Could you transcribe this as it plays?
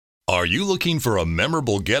Are you looking for a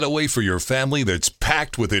memorable getaway for your family that's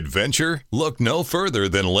packed with adventure? Look no further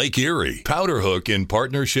than Lake Erie. Powder Hook, in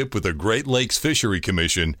partnership with the Great Lakes Fishery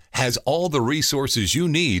Commission, has all the resources you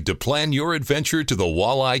need to plan your adventure to the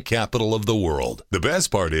walleye capital of the world. The best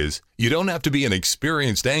part is, you don't have to be an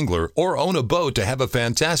experienced angler or own a boat to have a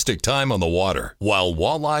fantastic time on the water. While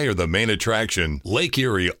walleye are the main attraction, Lake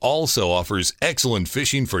Erie also offers excellent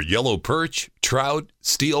fishing for yellow perch, trout,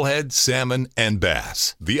 steelhead, salmon, and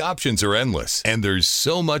bass. The options are endless, and there's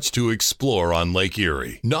so much to explore on Lake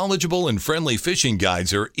Erie. Knowledgeable and friendly fishing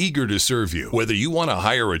guides are eager to serve you. Whether you want to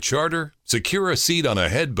hire a charter, secure a seat on a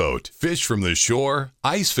headboat, fish from the shore,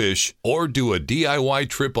 ice fish, or do a DIY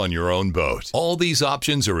trip on your own boat, all these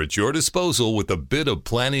options are at your disposal with a bit of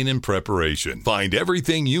planning and preparation. Find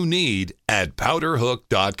everything you need at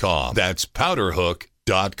powderhook.com. That's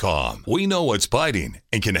powderhook.com. We know what's biting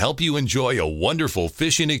and can help you enjoy a wonderful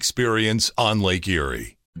fishing experience on Lake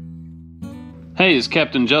Erie. Hey, it's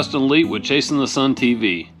Captain Justin Leet with Chasing the Sun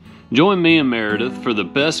TV. Join me and Meredith for the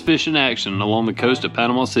best fishing action along the coast of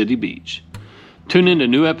Panama City Beach. Tune in to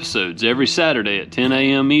new episodes every Saturday at 10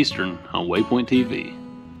 a.m. Eastern on Waypoint TV.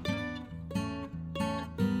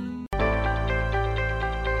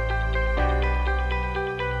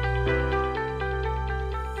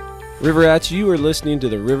 Riverats, you are listening to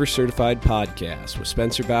the River Certified Podcast with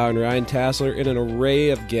Spencer Bauer and Ryan Tassler and an array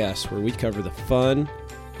of guests where we cover the fun,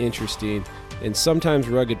 interesting, and sometimes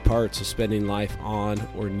rugged parts of spending life on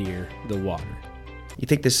or near the water. You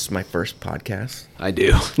think this is my first podcast? I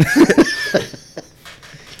do.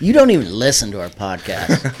 You don't even listen to our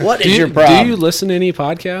podcast. What is your problem? Do you listen to any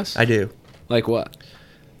podcasts? I do. Like what?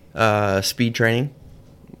 Speed training,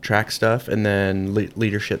 track stuff, and then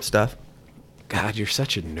leadership stuff. God, you're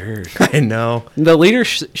such a nerd. I know. The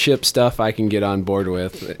leadership stuff I can get on board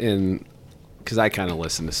with, because I kind of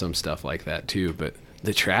listen to some stuff like that too, but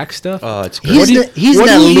the track stuff? Oh, it's great. He's an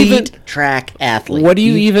elite track athlete. What do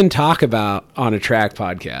you even talk about on a track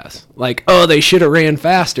podcast? Like, oh, they should have ran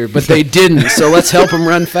faster, but they didn't, so let's help them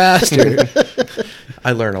run faster.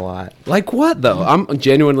 I learn a lot. Like what, though? I'm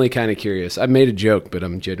genuinely kind of curious. I made a joke, but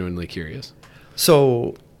I'm genuinely curious.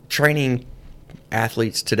 So, training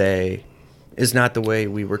athletes today is not the way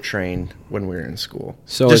we were trained when we were in school.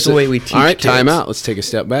 So just the way we teach All right, kids. time out. Let's take a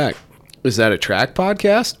step back. Is that a track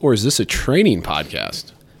podcast, or is this a training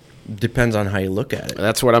podcast? Depends on how you look at it.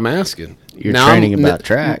 That's what I'm asking. You're training about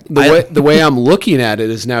track. The way I'm looking at it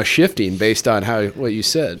is now shifting based on what you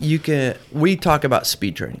said. We talk about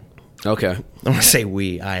speed training. Okay. I want to say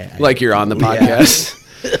we. Like you're on the podcast.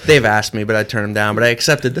 Yeah. They've asked me, but I turned them down. But I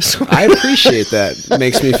accepted this one. I appreciate that. It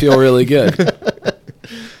makes me feel really good.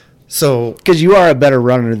 So, because you are a better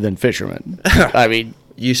runner than fisherman. I mean,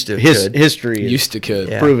 used to. History is used to could.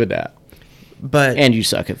 Yeah. proven that. But And you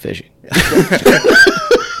suck at fishing.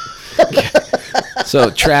 So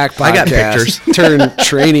track podcast, I got pictures. turn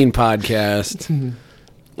training podcast.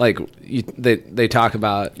 Like they talk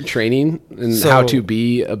about training and how to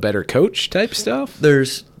be a better coach type stuff.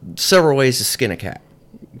 There's several ways to skin a cat,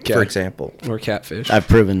 Okay. for example. Or catfish. I've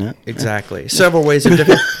proven that. Exactly. Several ways of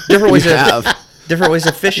different ways different ways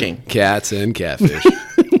of fishing. Cats and catfish.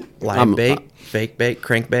 Live bait, fake bait,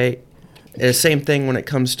 crankbait. The same thing when it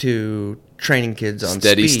comes to training kids on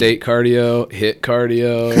Steady speed. state cardio, hit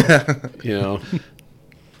cardio. You know,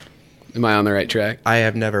 am I on the right track? I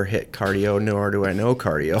have never hit cardio, nor do I know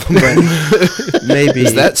cardio. But maybe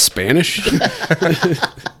Is that Spanish?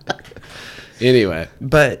 Anyway,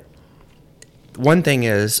 But one thing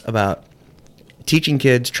is about teaching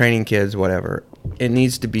kids, training kids, whatever. It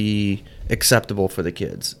needs to be acceptable for the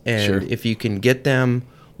kids, and Sure. if you can get them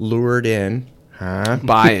lured in,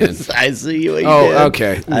 buy-in. I see what you did. Oh,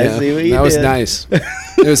 okay. I Yeah, see what you that was did. nice.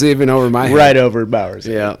 It was even over my head. Right over Bowers.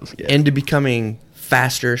 Yeah. into becoming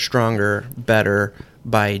faster, stronger, better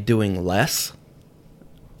by doing less,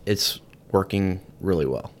 it's working really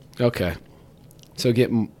well. Okay. So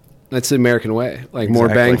that's the American way. Like more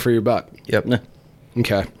Exactly. bang for your buck. Yep.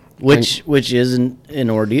 Okay. Which isn't an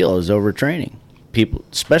ordeal, is overtraining. People,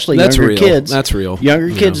 especially That's younger real. kids. That's real. Younger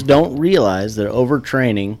Yeah. kids don't realize that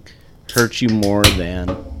overtraining hurts you more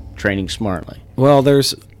than training smartly. Well,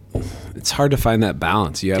 it's hard to find that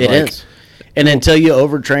balance. You have It is. And until you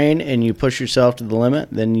overtrain and you push yourself to the limit,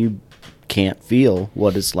 then you can't feel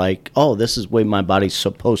what it's like. Oh, this is the way my body's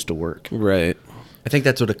supposed to work. Right. I think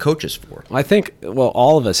that's what a coach is for. I think,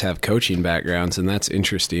 all of us have coaching backgrounds, and that's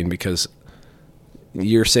interesting because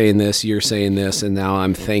you're saying this, and now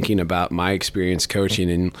I'm thinking about my experience coaching,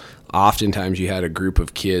 and oftentimes you had a group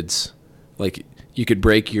of kids. Like, you could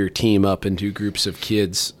break your team up into groups of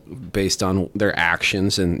kids based on their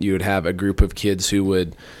actions, and you would have a group of kids who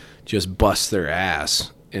would just bust their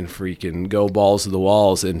ass and freaking go balls to the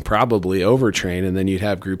walls and probably overtrain, and then you'd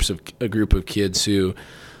have a group of kids who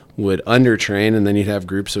would undertrain, and then you'd have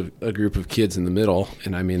a group of kids in the middle.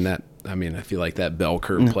 And I feel like that bell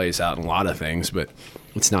curve plays out in a lot of things, but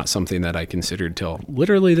it's not something that I considered till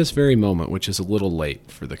literally this very moment, which is a little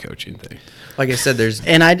late for the coaching thing. Like I said,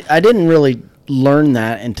 And I didn't really learn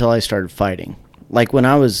that until I started fighting. Like when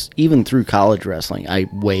I was even through college wrestling, I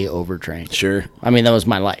way overtrained. Sure. I mean, that was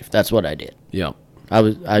my life. That's what I did. Yeah.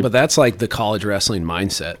 But that's like the college wrestling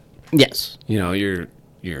mindset. Yes. You know, you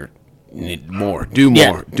need more, do more,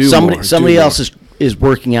 Yeah. do more. Somebody else is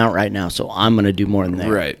working out right now, so I'm going to do more than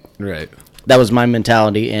that. Right. That was my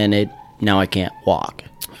mentality, and now I can't walk.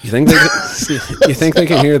 You think they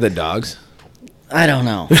can hear the dogs? I don't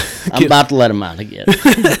know. I'm about to let them out again.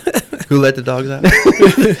 who let the dogs out?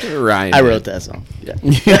 Ryan. I wrote that song. Yeah.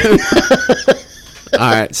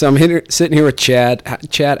 All right, so I'm sitting here with Chad.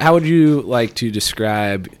 Chad, how would you like to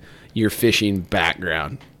describe your fishing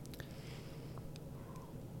background?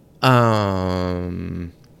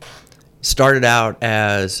 Started out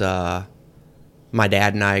as my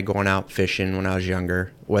dad and I going out fishing when I was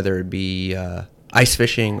younger, whether it be ice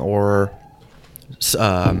fishing or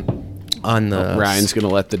on the Ryan's gonna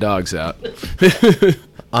let the dogs out.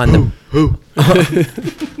 on the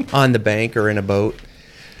on the bank or in a boat.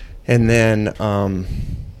 And then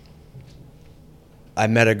I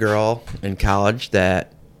met a girl in college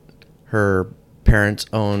that her parents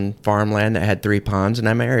owned farmland that had 3 ponds, and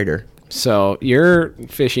I married her. So your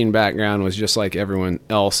fishing background was just like everyone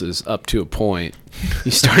else's up to a point.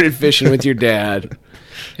 You started fishing with your dad,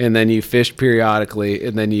 and then you fished periodically,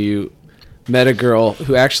 and then you met a girl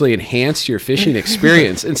who actually enhanced your fishing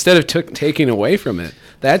experience instead of taking away from it.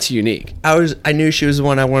 That's unique. I knew she was the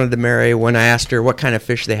one I wanted to marry when I asked her what kind of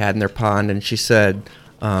fish they had in their pond, and she said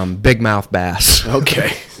big mouth bass.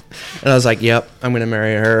 Okay. And I was like, yep, I'm going to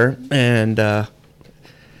marry her. And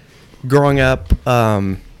growing up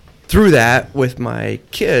through that with my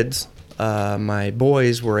kids, my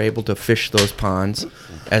boys were able to fish those ponds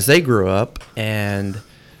as they grew up. And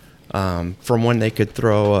from when they could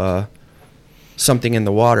throw something in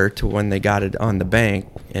the water to when they got it on the bank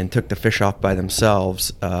and took the fish off by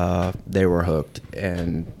themselves, they were hooked.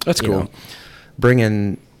 And that's cool.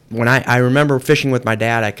 When I remember fishing with my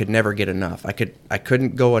dad, I could never get enough. I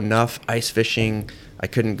couldn't go enough ice fishing. I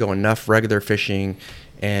couldn't go enough regular fishing.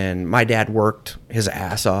 And my dad worked his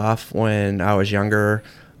ass off when I was younger.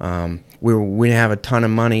 We didn't have a ton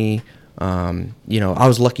of money. I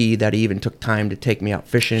was lucky that he even took time to take me out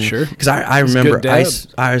fishing. Sure. Because I remember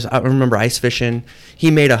I remember ice fishing.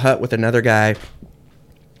 He made a hut with another guy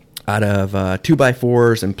out of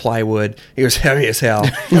 2x4s and plywood. He was heavy as hell.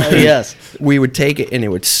 Yes. We would take it and it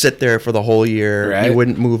would sit there for the whole year. Right. He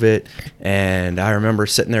wouldn't move it. And I remember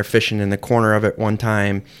sitting there fishing in the corner of it one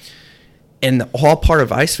time. And the whole part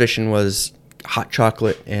of ice fishing was hot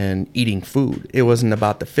chocolate and eating food. It wasn't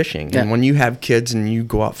about the fishing. Yeah. And when you have kids and you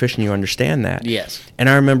go out fishing, you understand that. Yes. And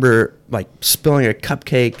I remember like spilling a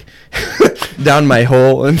cupcake down my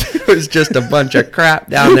hole, and there was just a bunch of crap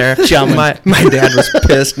down there. My dad was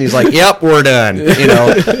pissed, and he's like, "Yep, we're done."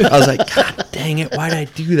 I was like, "God dang it, why'd I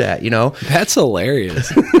do that?" That's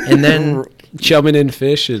hilarious. And then chumming in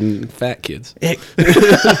fish and fat kids.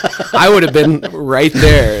 I would have been right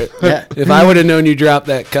there. Yeah. If I would have known you dropped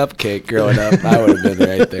that cupcake growing up, I would have been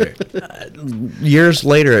right there. Years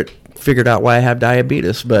later, it figured out why I have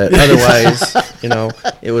diabetes, but otherwise,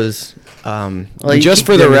 it was. Just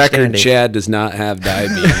for the record, Chad does not have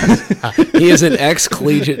diabetes. He is an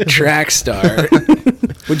ex-collegiate track star.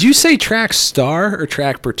 Would you say track star or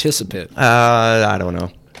track participant? I don't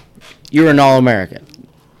know. You were an All-American.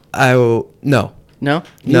 No. No? No.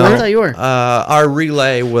 I thought you were. Our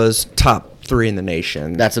relay was top 3 in the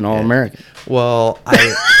nation. That's an All-American. Well,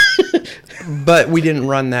 but we didn't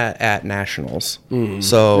run that at nationals. Mm-hmm.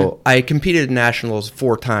 So I competed in nationals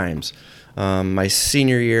 4 times. My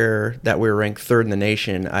senior year that we were ranked 3rd in the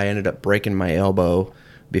nation, I ended up breaking my elbow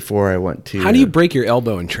before I went to... How do you break your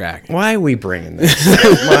elbow in track? Why are we bringing this?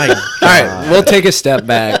 My God. All right, we'll take a step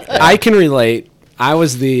back. I can relate. I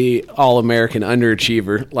was the All-American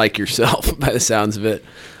underachiever, like yourself, by the sounds of it.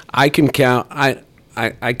 I can count.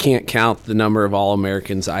 I can't count the number of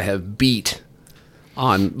All-Americans I have beat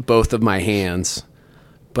on both of my hands,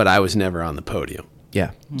 but I was never on the podium.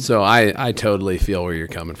 Yeah. So I totally feel where you're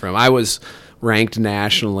coming from. I was ranked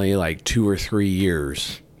nationally like 2 or 3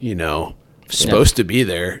 years, supposed to be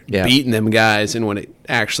there, beating them guys. And when it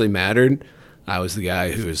actually mattered, I was the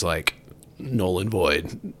guy who was like null and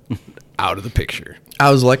void, out of the picture.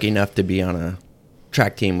 I was lucky enough to be on a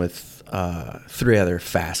track team with 3 other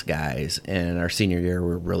fast guys, and our senior year we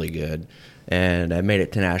were really good. and I made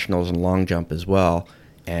it to nationals in long jump as well.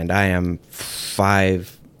 And I am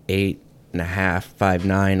 5'8" and a half,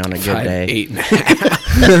 5'9" on a good day.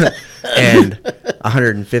 8.5. And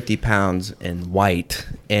 150 pounds in white.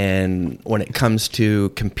 And when it comes to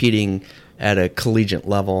competing at a collegiate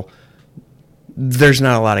level, there's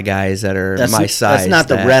not a lot of guys that are my size. That's not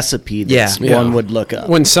the recipe that one would look up.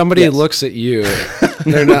 When somebody looks at you,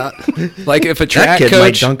 they're not like if a That track kid might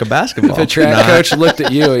coach dunk a basketball. If a track coach looked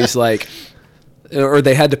at you, he's like, or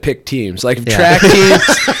they had to pick teams. Like if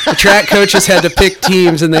the track coaches had to pick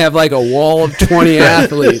teams, and they have like a wall of 20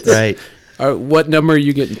 athletes. Right. What number are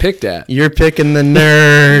you getting picked at? You're picking the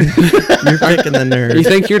nerd. You're picking the nerd. You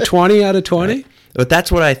think you're 20 out of 20? Right. But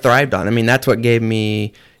that's what I thrived on. I mean, that's what gave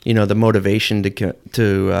me, the motivation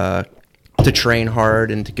to train hard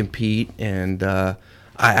and to compete. And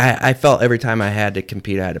I felt every time I had to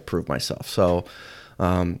compete, I had to prove myself. So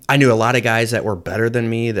I knew a lot of guys that were better than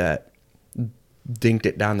me that dinked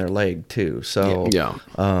it down their leg too. So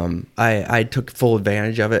I took full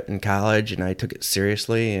advantage of it in college, and I took it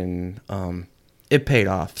seriously, and it paid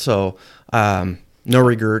off. So no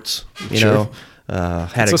regrets, you know.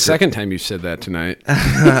 It's the second time you said that tonight.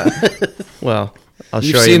 Well,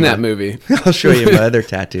 You've seen that movie. I'll show you my other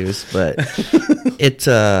tattoos, but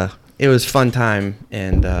it was fun time,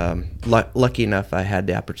 and lucky enough I had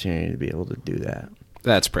the opportunity to be able to do that.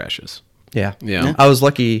 That's precious. Yeah. Yeah. I was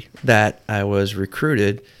lucky that I was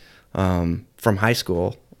recruited from high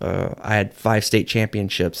school. I had 5 state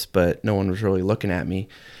championships, but no one was really looking at me.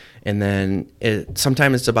 And then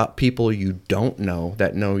sometimes it's about people you don't know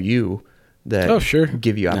that know you that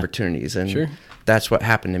give you opportunities. And that's what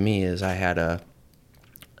happened to me is I had a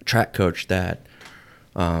track coach that,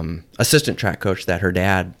 assistant track coach that her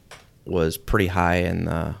dad was pretty high in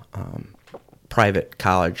the private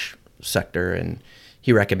college sector, and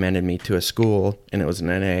he recommended me to a school, and it was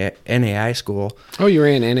an NAI school. Oh, you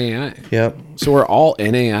ran NAI. Yep. So we're all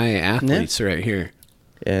NAI athletes right here.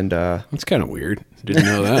 And that's kind of weird. Didn't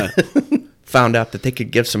know that. Found out that they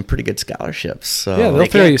could give some pretty good scholarships. So yeah, they'll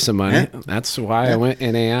throw you some money. Yeah. That's why I went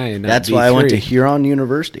NAI and not That's D3. why I went to Huron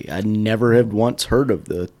University. I never had once heard of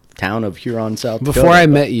the town of Huron, South Dakota. Before I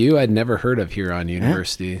met you, I'd never heard of Huron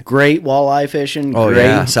University. Great walleye fishing. Oh,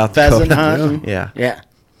 great South pheasant Dakota. hunting. Yeah.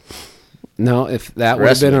 No, if that would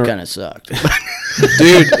have been kind of sucked.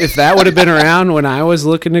 Dude, if that would have been around when I was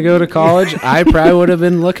looking to go to college, I probably would have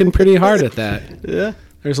been looking pretty hard at that. Yeah.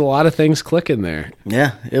 There's a lot of things clicking there.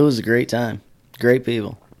 Yeah, it was a great time. Great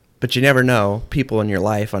people. But you never know people in your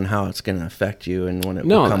life on how it's going to affect you and when it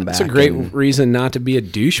will come back. No, it's a great reason not to be a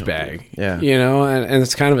douchebag. Yeah. And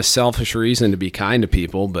it's kind of a selfish reason to be kind to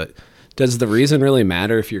people, but does the reason really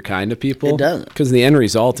matter if you're kind to people? It doesn't. Because the end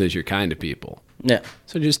result is you're kind to people. Yeah.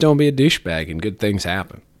 So just don't be a douchebag and good things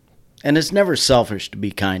happen. And it's never selfish to be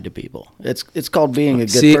kind to people. It's called being a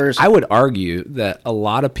good person. I would argue that a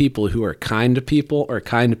lot of people who are kind to people are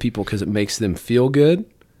kind to people because it makes them feel good,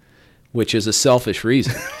 which is a selfish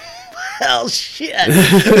reason. Well, shit.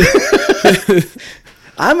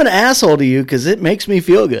 I'm an asshole to you because it makes me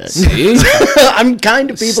feel good. See? I'm kind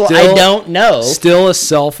to people I don't know. Still a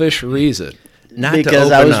selfish reason. Not because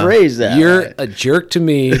I was raised that You're way. a jerk to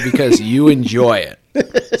me because you enjoy it.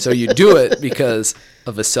 So you do it because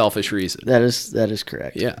of a selfish reason. That is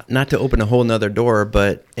correct. Yeah. Not to open a whole nother door,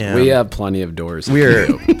 but we have plenty of doors.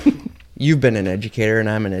 You've been an educator, and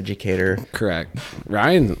I'm an educator. Correct.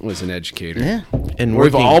 Ryan was an educator. Yeah. And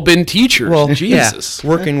we've all been teachers. Well, Jesus. Yeah,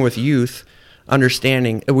 working with youth,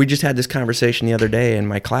 understanding. We just had this conversation the other day in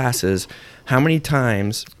my classes. How many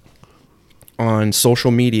times on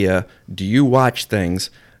social media do you watch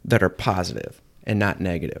things that are positive and not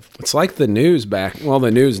negative? It's like the news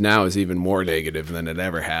the news now is even more negative than it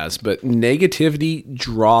ever has, but negativity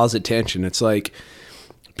draws attention. It's like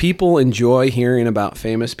people enjoy hearing about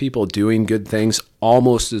famous people doing good things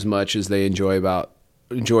almost as much as they enjoy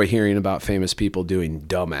hearing about famous people doing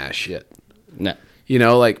dumbass shit. No.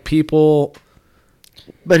 Like people.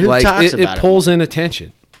 But who talks about it? It pulls in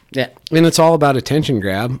attention. Yeah. And it's all about attention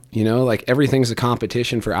grab. Like everything's a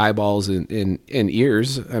competition for eyeballs and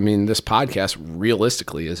ears. I mean, this podcast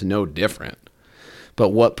realistically is no different. But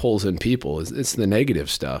what pulls in people it's the negative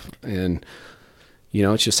stuff. And,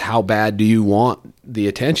 it's just how bad do you want the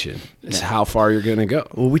attention? It's how far you're going to go.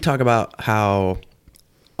 Well, we talk about how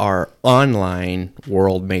our online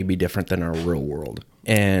world may be different than our real world.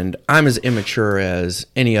 And I'm as immature as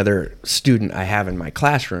any other student I have in my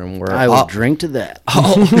classroom. Where I will drink to that.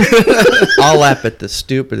 I'll laugh at the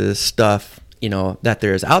stupidest stuff, that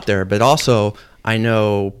there is out there. But also, I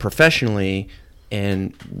know professionally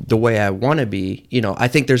and the way I want to be. I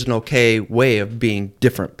think there's an okay way of being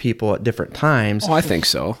different people at different times. Oh, I think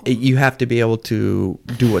so. You have to be able to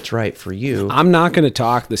do what's right for you. I'm not going to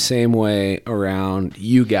talk the same way around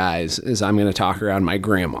you guys as I'm going to talk around my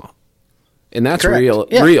grandma. And that's Correct. real.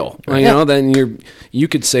 Yeah. Then you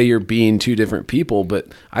could say you're being two different people, but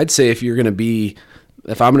I'd say if I'm going to be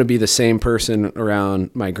the same person around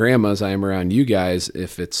my grandma as I am around you guys,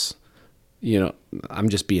 if it's, I'm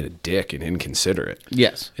just being a dick and inconsiderate.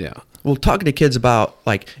 Yes. Yeah. Well, talking to kids about,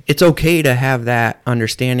 like, it's okay to have that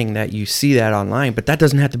understanding that you see that online, but that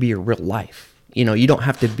doesn't have to be your real life. You don't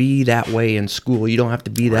have to be that way in school. You don't have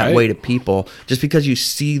to be that Right. way to people. Just because you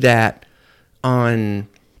see that on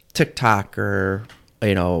TikTok or,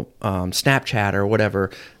 Snapchat or whatever,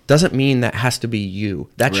 doesn't mean that has to be you.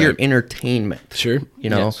 That's your Right. entertainment. Sure.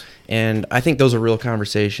 Yes. And I think those are real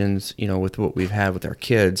conversations, with what we've had with our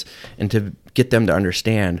kids, and to get them to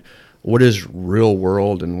understand what is real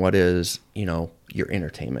world and what is, your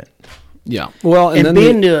entertainment. Yeah. Well, and then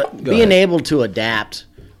being ahead. able to adapt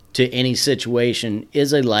to any situation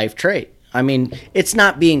is a life trait. I mean, it's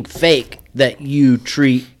not being fake that you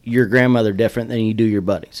treat your grandmother different than you do your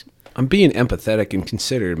buddies. I'm being empathetic and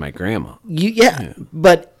considerate of my grandma.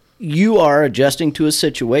 But you are adjusting to a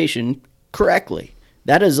situation correctly.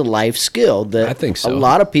 That is a life skill that I think so. a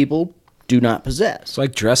lot of people do not possess. It's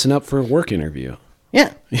like dressing up for a work interview.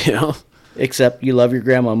 Yeah. Except you love your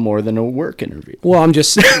grandma more than a work interview. Well, I'm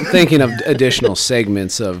just thinking of additional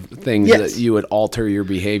segments of things Yes. that you would alter your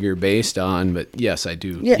behavior based on. But yes, I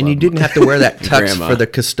do. Yeah. And you didn't have to wear that tux Grandma. for the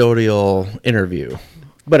custodial interview.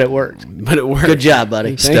 But it worked. But it worked. Good job,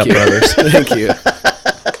 buddy. Thank Step you. Brothers. Thank you.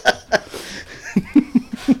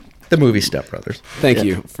 The movie Step Brothers. Thank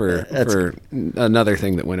you for another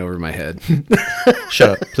thing that went over my head.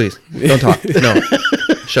 Shut up, please. Don't talk. No.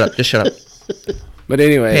 Shut up. Just shut up. But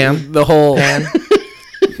anyway, Pam. the whole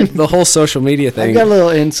social media I thing. got a little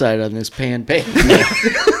insight on this pan.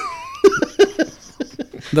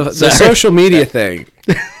 The social media thing.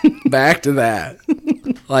 Back to that.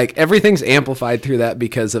 Like, everything's amplified through that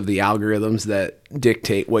because of the algorithms that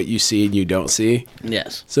dictate what you see and you don't see.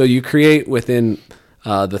 Yes. So you create within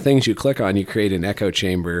the things you click on, you create an echo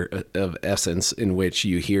chamber of essence in which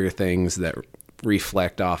you hear things that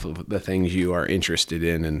reflect off of the things you are interested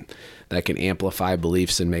in, and that can amplify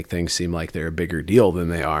beliefs and make things seem like they're a bigger deal than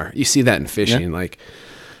they are. You see that in fishing. Yeah. Like,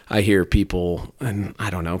 I hear people, and I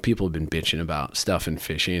don't know, people have been bitching about stuff in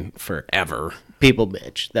fishing forever. People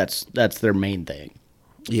bitch. That's their main thing.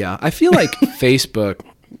 Yeah, I feel like Facebook,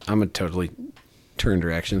 I'm going to totally turn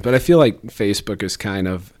directions, but I feel like Facebook is kind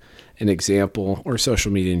of an example, or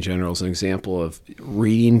social media in general is an example of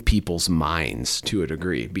reading people's minds to a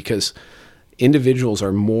degree, because individuals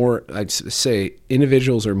are more apt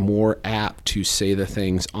to say the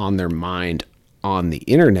things on their mind on the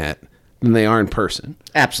internet than they are in person.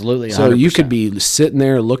 Absolutely. 100%. So you could be sitting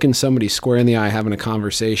there looking somebody square in the eye, having a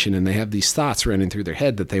conversation, and they have these thoughts running through their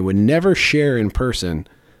head that they would never share in person,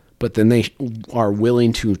 but then they are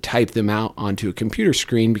willing to type them out onto a computer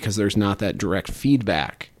screen because there's not that direct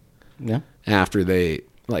feedback Yeah. after they,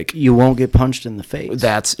 like, You won't get punched in the face.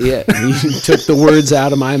 that's it. You took the words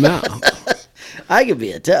out of my mouth. I could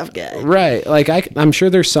be a tough guy. Right. Like, I'm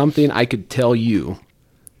sure there's something I could tell you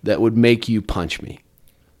that would make you punch me.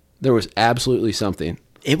 There was absolutely something.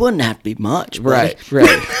 It wouldn't have to be much. buddy. Right,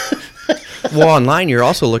 right. Well, online, you're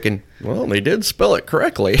also looking, well, they did spell it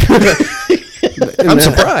correctly. I'm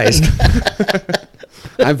surprised.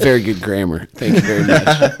 I have very good grammar. Thank you very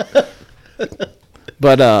much.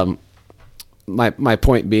 But my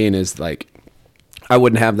point being is, like, I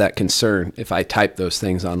wouldn't have that concern if I typed those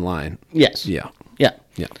things online. Yes. Yeah. Yeah.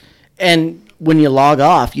 Yeah. And when you log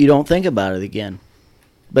off, you don't think about it again.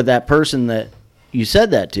 But that person that you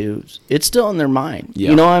said that to, it's still in their mind.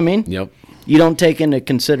 Yeah. You know what I mean? Yep. You don't take into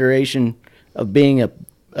consideration of being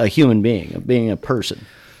a human being, of being a person.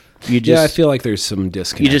 You just, Yeah, I feel like there's some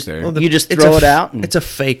disconnect there. you just It's throw a it out. And, it's a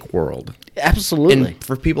fake world. absolutely. And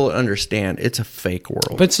for people to understand, it's a fake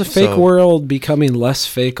world. But it's a fake So- world becoming less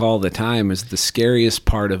fake all the time is the scariest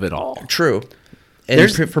part of it all. True. And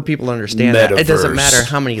There's- for people to understand that, it doesn't Metaverse. matter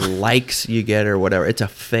how many likes you get or whatever. It's a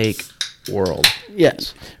fake world.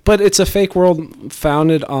 Yes. But it's a fake world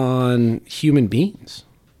founded on human beings.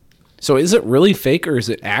 So is it really fake, or is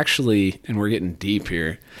it actually, and we're getting deep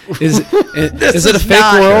here, is it a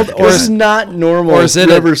fake world, or this is not normal or is it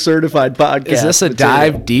River certified podcast? is this a material.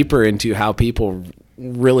 dive deeper into how people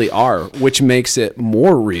really are, which makes it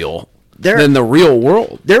more real There- than the real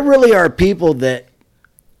world? There really are people that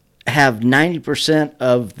have 90%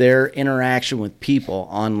 of their interaction with people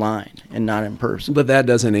online and not in person. But that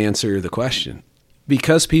doesn't answer the question.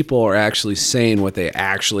 because people are actually saying what they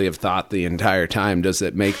actually have thought the entire time, does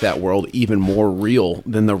it make that world even more real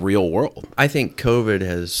than the real world? I think COVID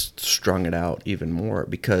has strung it out even more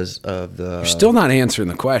because of the... You're still not answering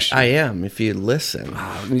the question. I am, if you listen.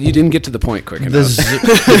 You didn't get to the point quick enough.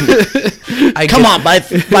 Come on, by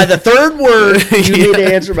the third word, you need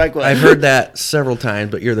to answer my question. I've heard that several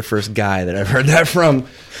times, but you're the first guy that I've heard that from.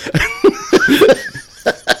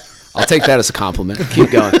 I'll take that as a compliment.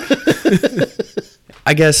 Keep going.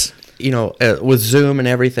 I guess, with Zoom and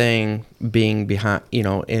everything being behind,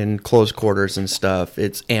 in close quarters and stuff,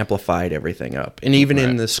 it's amplified everything up. And even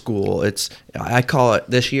in the school, I call it,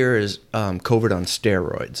 this year is COVID on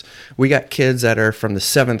steroids. We got kids that are from the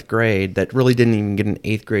 7th grade that really didn't even get an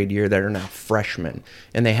 8th grade year that are now freshmen.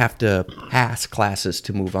 And they have to pass classes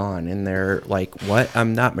to move on. And they're like, what?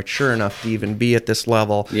 I'm not mature enough to even be at this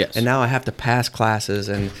level. Yes. And now I have to pass classes.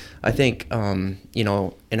 And I think, and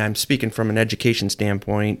I'm speaking from an education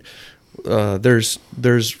standpoint, there's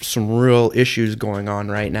some real issues going on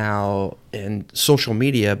right now in social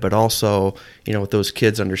media, but also, with those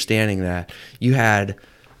kids understanding that you had,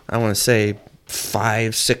 I want to say,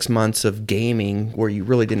 5-6 months of gaming where you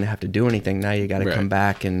really didn't have to do anything. Now you got to come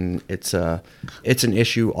back, and it's an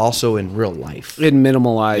issue also in real life. It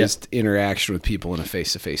minimalized interaction with people in a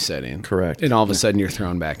face-to-face setting. Correct. And all of a sudden you're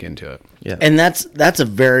thrown back into it. Yeah. And that's a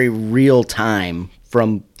very real time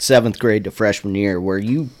from 7th grade to freshman year where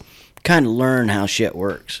you kind of learn how shit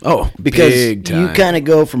works. Oh, because big time. you kind of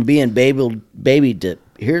go from being baby to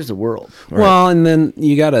here's the world. Well, and then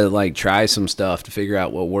you got to try some stuff to figure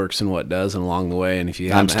out what works and what doesn't along the way. And if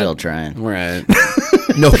you I'm still trying. Right.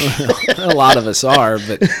 No, a lot of us are,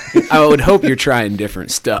 but I would hope you're trying different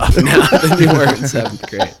stuff now than you were in 7th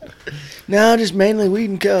grade. No, just mainly weed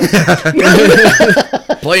and coke.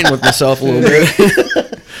 Playing with myself a little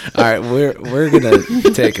bit. All right, we're gonna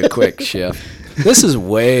take a quick shift. This is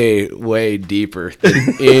way, way deeper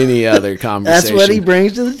than any other conversation. That's what he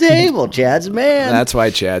brings to the table. Chad's a man. That's why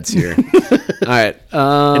Chad's here. All right.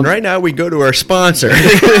 And right now we go to our sponsor.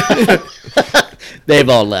 They've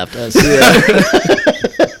all left us.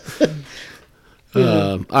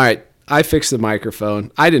 All right. I fixed the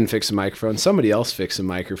microphone. I didn't fix the microphone. Somebody else fixed the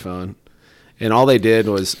microphone. And all they did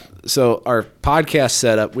was, so our podcast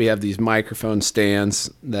setup, we have these microphone stands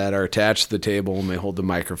that are attached to the table and they hold the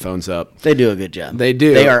microphones up. They do a good job. They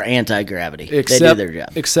do. They are anti-gravity. They do their job.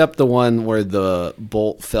 Except the one where the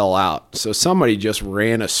bolt fell out. So somebody just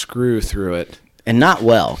ran a screw through it. And not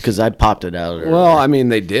well, because I popped it out. Well, I mean,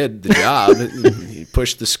 they did the job. You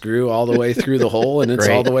pushed the screw all the way through the hole, and it's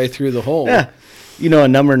all the way through the hole. Yeah. A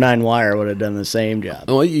number 9 wire would have done the same job.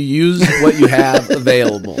 Well, you use what you have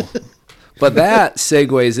available. But that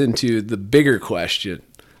segues into the bigger question.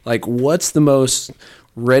 What's the most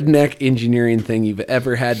redneck engineering thing you've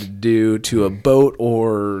ever had to do to a boat,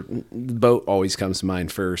 or the boat always comes to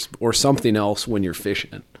mind first, or something else when you're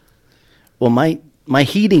fishing? Well, my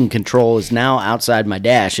heating control is now outside my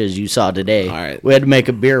dash, as you saw today. All right. We had to make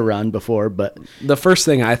a beer run before, but... The first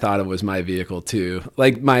thing I thought of was my vehicle, too.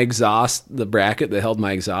 My exhaust, the bracket that held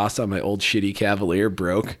my exhaust on my old shitty Cavalier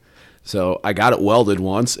broke. So I got it welded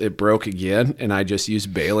once. It broke again, and I just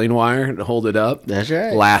used baling wire to hold it up. That's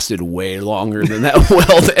right. Lasted way longer than that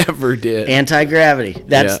weld ever did. Anti-gravity.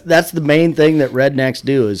 That's the main thing that rednecks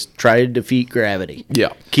do, is try to defeat gravity.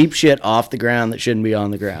 Yeah. Keep shit off the ground that shouldn't be on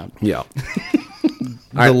the ground. Yeah.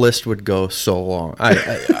 The list would go so long.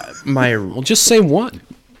 Well, just say one.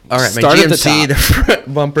 All right, Start my at the GMC, the top.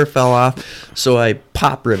 front bumper fell off, so I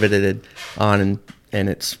pop riveted it on, and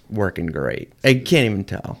it's working great. I can't even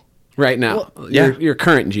tell. Right now. Your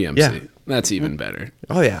current GMC. Yeah. That's even better.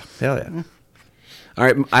 Oh, yeah. Hell yeah. All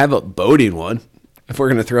right, I have a boating one. If we're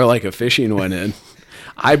going to throw a fishing one in.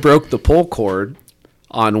 I broke the pull cord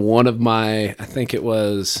on one of my, I think it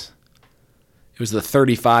was the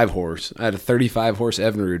 35 horse. I had a 35 horse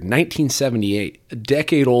Evinrude, 1978, a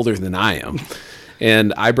decade older than I am.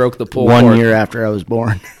 And I broke the pull cord. 1 year after I was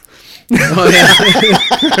born. Oh,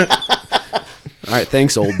 yeah. All right,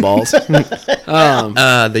 thanks, old balls.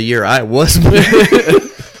 The year I was.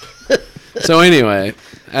 So anyway,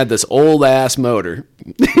 I had this old ass motor,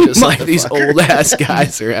 just like these old ass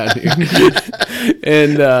guys around here.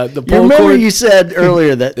 And the pull Remember cord. you said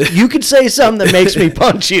earlier that you could say something that makes me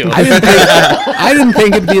punch you. I didn't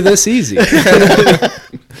think it'd be this easy.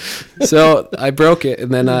 So I broke it,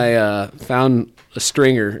 and then I found a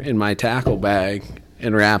stringer in my tackle bag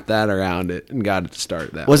and wrapped that around it and got it to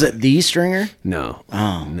start that. Was it the stringer? No.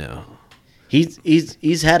 Oh. No.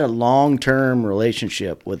 He's had a long-term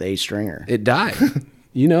relationship with a stringer. It died.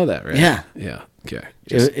 You know that, right? Yeah. Yeah. Okay.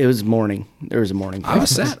 It was morning. There was a morning. I was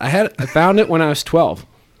sad. I found it when I was 12.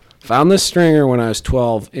 Found this stringer when I was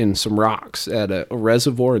 12 in some rocks at a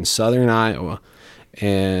reservoir in southern Iowa.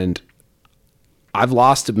 And I've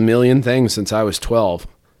lost a million things since I was 12.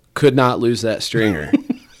 Could not lose that stringer.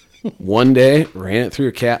 One day, ran it through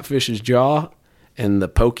a catfish's jaw, and the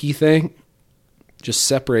pokey thing just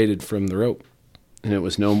separated from the rope, and it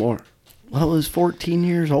was no more. Well, it was 14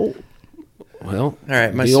 years old. Well, All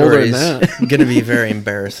right, my be older story is than that. going to be very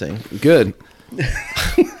embarrassing. Good.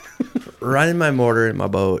 Running my motor in my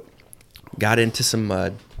boat, got into some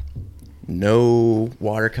mud, no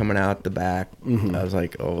water coming out the back. I was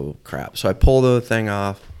like, oh, crap. So I pull the thing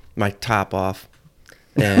off, my top off,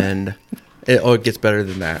 and it gets better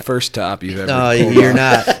than that. First top you've ever No, pulled you're off.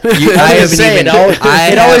 not. I haven't even.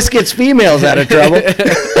 It always gets females out of trouble.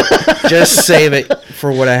 Just save it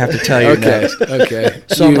for what I have to tell you Okay. next. Okay.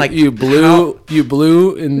 So I'm like, you blew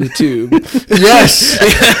in the tube. Yes.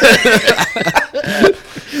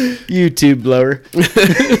 YouTube blower.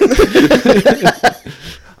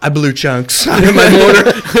 I blew chunks out of my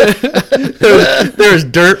motor. There was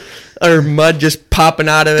dirt or mud just popping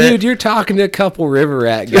out of it. Dude, you're talking to a couple river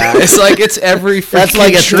rat guys. Like it's every freaking That's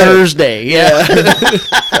like a trip. Thursday. Yeah.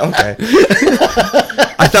 Okay.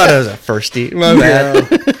 I thought it was a firstie. My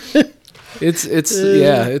bad.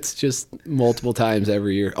 It's just multiple times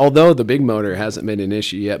every year. Although the big motor hasn't been an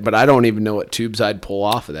issue yet, but I don't even know what tubes I'd pull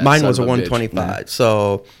off of that. Mine son was a of bitch. 125.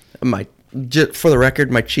 So for the record,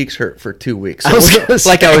 my cheeks hurt for 2 weeks. I was So gonna it's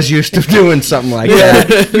like I was used to doing something like Yeah,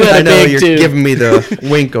 that. you had I a know big you're tube. giving me the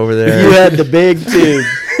wink over there. You had the big tube.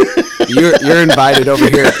 You're invited over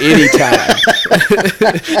here at any time.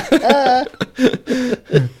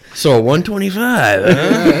 So a 125. Huh?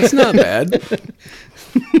 That's not bad.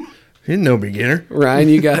 You're no beginner. Ryan,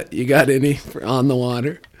 you got any for on the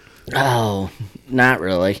water? Oh, not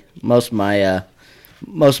really. Most of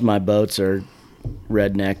my boats are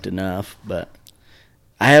rednecked enough, but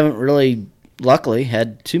I haven't really, luckily,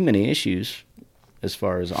 had too many issues as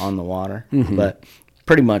far as on the water. But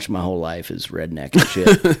pretty much my whole life is redneck and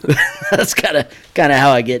shit. That's kind of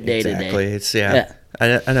how I get day Exactly. to day. It's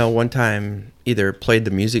I know one time either played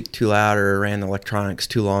the music too loud or ran the electronics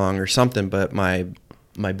too long or something, but my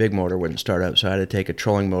big motor wouldn't start up, so I had to take a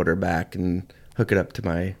trolling motor back and hook it up to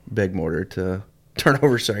my big motor to turn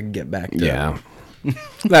over so I could get back to Yeah.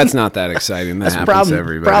 That's not that exciting. That That's happens to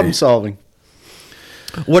everybody. problem solving.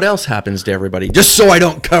 What else happens to everybody? Just so I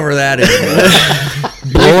don't cover that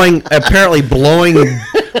anymore. Apparently blowing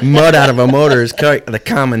mud out of a motor is the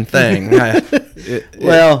common thing.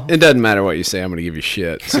 It doesn't matter what you say. I'm going to give you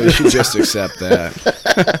shit. So you should just accept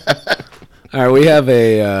that. All right, we have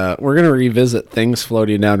we're going to revisit things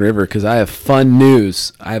floating downriver because I have fun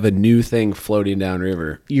news. I have a new thing floating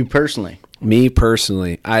downriver. You personally? Me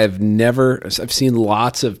personally, I've seen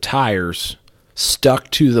lots of tires stuck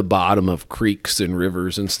to the bottom of creeks and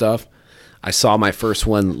rivers and stuff. I saw my first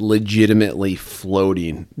one legitimately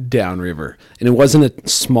floating downriver, and it wasn't a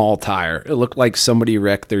small tire. It looked like somebody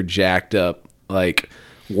wrecked their jacked up like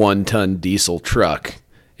 1-ton diesel truck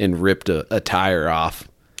and ripped a tire off.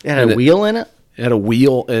 It had a wheel in it? It had a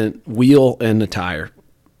wheel and a tire.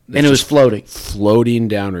 And it was floating. Floating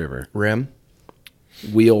downriver. Rim?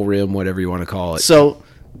 Wheel, rim, whatever you want to call it. So,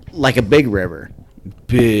 like a big river.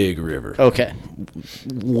 Big river. Okay.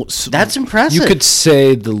 That's impressive. You could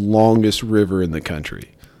say the longest river in the country.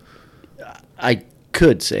 I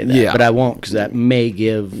could say that, Yeah. but I won't because that may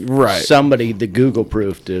give Right. somebody the Google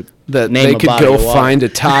proof to That name they a could body go of water. find a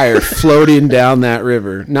tire floating down that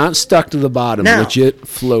river. Not stuck to the bottom, Now- legit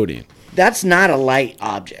floating. That's not a light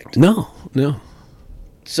object. No.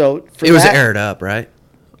 So for It was that, aired up, right?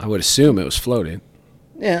 I would assume it was floating.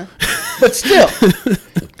 Yeah, but still,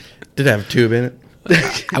 Did it have a tube in it?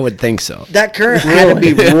 I would think so. that current had to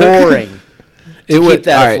be roaring. It would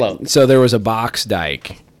that all right, afloat. So there was a box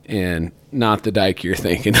dike, and not the dike you're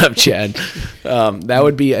thinking of, Chad. That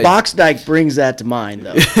would be a Box Dyke brings that to mind,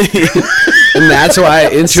 though. and that's why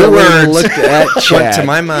I instantly words. looked at Went Chad. to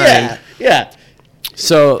my mind. yeah.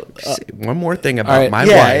 So One more thing about all right, my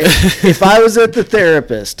Yeah, wife. if I was at the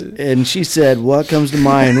therapist and she said, "What comes to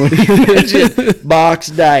mind when you mention Box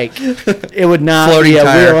Dyke?" It would not Floating be a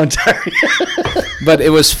tire. wheel and tire. but it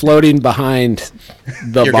was floating behind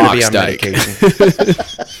the You're going to be box on dike. medication.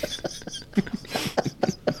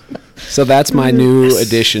 So that's my new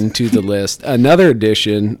addition to the list. Another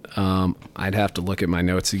addition, I'd have to look at my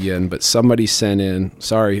notes again, but somebody sent in,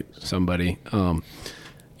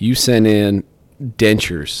 you sent in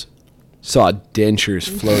dentures. Saw dentures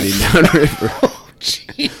floating downriver.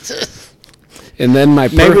 Jesus. And then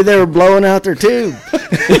Maybe they were blowing out their tube.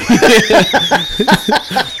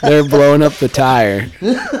 they're blowing up the tire.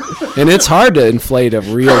 And it's hard to inflate a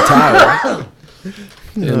real tire.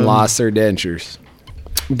 and lost their dentures.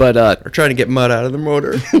 But Or trying to get mud out of the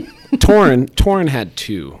motor. Torrin had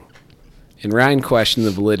 2. And Ryan questioned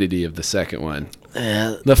the validity of the second one.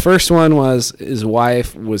 The first one was his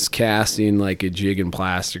wife was casting like a jig in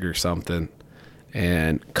plastic or something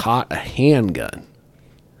and caught a handgun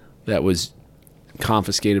that was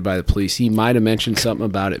confiscated by the police. He might have mentioned something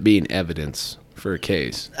about it being evidence for a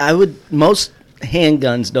case. Most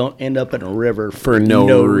handguns don't end up in a river For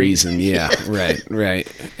no reason. Yeah, right.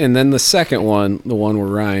 And then the second one, the one where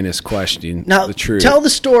Ryan is questioning Now, the truth. tell the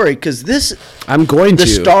story, because I'm going the to.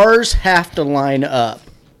 stars have to line up.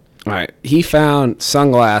 All right. He found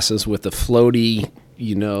sunglasses with a floaty,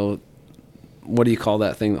 what do you call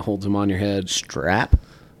that thing that holds them on your head? Strap?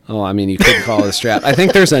 Oh, I mean, you could call it a strap. I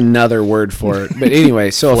think there's another word for it. But anyway,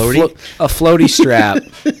 so a floaty strap.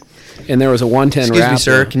 And there was a 110 Excuse Raptor. me,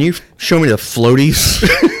 sir. Can you show me the floaties?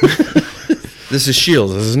 This is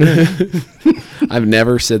Shields, isn't it? I've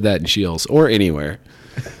never said that in Shields or anywhere.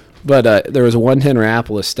 But there was a 110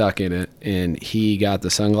 Rapala stuck in it, and he got the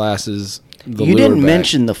sunglasses. You didn't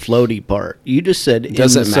mention the floaty part. You just said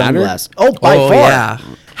Does in it the matter? sunglasses. Oh, by far. Yeah.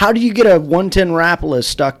 How do you get a 110 Rapala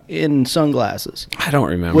stuck in sunglasses I don't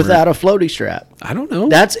remember. without a floaty strap? I don't know.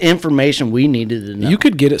 That's information we needed to know. You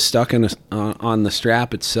could get it stuck in on the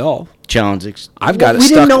strap itself. I've got it We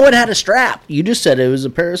stuck. didn't know it had a strap. You just said it was a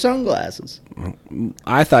pair of sunglasses.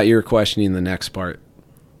 I thought you were questioning the next part.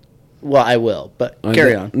 Well, I will, but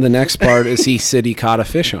carry on. The next part is he said he caught a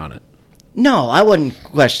fish on it. No, I wasn't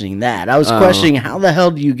questioning that. I was questioning how the hell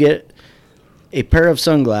do you get a pair of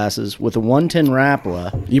sunglasses with a 110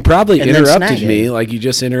 Rapala? You probably And then interrupted snag me it. like you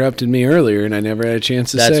just interrupted me earlier, and I never had a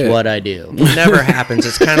chance to That's say what it. I do. It never happens.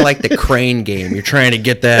 It's kind of like the crane game. You're trying to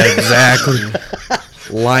get that exactly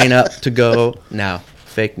line up to go. No,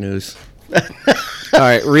 fake news. All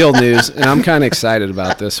right, real news, and I'm kind of excited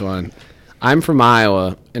about this one. I'm from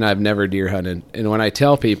Iowa, and I've never deer hunted. And when I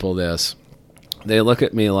tell people this, they look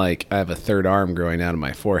at me like I have a third arm growing out of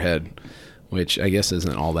my forehead, which I guess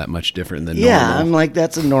isn't all that much different than Yeah, normal. I'm like,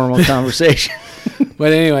 that's a normal conversation.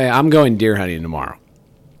 But anyway, I'm going deer hunting tomorrow,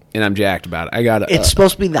 and I'm jacked about it. I got It's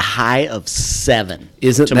supposed to be the high of 7.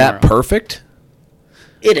 isn't tomorrow. that perfect?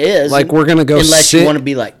 It is. Like, we're gonna go unless sit- you want to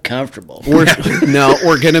be like comfortable. No,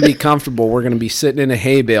 we're gonna be comfortable. We're gonna be sitting in a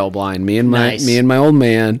hay bale blind. Me and my old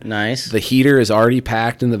man. Nice. The heater is already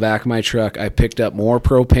packed in the back of my truck. I picked up more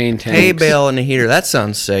propane tanks. Hay bale and a heater. That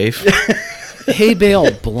sounds safe. Hay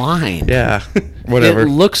bale blind. Yeah. Whatever. It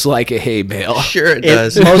looks like a hay bale. Sure it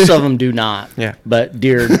does. Most of them do not. Yeah. But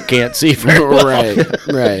deer can't see very well.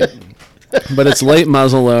 Right. But it's late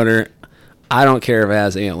muzzle loader. I don't care if it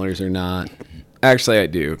has antlers or not. Actually, I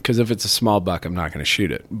do, because if it's a small buck, I'm not going to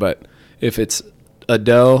shoot it. But if it's a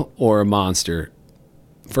doe or a monster,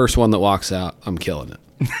 first one that walks out, I'm killing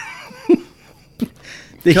it.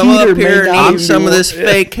 The Come up heater may here and not eat even some be of this wa-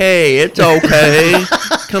 fake hay. It's okay.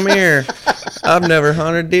 Come here. I've never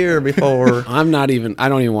hunted deer before. I don't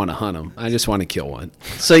even want to hunt them. I just want to kill one.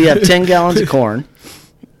 So you have 10 gallons of corn.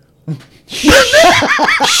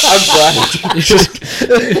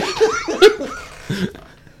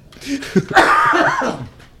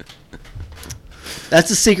 That's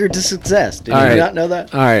the secret to success. Did All you right. not know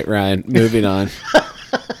that? All right, Ryan, moving on.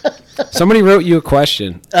 Somebody wrote you a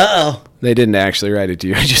question. Uh-oh. They didn't actually write it to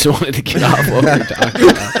you. I just wanted to get off what we were talking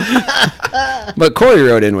about. But Corey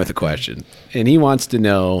wrote in with a question, and he wants to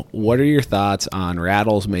know, what are your thoughts on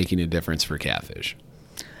rattles making a difference for catfish?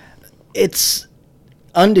 It's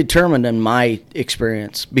undetermined in my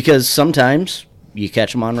experience because sometimes you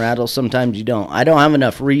catch them on rattles, sometimes you don't. I don't have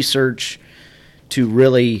enough research to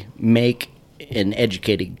really make an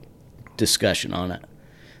educated discussion on it.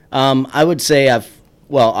 I would say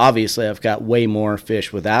obviously I've got way more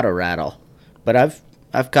fish without a rattle, but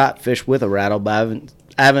I've caught fish with a rattle, but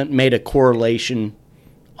I haven't made a correlation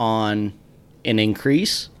on an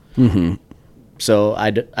increase. Mm-hmm. So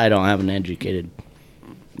I don't have an educated,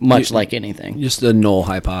 much like anything. Just a null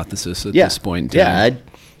hypothesis at this point in time.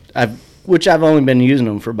 Yeah, I've only been using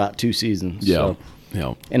them for about 2 seasons. Yeah. So,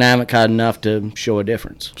 Yeah. and I haven't caught enough to show a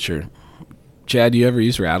difference. Sure. Chad, do you ever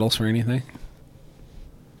use rattles for anything?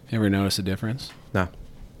 Ever notice a difference? No.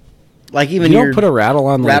 Like even You your don't put a rattle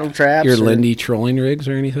on rattle like traps your or- Lindy trolling rigs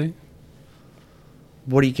or anything?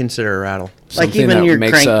 What do you consider a rattle? like Something even that your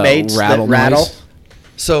makes a crankbaits that noise? rattle.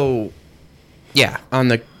 So, yeah, on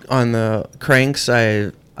the cranks,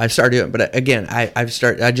 I started doing, but again, I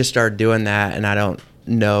just started doing that, and I don't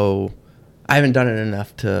know, I haven't done it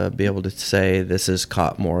enough to be able to say this has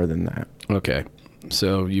caught more than that. Okay.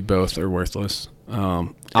 So you both are worthless. I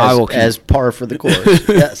As, will as par for the course.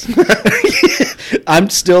 Yes. I'm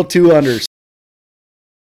still 2 under.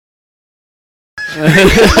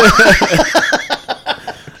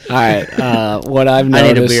 All right. What I've I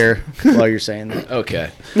need noticed. a beer while you're saying that.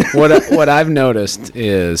 Okay. What I've noticed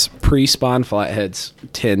is pre-spawn flatheads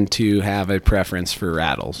tend to have a preference for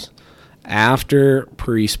rattles. After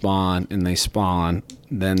pre-spawn and they spawn,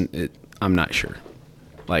 then I'm not sure.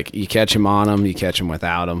 Like, you catch them on them, you catch them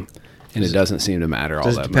without them, and it doesn't seem to matter all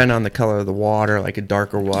Does that it much. depend on the color of the water, like a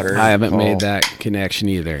darker water? I haven't made that connection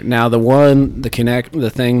either. Now,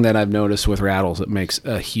 the thing that I've noticed with rattles that makes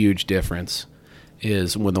a huge difference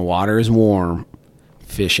is when the water is warm,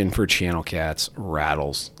 fishing for channel cats,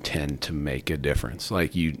 rattles tend to make a difference.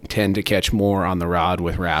 Like, you tend to catch more on the rod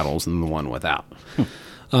with rattles than the one without.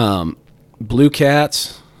 Blue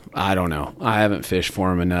cats, I don't know. I haven't fished for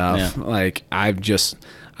them enough. Yeah. Like, I've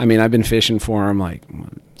been fishing for them like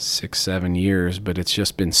 6-7 years, but it's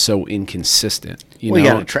just been so inconsistent. You You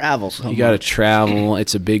got to travel somewhere. You got to travel.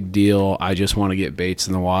 It's a big deal. I just want to get baits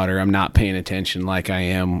in the water. I'm not paying attention like I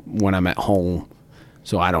am when I'm at home.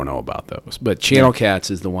 So I don't know about those. But channel cats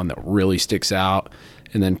is the one that really sticks out,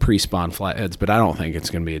 and then pre-spawn flatheads. But I don't think it's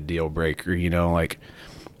going to be a deal breaker. Like,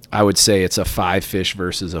 I would say it's a 5 fish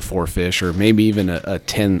versus a 4 fish, or maybe even a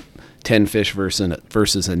 10 fish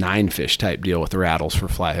versus a 9 fish type deal with the rattles for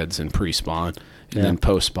flatheads and pre-spawn. And then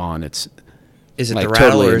post-spawn, it's Is it like the rattle,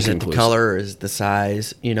 totally or is it the inconclusive. color, or is it the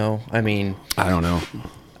size? I mean, I don't know.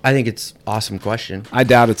 I think it's awesome question. I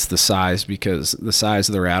doubt it's the size, because the size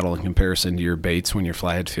of the rattle in comparison to your baits when you're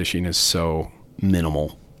flathead fishing is so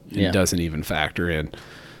minimal. It Yeah. doesn't even factor in.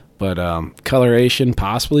 But coloration,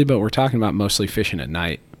 possibly, but we're talking about mostly fishing at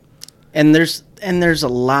night. And there's a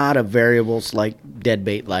lot of variables like dead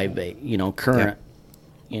bait, live bait, current,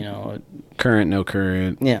 Current, no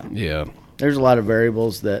current. Yeah. Yeah. there's a lot of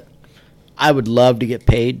variables that I would love to get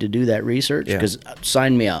paid to do that research, Yeah. because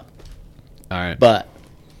sign me up. All right. But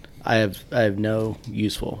I have no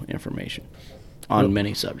useful information on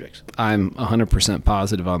many subjects. I'm 100%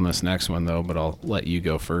 positive on this next one, though, but I'll let you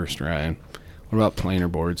go first, Ryan. What about planer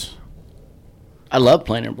boards? I love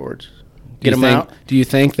planer boards. Do Get you them think- out. Do you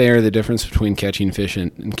think they are the difference between catching fish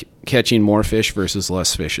and catching more fish versus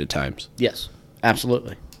less fish at times? Yes,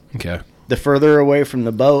 absolutely. Okay. The further away from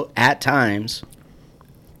the boat at times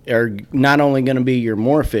are not only going to be your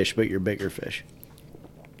more fish, but your bigger fish,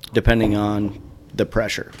 depending on the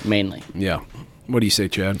pressure, mainly. Yeah. What do you say,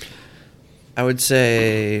 Chad? I would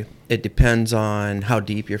say it depends on how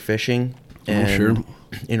deep you're fishing, and sure.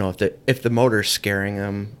 If the motor's scaring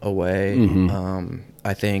them away.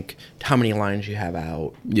 I think how many lines you have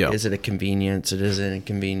out. Yeah. Is it a convenience? It isn't a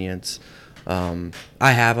convenience. I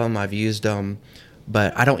have them. I've used them,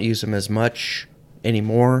 but I don't use them as much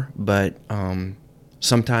anymore. But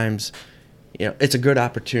sometimes, it's a good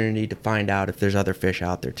opportunity to find out if there's other fish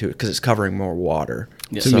out there too, because it's covering more water.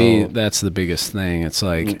 To me, that's the biggest thing. It's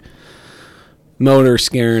like motor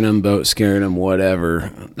scaring them, boat scaring them,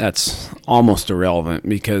 whatever. That's almost irrelevant,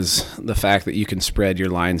 because the fact that you can spread your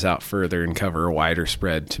lines out further and cover a wider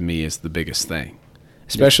spread, to me, is the biggest thing.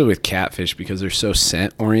 Especially with catfish, because they're so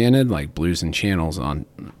scent oriented, like blues and channels on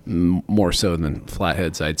more so than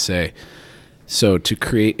flatheads, I'd say. So to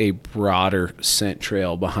create a broader scent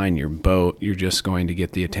trail behind your boat, you're just going to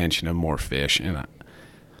get the attention of more fish. And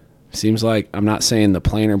seems like, I'm not saying the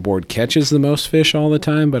planer board catches the most fish all the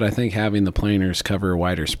time, but I think having the planers cover a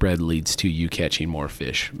wider spread leads to you catching more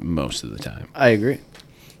fish most of the time. I agree.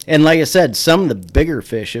 And like I said, some of the bigger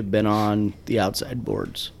fish have been on the outside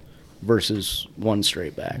boards versus one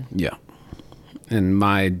straight back. Yeah. And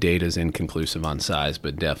my data's inconclusive on size,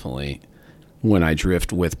 but definitely when I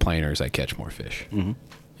drift with planers, I catch more fish. Mm-hmm.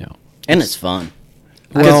 Yeah. And it's fun.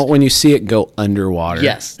 Well, when you see it go underwater.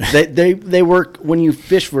 Yes. They work, when you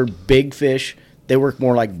fish for big fish, they work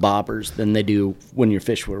more like bobbers than they do when you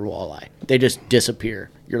fish for walleye. They just disappear.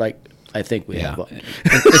 You're like, I think we Yeah. have one.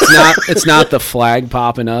 It's not the flag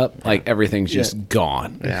popping up, like everything's just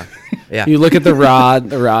gone. Yeah. Yeah. You look at the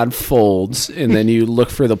rod folds, and then you look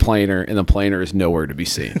for the planer, and the planer is nowhere to be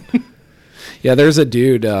seen. Yeah, there's a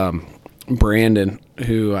dude, Brandon,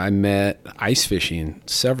 who I met ice fishing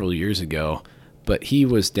several years ago, but he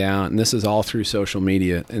was down, and this is all through social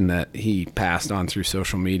media, in that he passed on through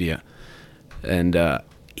social media, and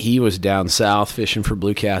he was down south fishing for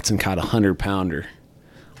blue cats and caught a 100-pounder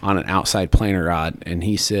on an outside planer rod, and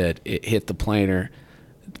he said it hit the planer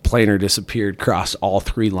disappeared, crossed all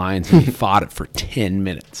 3 lines, and he fought it for 10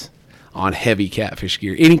 minutes on heavy catfish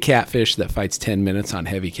gear. Any catfish that fights 10 minutes on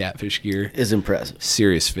heavy catfish gear Is impressive.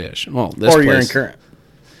 serious fish. Well, this Or you're in place, current.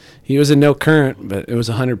 he was in no current, but it was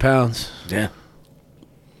 100 pounds. Yeah.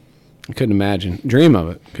 I couldn't imagine. Dream of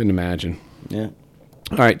it. Couldn't imagine. Yeah.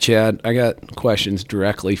 All right, Chad, I got questions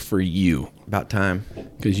directly for you About time.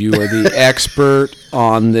 because you are the expert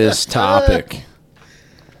on this topic.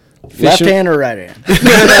 Left Fishing- hand or right hand?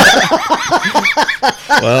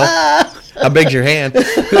 Well, how big's your hand?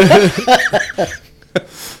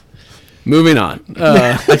 Moving on.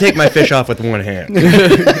 I take my fish off with one hand.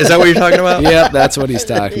 Is that what you're talking about? Yep, that's what he's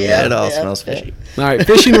talking Yeah, it about. all smells fishy. All right,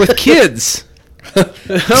 fishing with kids.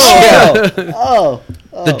 Oh,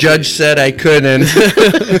 The judge said I couldn't.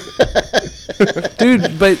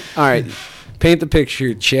 Dude, but all right, paint the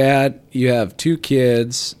picture. Chad, you have 2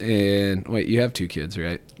 kids, and wait, you have 2 kids,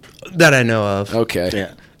 right? That I know of. Okay.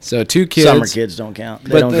 yeah. So 2 kids. Summer kids don't count.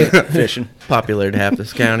 They But don't they- get fishing. Popular in half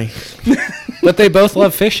this county. But they both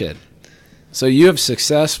love fishing. So you have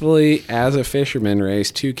successfully, as a fisherman,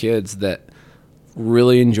 raised 2 kids that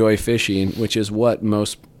really enjoy fishing, which is what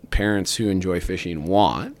most parents who enjoy fishing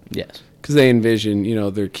want. Yes. Because they envision,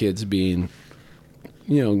 their kids being,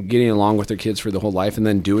 getting along with their kids for the whole life and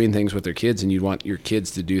then doing things with their kids, and you want your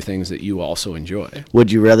kids to do things that you also enjoy.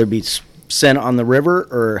 Would you rather be sent on the river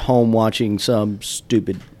or home watching some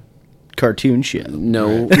stupid cartoon shit?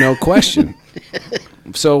 No question.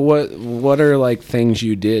 So what are like things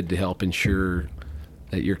you did to help ensure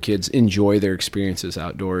that your kids enjoy their experiences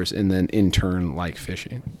outdoors and then in turn like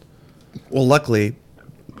fishing? Well, luckily,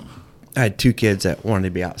 I had 2 kids that wanted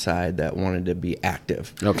to be outside, that wanted to be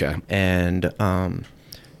active. Okay. And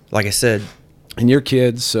like I said, And your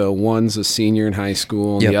kids, so one's a senior in high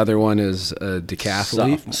school and Yep. the other one is a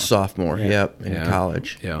decathlete. sophomore, yep, in Yeah.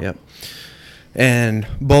 college. Yeah. Yep. And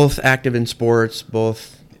both active in sports,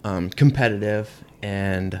 both competitive,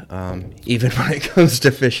 and even when it comes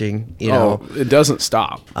to fishing, It doesn't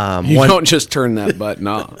stop. You one- don't just turn that button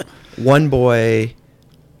off. one boy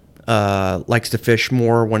likes to fish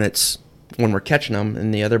more when we're catching them,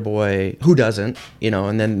 and the other boy who doesn't,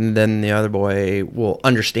 and then the other boy will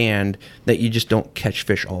understand that you just don't catch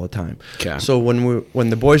fish all the time. Okay. So when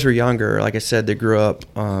the boys were younger, like I said, they grew up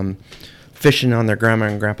fishing on their grandma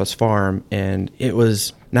and grandpa's farm, and it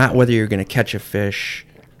was not whether you're going to catch a fish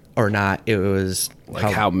or not. It was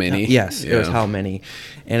Like how many? Yes, it was Yeah. how many.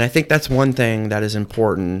 And I think that's one thing that is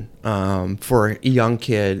important for a young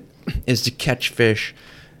kid is to catch fish.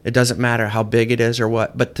 It doesn't matter how big it is or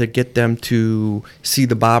what, but to get them to see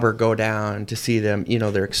the bobber go down, to see them,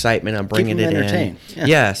 their excitement of bringing them it entertained. in. Yeah.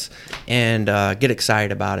 Yes, and get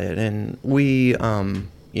excited about it. And we,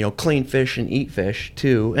 clean fish and eat fish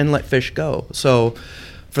too, and let fish go. So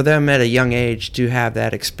for them at a young age to have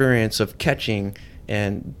that experience of catching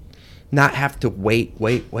and not have to wait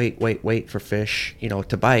for fish,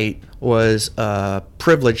 to bite was a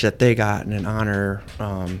privilege that they got and an honor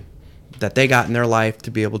that they got in their life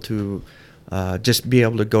to be able to just be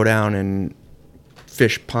able to go down and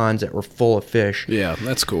fish ponds that were full of fish. Yeah,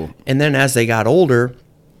 that's cool. And then as they got older,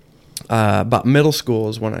 about middle school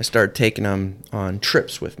is when I started taking them on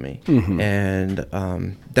trips with me. And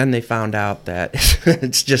then they found out that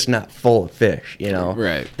it's just not full of fish,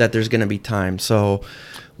 Right. that there's going to be time. So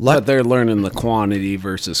But they're learning the quantity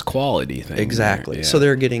versus quality thing. exactly. Yeah. So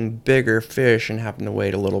they're getting bigger fish and having to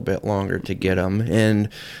wait a little bit longer to get them. And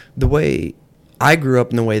the way I grew up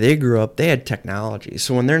and the way they grew up, they had technology.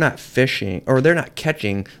 So when they're not fishing or they're not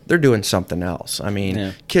catching, they're doing something else. I mean,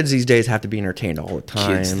 Yeah. kids these days have to be entertained all the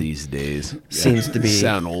time. Kids these days Seems to be-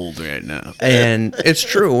 sound old right now. And it's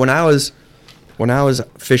true. When I was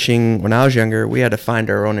fishing, when I was younger, we had to find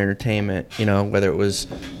our own entertainment. Whether it was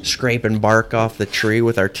scraping bark off the tree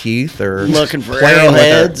with our teeth, or Looking for playing with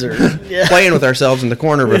arrowheads, our- or yeah. playing with ourselves in the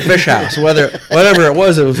corner of a fish house. Whatever it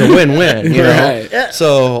was a win-win. Right. Yeah.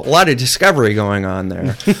 So a lot of discovery going on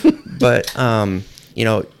there. But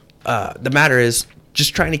the matter is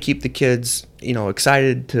just trying to keep the kids,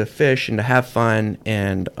 excited to fish and to have fun,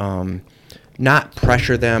 and not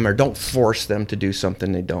pressure them or don't force them to do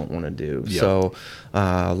something they don't want to do. Yep. So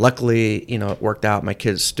luckily, it worked out. My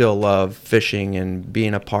kids still love fishing and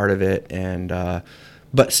being a part of it. And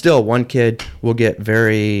but still, one kid will get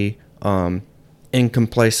very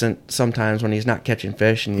incomplacent sometimes when he's not catching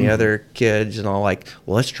fish, and the other kids, like,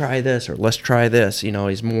 well, let's try this or let's try this.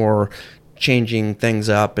 He's more changing things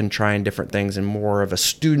up and trying different things, and more of a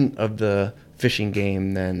student of the fishing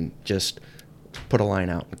game than just put a line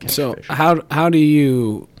out and catch So fish. how do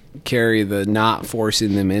you carry the not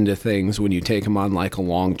forcing them into things when you take them on like a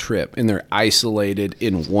long trip and they're isolated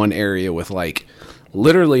in one area with like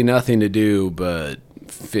literally nothing to do but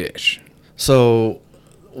fish? So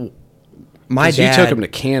my 'Cause dad, you took them to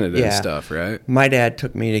Canada and yeah. stuff, right? My dad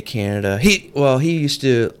took me to Canada. He used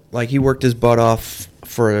to, he worked his butt off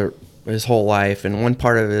for his whole life, and one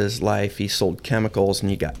part of his life he sold chemicals, and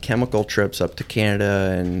he got chemical trips up to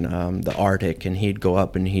Canada and the Arctic, and he'd go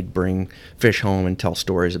up and he'd bring fish home and tell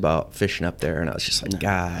stories about fishing up there, and I was just like,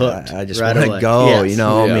 God, Hooked I just right want to away. go, Yes. you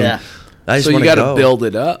know. Yeah. I mean, Yeah. I just So you want got to to build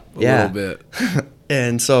it up a Yeah. little bit.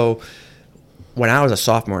 And so when I was a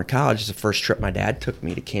sophomore in college, it's the first trip my dad took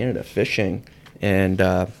me to Canada fishing, and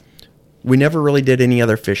we never really did any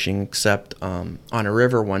other fishing except on a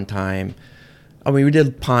river one time. I mean, we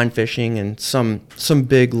did pond fishing and some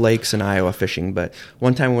big lakes in Iowa fishing, but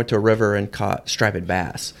one time we went to a river and caught striped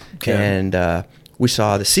bass, Okay. and we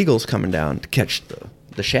saw the seagulls coming down to catch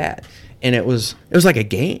the shad, and it was like a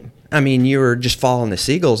game. I mean, you were just following the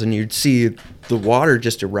seagulls, and you'd see the water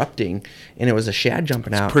just erupting, and it was a shad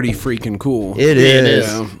jumping out. Pretty freaking cool. It is.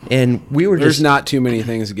 Yeah. And we were There's just not too many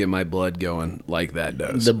things to get my blood going like that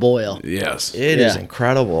does. The boil. Yes. It is Yeah.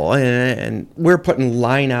 incredible, and we're putting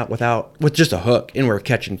line out with just a hook, and we're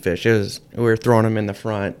catching fish. We were throwing them in the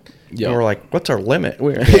front, Yep. and we're like, "What's our limit?"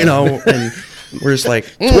 You know, and we're just like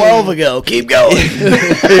 12 ago. Keep going.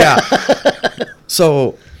 yeah.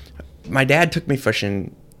 So, my dad took me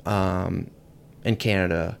fishing in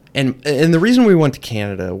Canada, and the reason we went to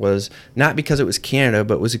Canada was not because it was Canada,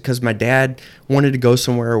 but was because my dad wanted to go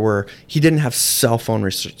somewhere where he didn't have cell phone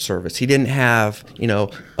service. He didn't have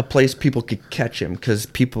a place people could catch him, because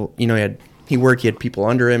people he had people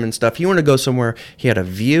under him and stuff. He wanted to go somewhere he had a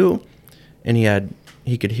view, and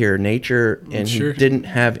he could hear nature, and Sure. he didn't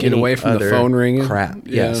have Get any away from the other phone ringing. crap.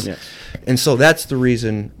 Yeah. Yes. Yeah. And so that's the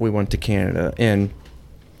reason we went to Canada. And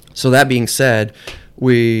so that being said,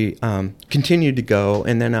 we continued to go,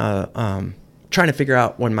 and then trying to figure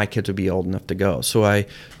out when my kids would be old enough to go. So I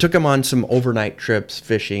took them on some overnight trips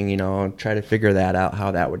fishing, and try to figure that out, how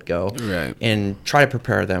that would go. Right. And try to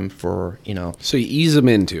prepare them for, So you ease them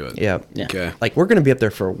into it. yeah. Okay. Like, we're going to be up there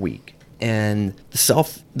for a week, and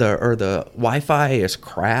the Wi-Fi is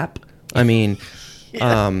crap. I mean,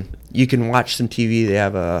 you can watch some TV. They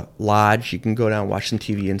have a lodge. You can go down and watch some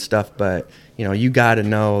TV and stuff, but you got to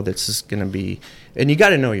know this is going to be, and you got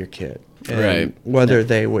to know your kid, and Right. whether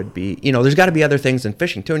they would be, there's got to be other things than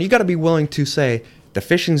fishing too, and you got to be willing to say, the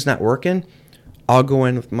fishing's not working, I'll go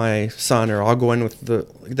in with my son, or I'll go in with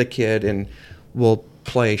the kid, and we'll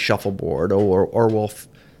play shuffleboard, or we'll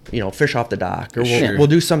fish off the dock, or Sure. we'll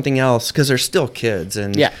do something else, because they're still kids,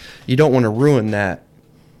 and Yeah. you don't want to ruin that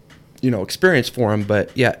experience for them.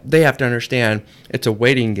 But yeah, they have to understand it's a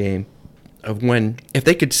waiting game of if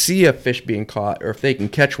they could see a fish being caught, or if they can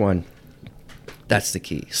catch one, that's the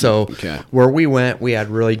key. So Okay. where we went, we had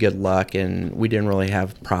really good luck, and we didn't really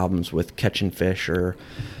have problems with catching fish, or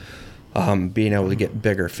being able to get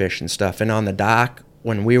bigger fish and stuff. And on the dock,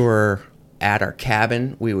 when we were at our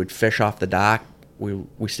cabin, we would fish off the dock. We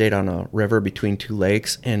stayed on a river between two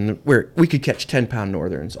lakes, and we could catch 10-pound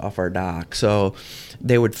northerns off our dock. So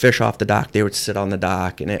they would fish off the dock. They would sit on the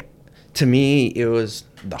dock, and to me, it was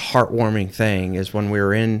the heartwarming thing is when we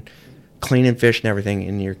were in cleaning fish and everything,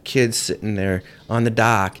 and your kid's sitting there on the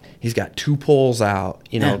dock. He's got two poles out,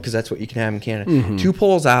 because that's what you can have in Canada. Mm-hmm. 2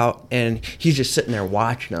 poles out, and he's just sitting there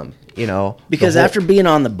watching them, Because the whole- after being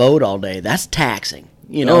on the boat all day, that's taxing.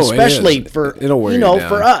 Oh, it Especially is. for It'll wear you down.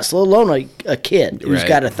 for us, let alone a kid who's Right.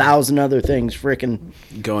 got 1,000 other things freaking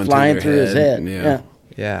Going flying through through their his head, head.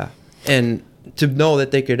 yeah. Yeah, and to know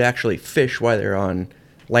that they could actually fish while they're on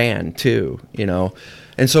land too,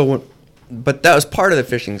 and so, but that was part of the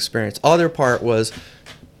fishing experience. Other part was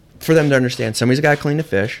for them to understand somebody's got to clean the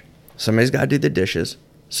fish, somebody's got to do the dishes,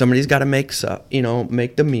 somebody's got to make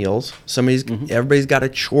the meals, everybody's got a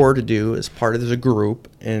chore to do as part of the group,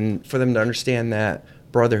 and for them to understand that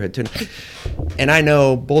brotherhood too. And I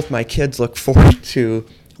know both my kids look forward to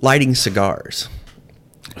lighting cigars.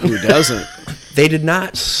 Who doesn't? They did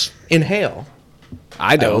not inhale,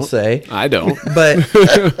 I don't. will say. I don't. but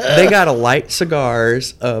they got to light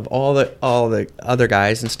cigars of all the other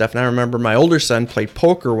guys and stuff. And I remember my older son played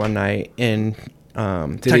poker one night in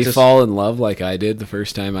Did Texas. he fall in love like I did the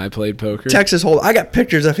first time I played poker? Texas Hold. I got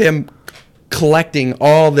pictures of him collecting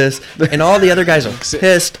all this, and all the other guys are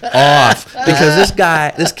pissed off because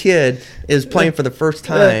this kid is playing for the first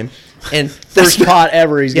time, and First pot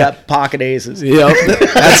ever, he's got pocket aces. Yep.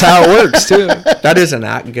 That's how it works too. that is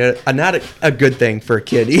not a good thing for a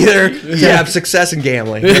kid either to have success in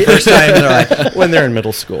gambling the first time in their life when they're in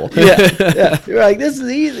middle school. Yeah. You're like, this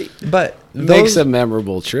is easy. But makes a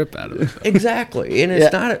memorable trip out of it. Exactly. And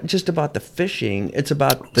it's not just about the fishing. It's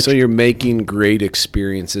about the So you're making great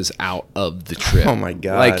experiences out of the trip. Oh, my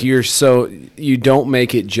God. Like you don't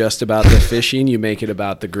make it just about the fishing, you make it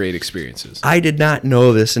about the great experiences. I did not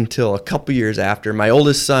know this until a couple years after. My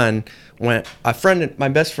oldest son went, my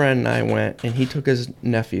best friend and I went, and he took his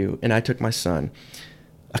nephew, and I took my son.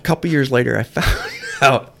 A couple years later, I found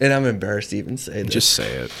out, and I'm embarrassed to even say this. Just say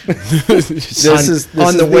it.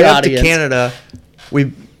 On the way up to Canada,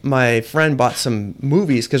 my friend bought some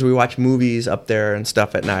movies because we watch movies up there and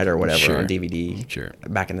stuff at night or whatever on DVD. Sure.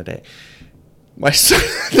 Back in the day, my son,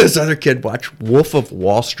 this other kid watched Wolf of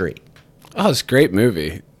Wall Street. Oh, it's a great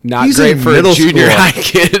movie. Not He's great in for a middle junior school. high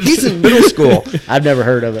kid. He's in middle school. I've never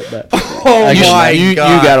heard of it, but Oh You my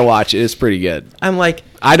God! got to watch it. It's pretty good. I'm like,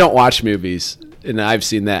 I don't watch movies, and I've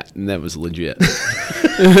seen that, and that was legit.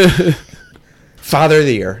 Father of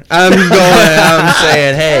the Year. I'm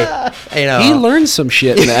saying, hey, you know, He learned some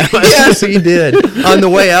shit in that. yes, he did on the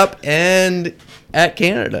way up and at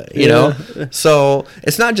Canada, you know. So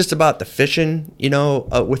it's not just about the fishing, you know,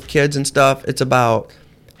 with kids and stuff. It's about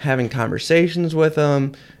having conversations with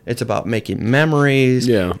them. It's about making memories.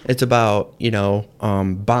 Yeah. It's about, you know,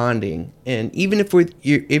 bonding. And even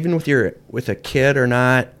with a kid or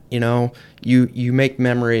not, you know, you make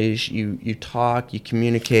memories. You talk. You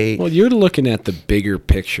communicate. Well, you're looking at the bigger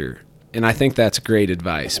picture, and I think that's great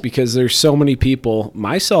advice because there's so many people,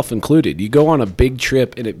 myself included. You go on a big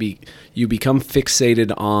trip, and you become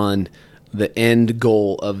fixated on the end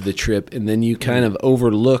goal of the trip, and then you kind of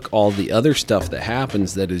overlook all the other stuff that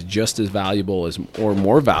happens that is just as valuable as or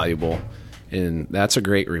more valuable, and that's a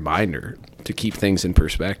great reminder to keep things in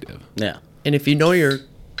perspective. yeah. And if you know your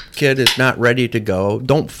kid is not ready to go,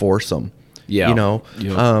 don't force them. Yeah. You know,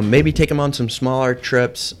 Yeah. maybe take them on some smaller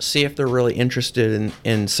trips, see if they're really interested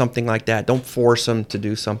in something like that. Don't force them to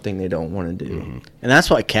do something they don't want to do. Mm-hmm. And that's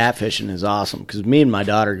why catfishing is awesome because me and my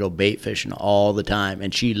daughter go bait fishing all the time,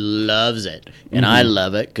 and she loves it, and I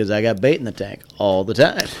love it because I got bait in the tank all the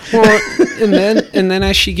time. Well, and then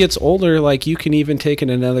as she gets older, like you can even take it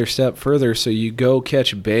another step further. So you go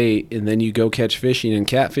catch bait, and then you go catch fishing. And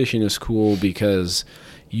catfishing is cool because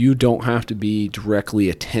you don't have to be directly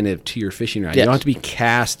attentive to your fishing rod. Yes. You don't have to be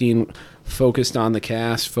casting, focused on the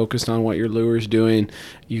cast, focused on what your lure's doing.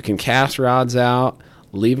 You can cast rods out,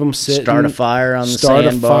 leave them sit, Start a fire on the start a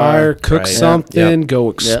sandbar. fire, cook Right. something, Yep. go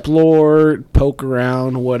explore, poke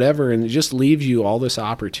around, whatever, and it just leaves you all this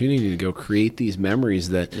opportunity to go create these memories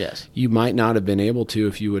that Yes. you might not have been able to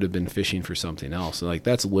if you would have been fishing for something else. Like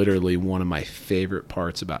that's literally one of my favorite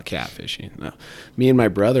parts about catfishing. Now, me and my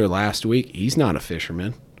brother last week, he's not a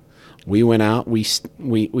fisherman. We went out, we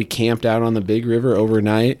camped out on the big river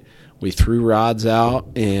overnight. We threw rods out,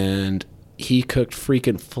 and he cooked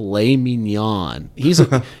freaking filet mignon.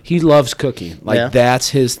 He loves cooking. Like Yeah. that's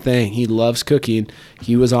his thing. He loves cooking.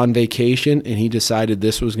 He was on vacation, and he decided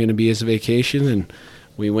this was going to be his vacation, and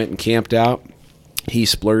we went and camped out. He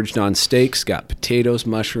splurged on steaks, got potatoes,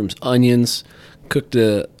 mushrooms, onions, cooked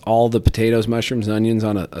all the potatoes, mushrooms, onions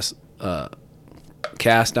on a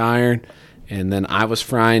cast iron. And then I was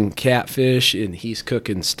frying catfish, and he's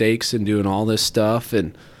cooking steaks and doing all this stuff,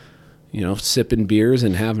 and sipping beers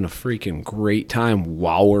and having a freaking great time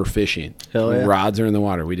while we're fishing. Hell yeah. Rods are in the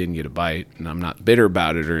water. We didn't get a bite, and I'm not bitter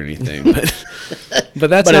about it or anything. But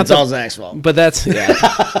that's But not it's all Zach's fault. But that's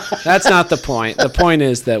not the point. The point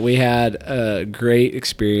is that we had a great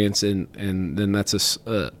experience, and then that's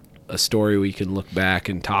a story we can look back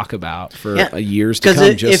and talk about for years to 'Cause come,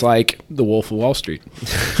 if- just like the Wolf of Wall Street.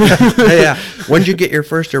 Yeah. When'd you get your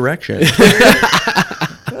first erection?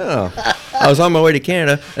 Oh, I was on my way to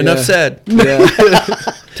Canada. Enough said. Yeah.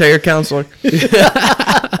 Tell your counselor,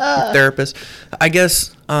 therapist. I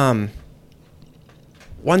guess one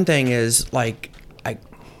thing is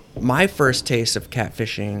my first taste of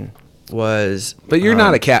catfishing was. But you're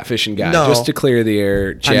not a catfishing guy. no. Just to clear the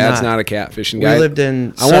air, Chad's not. not a catfishing We guy. lived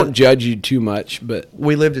in I won't judge you too much, but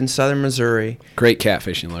We lived in southern Missouri, great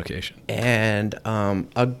catfishing location. and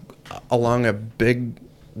along a big,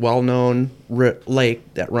 well-known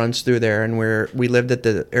lake that runs through there, and we lived at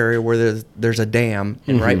the area where there's a dam,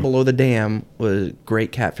 and right below the dam was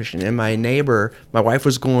great catfishing. And my neighbor, my wife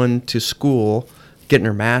was going to school, getting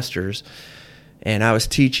her master's, and I was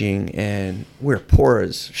teaching, and we were poor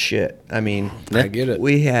as shit. I mean, I get it.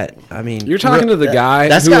 We had, I mean, You're talking to the guy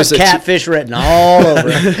That's who got was catfish written all over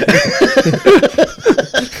it.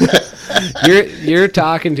 You're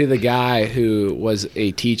talking to the guy who was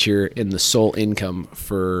a teacher in the sole income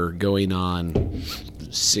for going on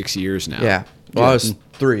 6 years now. Yeah. Well, I was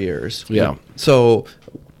 3 years. Yeah. So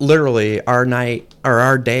literally our night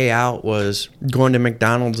our day out was going to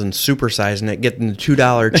McDonald's and supersizing it, getting the $2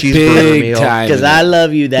 cheeseburger Big meal. time. Because I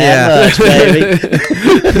love you that much,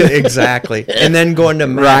 baby. Exactly. And then going to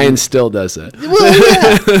Ryan still does it.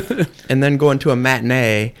 and then going to a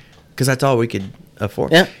matinee because that's all we could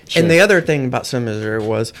afford. Yeah, sure. And the other thing about Sun, Missouri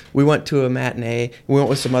was we went to a matinee. We went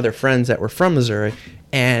with some other friends that were from Missouri,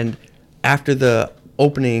 and after the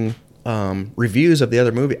opening reviews of the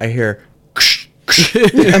other movie, I hear,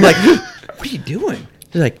 I'm like, what are you doing?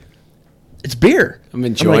 They're like, it's beer. I'm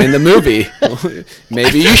enjoying the movie.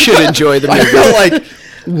 Maybe you should enjoy the I movie. felt like,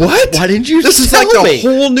 what? Why didn't you This is tell like a me?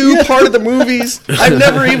 whole new part of the movies. I've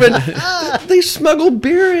never even. They smuggled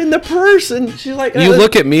beer in the purse, and she's like, You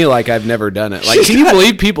look at me like I've never done it. Like, can you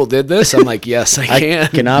believe people did this? I'm like, yes, I can.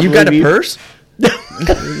 Cannot you got a believe purse?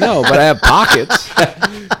 No, but I have pockets.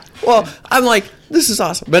 Well, I'm like, this is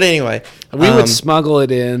awesome. But anyway, We would smuggle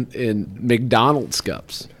it in McDonald's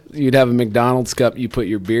cups. You'd have a McDonald's cup, you put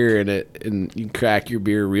your beer in it, and you crack your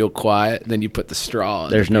beer real quiet, then you put the straw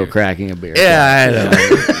in There's the no beer. cracking a beer. yeah,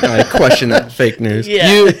 I know. I question that fake news.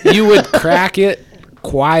 Yeah. You would crack it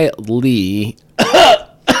quietly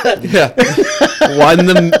Yeah.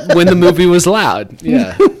 when the movie was loud.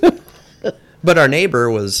 Yeah. But our neighbor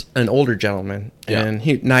was an older gentleman, Yeah. and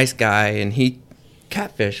he nice guy, and he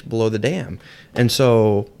catfished below the dam. And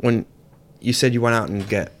so when you said you went out and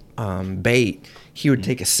get bait, he would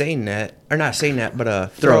take a seine net, or not a seine net, but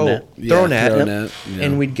a throw net. Yeah, net, throw net, yeah.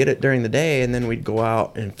 and we'd get it during the day, and then we'd go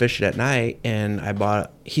out and fish it at night. And I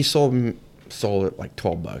bought he sold it like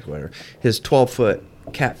 $12, whatever. His 12-foot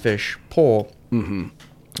catfish pole,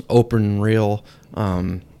 open reel,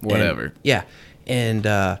 Whatever. and- yeah, and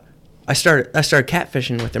I started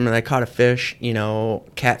catfishing with him, and I caught a fish,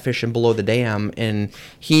 catfishing below the dam, and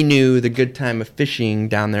he knew the good time of fishing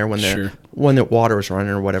down there when Sure. the water was running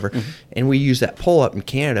or whatever. And we use that pole up in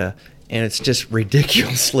Canada, and it's just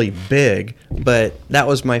ridiculously big. But that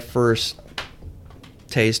was my first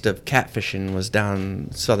taste of catfishing, was down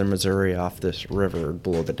southern Missouri off this river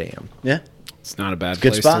below the dam. Yeah. It's not a bad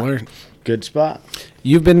Good place spot. to learn. Good spot.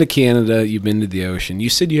 You've been to Canada. You've been to the ocean. You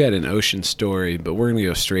said you had an ocean story, but we're going to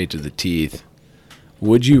go straight to the teeth.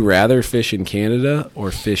 Would you rather fish in Canada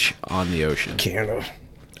or fish on the ocean? Canada.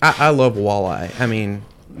 I love walleye. I mean,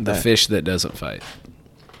 The fish that doesn't fight.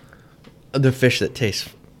 the fish that tastes.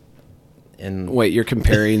 And Wait, you're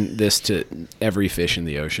comparing this to every fish in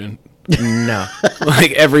the ocean? no.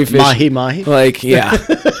 Like every fish. Mahi. Like, yeah.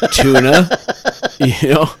 Tuna.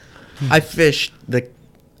 I fished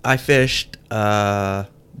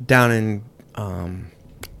down in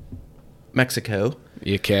Mexico,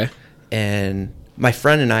 Okay. and my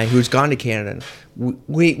friend and I, who's gone to Canada,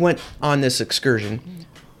 we went on this excursion.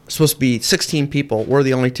 Supposed to be 16 people. We're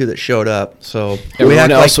the only two that showed up. So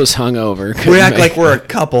Everyone else was hungover. we act like we're a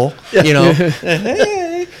couple,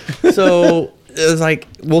 Hey. So it was like,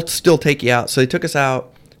 we'll still take you out. So they took us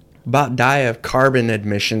out, about die of carbon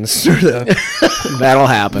emissions through the That'll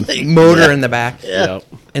happen. motor in the back. Yep.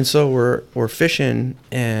 And so we're fishing,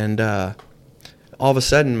 and all of a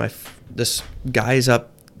sudden this guy's up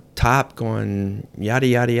top going yada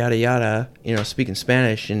yada yada yada, speaking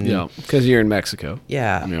Spanish, and Yeah, because you're in Mexico.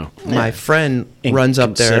 yeah. My friend runs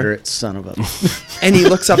up there, Inconsiderate son of a. and he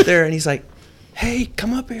looks up there, and he's like, "Hey,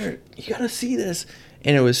 come up here! You gotta see this!"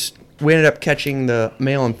 And we ended up catching the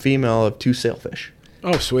male and female of 2 sailfish.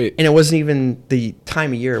 Oh, sweet. And it wasn't even the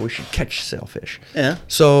time of year we should catch sailfish. Yeah.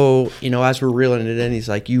 So, as we're reeling it in, he's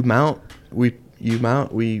like, we bring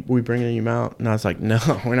in, you mount. And I was like, no,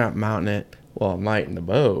 we're not mounting it. Well, I might in the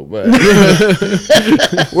boat, but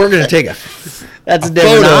we're going to take a That's a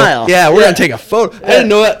different photo. aisle. Yeah, we're going to take a photo. I didn't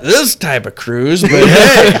know this type of cruise, but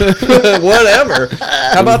hey, whatever.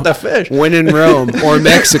 How about the fish? When in Rome or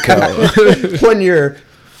Mexico. When you're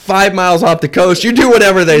 5 miles off the coast, you do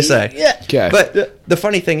whatever they say. Yeah. Okay. But the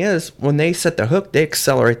funny thing is, when they set the hook, they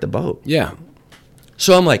accelerate the boat. Yeah.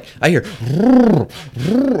 So I'm like, I hear,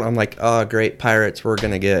 I'm like, oh, great, pirates, we're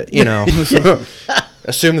going to get,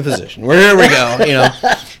 assume the position. Here we go,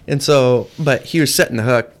 And so, but he was setting the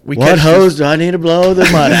hook. What hose do I need to blow the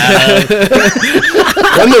mud out of?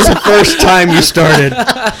 When was the first time you started?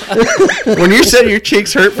 When you said your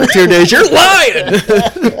cheeks hurt for 2 days, you're lying.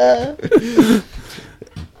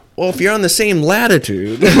 Well, if you're on the same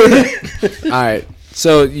latitude. All right.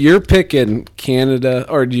 So you're picking Canada,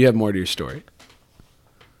 or do you have more to your story?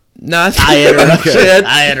 No, I interrupted. Shit.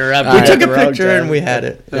 I interrupted. We took a the wrong picture time. and we had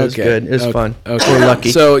it. It was Okay. good. It was Okay. fun. Okay. We're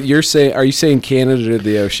lucky. So are you saying Canada or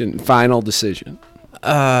the ocean? Final decision.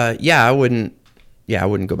 Yeah, I wouldn't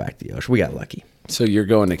go back to the ocean. We got lucky. So you're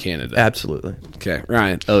going to Canada. Absolutely. Okay.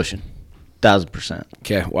 Ryan. Ocean. 1,000%.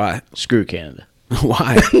 Okay. Why? Screw Canada.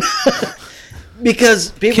 Why?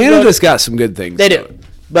 Because people Canada's got some good things. They though. do.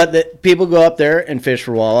 But people go up there and fish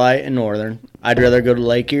for walleye in northern. I'd rather go to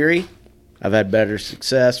Lake Erie. I've had better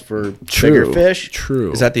success for bigger fish.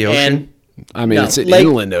 True. Is that the ocean? And I mean, no, it's an Lake-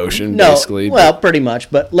 inland ocean, no, basically. well, pretty much.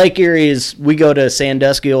 But Lake Erie is, we go to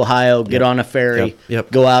Sandusky, Ohio, get on a ferry,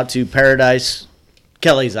 Yep. go out to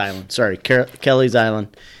Kelly's Island. Sorry, Kelly's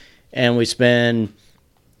Island. And we spend,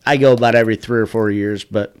 I go about every 3 or 4 years,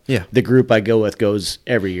 but Yeah. the group I go with goes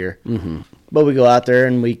every year. Mm-hmm. But we go out there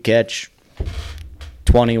and we catch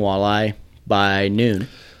 20 walleye by noon.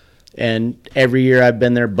 And every year I've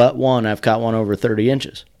been there but one, I've caught one over 30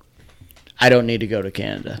 inches. I don't need to go to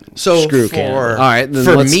Canada. So Screw for Canada. All right, then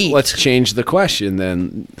for let's, meat, let's change the question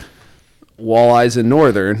then. Walleyes in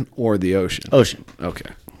northern or the ocean? Ocean. Okay.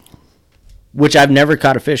 Which I've never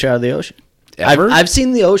caught a fish out of the ocean. Ever? I've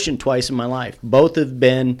seen the ocean twice in my life. Both have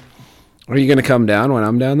been, Are you going to come down when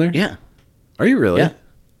I'm down there? yeah, Are you really? yeah.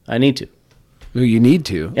 I need to. Ooh, you need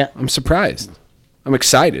to. Yeah. I'm surprised. I'm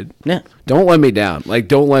excited. Yeah, Don't let me down. Like,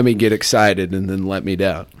 don't let me get excited and then let me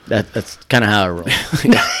down. that's kind of how I roll.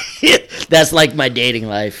 That's like my dating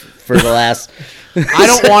life for the last. I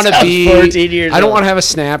don't want to be. 14 years I don't old. want to have a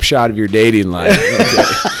snapshot of your dating life.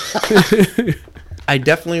 I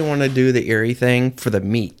definitely want to do the Erie thing for the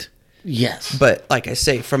meat. Yes, But like I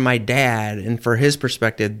say, from my dad and for his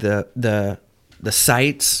perspective, the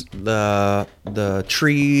sights, the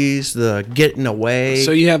trees, the getting away.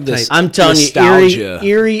 So you have this. I'm telling nostalgia. you,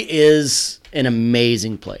 Erie is an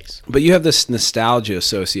amazing place. But you have this nostalgia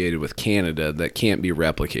associated with Canada that can't be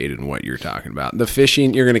replicated in what you're talking about. The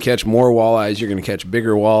fishing, you're going to catch more walleyes, you're going to catch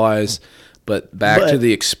bigger walleyes, but back to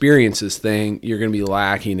the experiences thing, you're going to be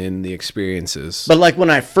lacking in the experiences. But like when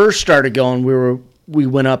I first started going, we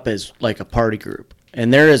went up as like a party group,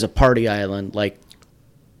 and there is a party island like.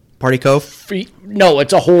 Party Cove. No,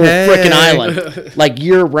 it's a whole Hey. freaking island. Like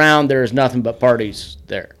year round, there is nothing but parties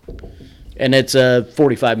there, and it's a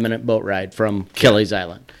 45-minute boat ride from Kelly's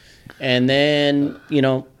Island. And then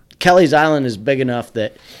Kelly's Island is big enough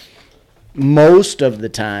that most of the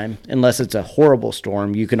time, unless it's a horrible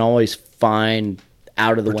storm, you can always find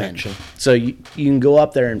out of the Protection. wind. So you can go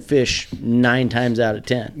up there and fish 9 times out of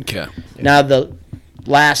 10. Okay. Now the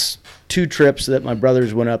last 2 trips that my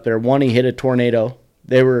brothers went up there, one he hit a tornado.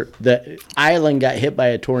 The island got hit by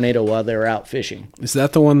a tornado while they were out fishing. Is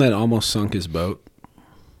that the one that almost sunk his boat?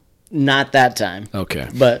 Not that time. Okay.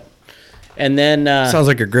 But and then Sounds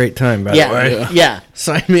like a great time, by the way. yeah.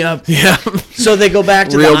 Sign me up. Yeah. So they go back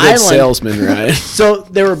to Real the good island. salesman, right? So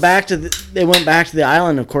they went back to the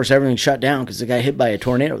island. Of course, everything shut down because they got hit by a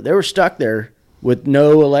tornado. They were stuck there with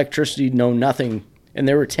no electricity, no nothing, and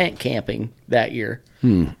they were tent camping that year.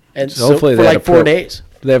 And so hopefully for they had like a 4 days.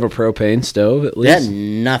 Do they have a propane stove at They had least?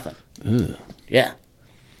 nothing. Yeah,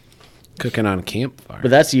 Cooking on a campfire.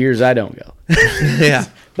 but that's the years I don't go. Yeah.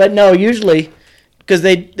 But no, usually because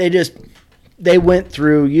they went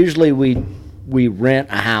through. Usually we rent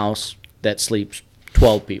a house that sleeps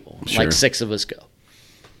 12 people. Sure. Like 6 of us go,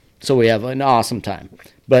 so we have an awesome time.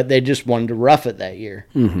 But they just wanted to rough it that year,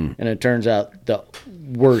 and it turns out the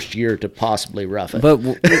worst year to possibly rough it. But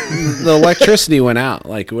the electricity went out.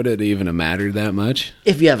 Like, would it even have mattered that much?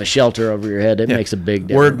 if you have a shelter over your head, it makes a big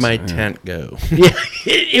difference. Where'd my tent go? Yeah,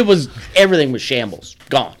 it was everything was shambles,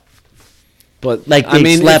 gone. But Like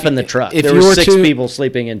they slept in the truck. If There you were were 6 to, people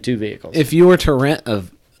sleeping in 2 vehicles. if you were to rent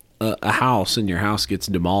a house and your house gets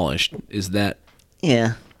demolished, is that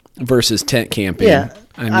yeah, versus tent camping? yeah.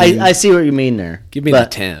 I see what you mean there. give me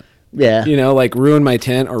But, the tent. Yeah, You know, like ruin my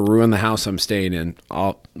tent or ruin the house I'm staying in.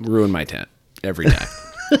 I'll ruin my tent every time.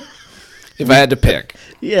 If I had to pick.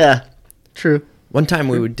 yeah, true. One time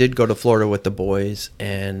we did go to Florida with the boys,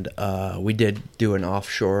 and we did do an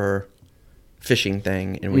offshore fishing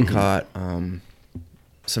thing, and we caught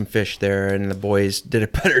some fish there, and the boys did a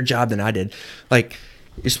better job than I did. Like,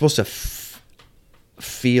 you're supposed to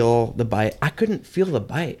feel the bite. I couldn't feel the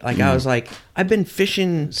bite. Like, I was like, I've been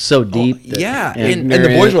fishing So deep that- yeah, yeah. and the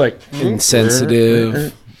boys were like,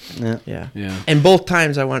 Insensitive. Yeah. Yeah. And both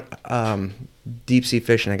times I went deep sea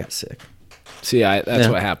fishing, I got sick. See, that's Yeah.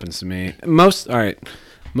 what happens to me. Most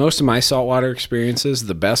of my saltwater experiences,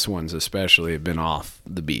 the best ones especially, have been off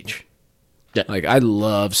the beach. Yeah. Like, I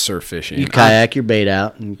love surf fishing. You kayak your bait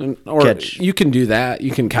out and Or catch. you can do that.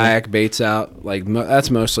 You can kayak baits out. Like,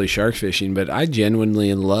 that's mostly shark fishing, but I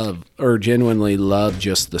genuinely love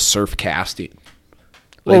just the surf casting.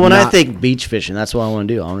 Well, Like, when I not- think beach fishing, that's what I want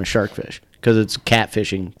to do. I want to shark fish because it's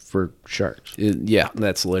catfishing for sharks. Yeah,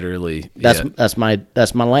 that's literally That's my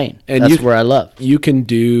lane. And That's where I love. You can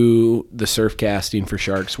do the surf casting for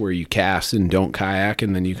sharks where you cast and don't kayak,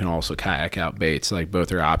 and then you can also kayak out baits. Like,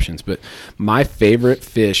 both are options. But my favorite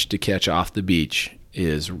fish to catch off the beach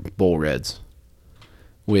is bull reds,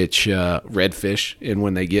 which redfish, and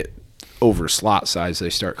when they get over slot size, they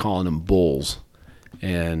start calling them bulls.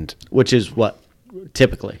 And Which is what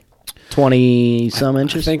typically 20 some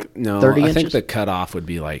inches. 30 inches. I think the cutoff would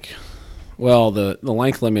be like, well, the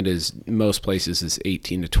length limit is most places is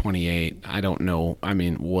 18 to 28. I don't know. I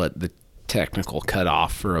mean, what the technical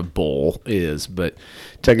cutoff for a bull is, but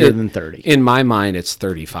Bigger than 30. In my mind, it's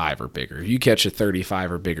 35 or bigger. If you catch a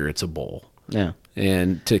 35 or bigger, it's a bull. Yeah.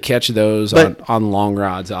 And to catch those on long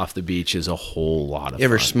rods off the beach is a whole lot of You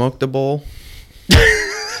ever fun. smoked a bull?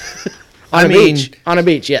 On a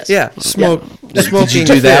beach, yes. Yeah, smoking Did you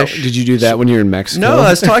do that? fish. Did you do that when you were in Mexico? No,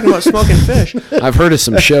 I was talking about smoking fish. I've heard of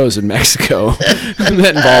some shows in Mexico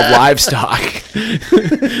that involve livestock.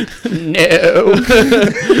 No.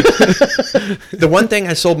 The one thing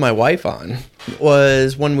I sold my wife on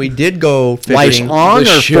was when we did go Wife's fishing. on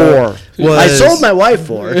the or show for? I sold my wife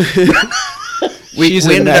for. She's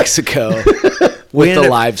we in ended up- Mexico with ended the up-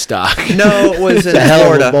 livestock. No, it was in A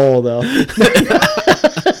hell of a Florida. bowl, though.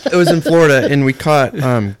 It was in Florida, and we caught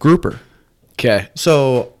grouper. Okay.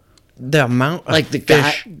 So the amount of Like the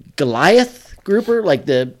fish, Goliath grouper, like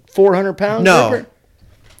the 400-pound No. grouper.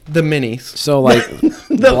 the minis, So like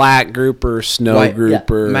black grouper, snow White-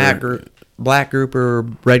 grouper. black grouper,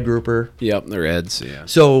 red grouper. Yep, the reds. Yeah.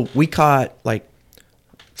 So we caught like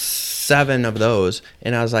 7 of those,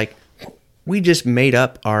 and I was like, we just made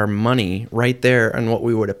up our money right there on what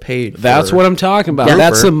we would have paid. That's for what I'm talking about. grouper.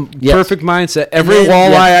 That's the perfect mindset. Every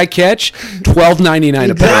then- walleye I catch, $12.99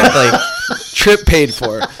 a pound. Exactly. Trip paid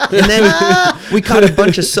for. And then we caught a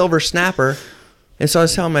bunch of silver snapper. And so I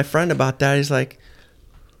was telling my friend about that. He's like,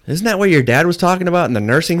 isn't that what your dad was talking about in the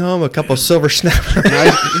nursing home? A couple silver snapper.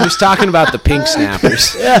 He was talking about the pink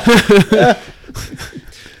snappers.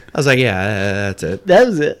 I was like, yeah, that's it. That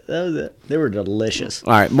was it. They were delicious.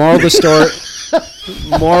 All right, moral of the story.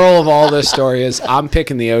 Moral of all this story is I'm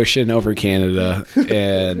picking the ocean over Canada,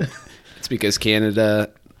 and it's because Canada,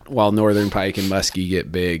 while northern pike and muskie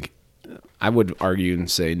get big, I would argue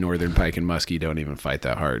and say northern pike and muskie don't even fight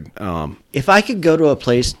that hard. If I could go to a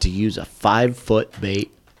place to use a 5-foot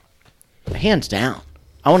bait, hands down,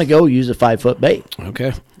 I want to go use a 5-foot bait.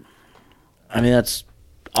 Okay. I mean, that's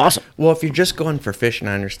awesome. Well, if you're just going for fishing,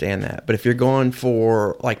 I understand that. But if you're going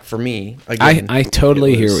for, like for me, again, I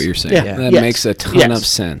totally it hear was- what you're saying. Yeah. That Yes. makes a ton Yes. of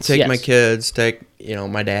sense. Take Yes. my kids, take,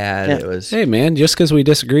 my dad. Yeah. It was, Hey, man, just because we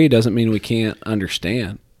disagree doesn't mean we can't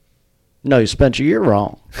understand. No, Spencer, you're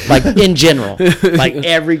wrong. Like, in general. Like,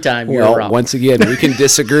 every time you're Well, wrong. once again, we can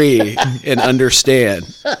disagree and understand.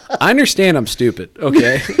 I understand I'm stupid,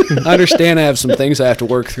 okay? I understand I have some things I have to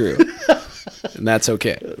work through, and that's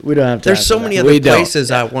okay. We don't have time there's so for many that. other We don't.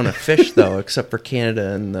 places I want to fish, though, except for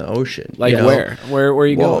Canada and the ocean. Like where? Where are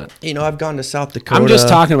you Well, going? I've gone to South Dakota. I'm just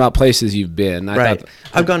talking about places you've been. I Right. thought,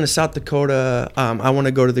 I've gone to South Dakota. I want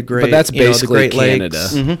to go to the Great, but that's the basically Great Canada.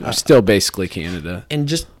 Lakes. Still basically Canada. And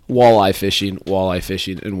just, Walleye fishing, and walleye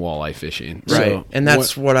fishing. right. So, And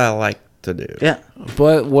that's what I like to do. Yeah.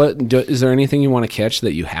 But is there anything you want to catch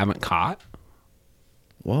that you haven't caught?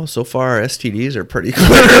 Well, so far, STDs are pretty good.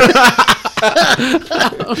 I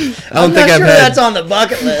don't think I've had that's on the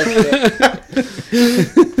bucket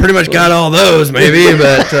list. pretty much got all those, maybe,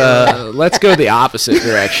 but Let's go the opposite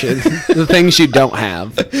direction. The things you don't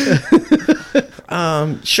have.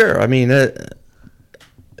 sure. I mean,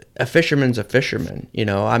 a fisherman's a fisherman.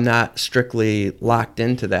 I'm not strictly locked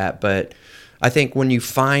into that, but I think when you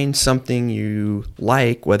find something you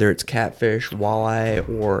like, whether it's catfish, walleye,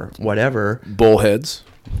 or whatever, Bullheads.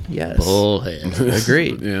 yes, Bullhead.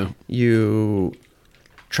 agreed. Yeah. You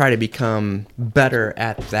try to become better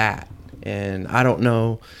at that. And I don't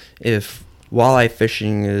know if walleye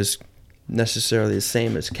fishing is necessarily the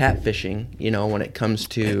same as catfishing, when it comes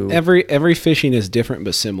to Every fishing is different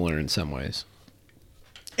but similar in some ways.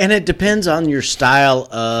 And it depends on your style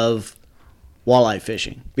of walleye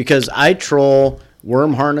fishing. Because I troll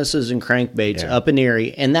worm harnesses and crankbaits Yeah. up in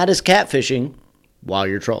Erie, and that is catfishing while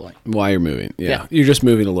you're trolling. While you're moving. Yeah. Yeah. You're just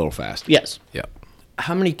moving a little fast. Yes. Yeah.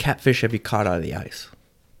 how many catfish have you caught out of the ice?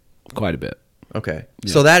 Quite a bit. Okay.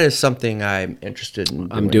 So that is something I'm interested in.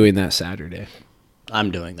 I'm doing that Saturday. I'm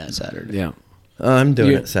doing that Saturday. Yeah. I'm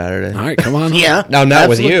doing You- it Saturday. All right, come on. Yeah. Now, not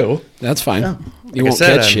with absolutely. you. That's fine. You Like I won't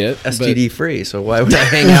said, catch I'm shit. STD free, so why would I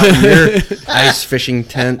hang out in your ice fishing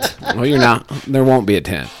tent? Well, you're not. There won't be a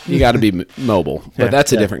tent. You got to be mobile. But Yeah.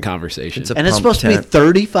 that's a different conversation. It's a And it's pump supposed to be tent.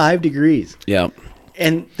 35 degrees. Yeah.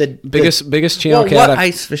 And the Biggest channel Well, cat what I've-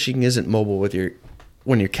 ice fishing isn't mobile with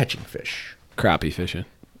when you're catching fish? crappie fishing.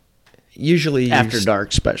 Usually you're after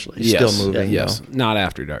dark, especially. Still moving, Yes. though. Not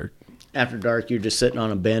after dark. After dark, you're just sitting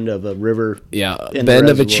on a bend of a river. Yeah, in the bend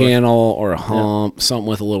of a reservoir. channel or a hump, something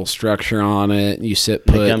with a little structure on it. You sit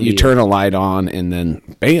put, come to you you. turn a light on, and then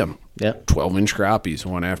bam, Yep. 12-inch crappies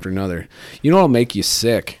one after another. You know what'll make you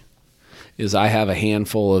sick is I have a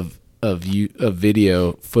handful of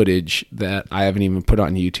video footage that I haven't even put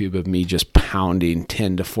on YouTube of me just pounding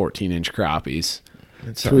 10 to 14-inch crappies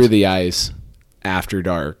through the ice after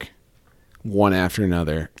dark, one after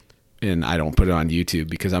another. And I don't put it on YouTube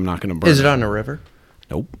because I'm not going to burn Is it on a river?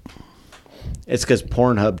 Nope. It's because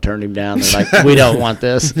Pornhub turned him down. They're like, we don't want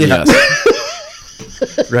this. Yes.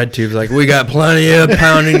 RedTube's like, we got plenty of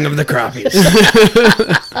pounding of the crappies.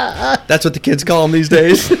 That's what the kids call them these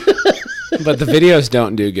days. But the videos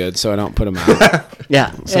don't do good, so I don't put them out.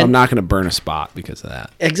 Yeah. So I'm not going to burn a spot because of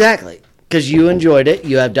that. Exactly. Because you enjoyed it.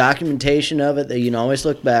 You have documentation of it that you can always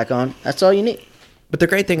look back on. That's all you need. But the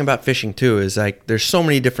great thing about fishing too is like there's so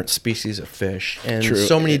many different species of fish and True.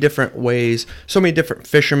 so many different ways, so many different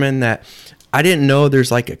fishermen that I didn't know there's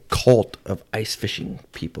like a cult of ice fishing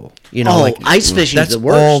people. You know, Oh, like ice fishing is that's the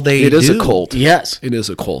worst. all they It is a do. cult. Yes. It is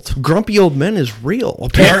a cult. Grumpy old men is real,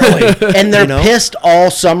 apparently. And they're You know? pissed all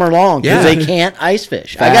summer long because Yeah. they can't ice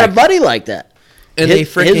fish. I got a buddy like that. And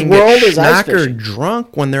His- they freaking his world get is ice schnocker fishing.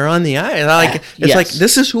 drunk when they're on the ice. Like it's Yes. like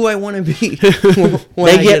this is who I want to be. when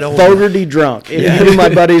They I get older. Fogarty drunk. If you knew my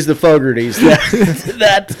buddies, the Fogartys,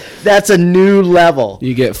 that's a new level.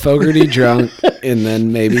 You get Fogarty drunk and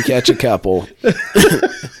then maybe catch a couple.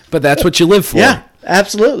 But that's what you live for. Yeah,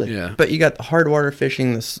 absolutely. Yeah. But you got the hard water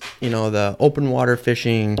fishing, this the open water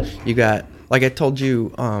fishing. You got, like I told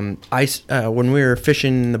you, ice when we were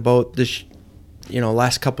fishing in the boat this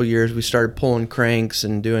last couple of years, we started pulling cranks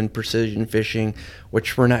and doing precision fishing,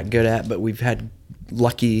 which we're not good at, but we've had There's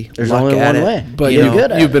luck only at one it. way. But You're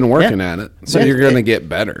good at you've it. been working Yeah. at it. So Yeah. you're going to get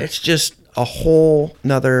better. It's just a whole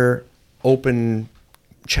nother open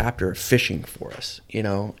chapter of fishing for us,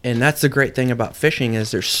 and that's the great thing about fishing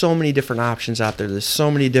is there's so many different options out there. There's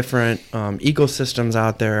so many different ecosystems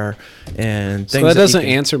out there, and things So that you doesn't can-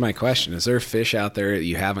 answer my question. Is there a fish out there that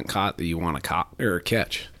you haven't caught that you want to or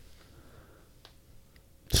catch?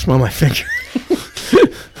 Smell my finger.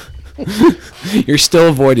 You're still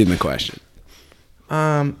avoiding the question.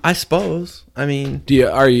 I suppose. I mean,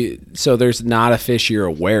 So there's not a fish you're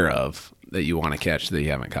aware of that you want to catch that you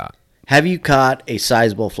haven't caught? Have you caught a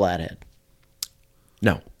sizable flathead?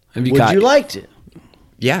 no. Have you Would caught? you like to?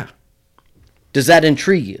 Yeah. Does that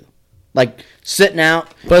intrigue you? Like sitting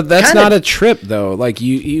out? But that's Kinda- not a trip though. Like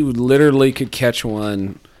you literally could catch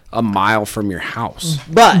one a mile from your house.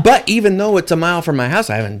 But Even though it's a mile from my house,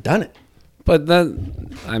 I haven't done it. But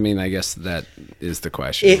I guess that is the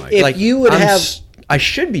question. If you would have- I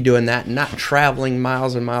should be doing that, and not traveling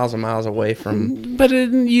miles and miles and miles away from. But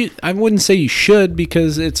I wouldn't say you should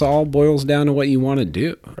because it's all boils down to what you want to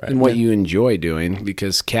do and what you enjoy doing.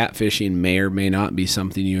 Because catfishing may or may not be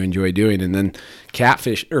something you enjoy doing, and then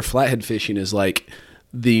catfish or flathead fishing is like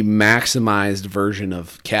the maximized version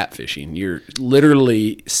of catfishing. You're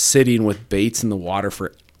literally sitting with baits in the water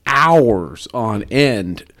for hours on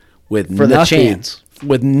end with For the nothing, chance.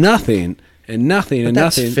 with nothing. And nothing, and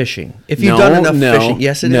That's nothing. fishing. If you've done enough fishing,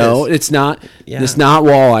 yes, it No, is. it's not. Yeah. It's not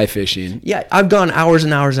walleye fishing. Yeah, I've gone hours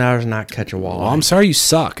and hours and hours and not catch a walleye. Well, I'm sorry you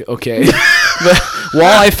suck, okay? But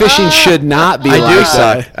walleye fishing should not be I like do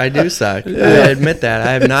that. suck. I do suck. I admit that.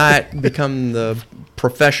 I have not become the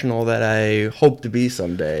professional that I hope to be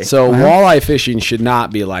someday. So walleye fishing should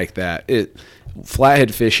not be like that.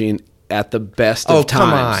 Flathead fishing at the best of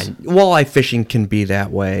times. Come on. Walleye fishing can be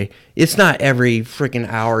that way. It's not every freaking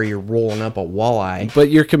hour you're rolling up a walleye. But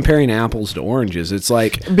you're comparing apples to oranges. It's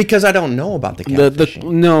like Because I don't know about the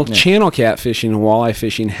catfishing. channel catfishing and walleye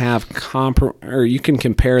fishing have or you can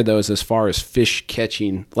compare those as far as fish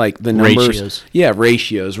catching, like the numbers. Ratios. Yeah,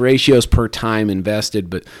 ratios per time invested.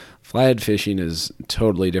 But flathead fishing is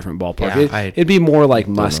totally different ballpark. Yeah, It'd be more like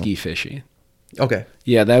musky fishing. Okay.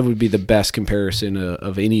 Yeah, that would be the best comparison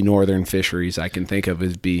of any northern fisheries I can think of.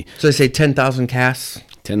 Is be So they say 10,000 casts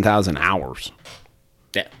 10,000 hours.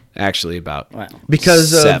 yeah. Actually, about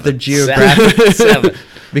because of 7. the geographic. 7.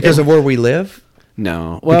 Because of where we live?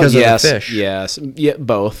 No. Well, Because of the yes, fish. yes, yeah,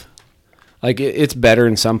 both. Like it's better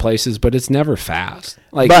in some places, but it's never fast.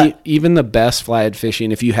 Like But- even the best flathead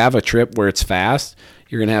fishing, if you have a trip where it's fast,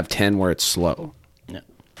 you're gonna have 10 where it's slow. No.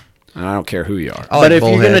 And I don't care who you are. I like But if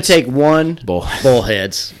you're going to bullheads. take one, Bull-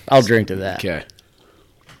 bullheads, I'll drink to that. Okay.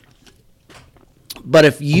 But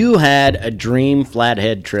if you had a dream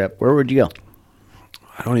flathead trip, where would you go?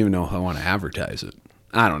 I don't even know if I want to advertise it.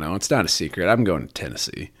 I don't know. It's not a secret. I'm going to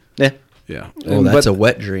Tennessee. Yeah. Yeah. Oh, that's a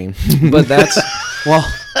wet dream. But that's well.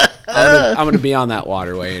 I'm gonna be on that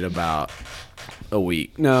waterway in about a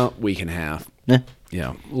week. No, week and a half. Yeah.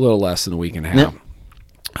 Yeah, a little less than a week and a half. Yeah.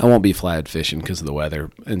 I won't be flathead fishing because of the weather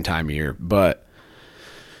and time of year. But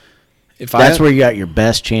if That's where you got your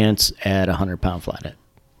best chance at a 100-pound flathead.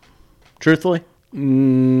 Truthfully?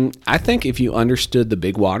 I think if you understood the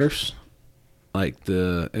big waters, like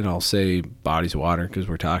and I'll say bodies of water because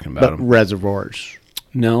we're talking about But them. reservoirs.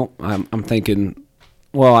 No, I'm thinking.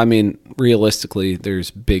 Well, I mean, realistically,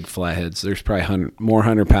 there's big flatheads. There's probably more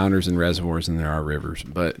 100-pounders in reservoirs than there are rivers.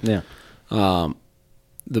 But Yeah.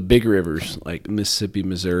 the big rivers like Mississippi,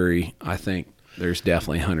 Missouri, I think there's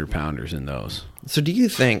definitely 100-pounders in those. So do you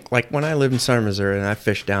think, like when I lived in Southern Missouri and I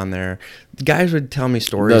fished down there, the guys would tell me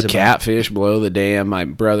stories The about catfish below the dam. My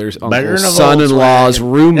brother's Bigger uncle's than a son-in-law's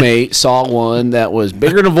roommate saw one that was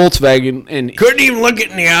bigger than a Volkswagen, and couldn't even look it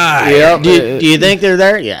in the eye. Yep. Do you think they're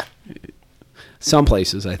there? Yeah. Some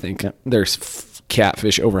places, I think, there's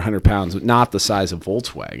catfish over 100 pounds, but not the size of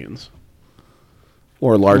Volkswagens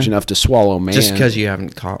or large enough to swallow man. Just because you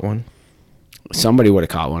haven't caught one. Somebody would have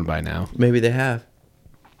caught one by now. Maybe they have.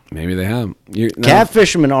 Maybe they have. Cat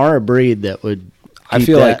fishermen are a breed that would. I keep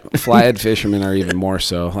feel that. like flathead fishermen are even more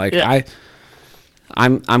so. Like Yeah.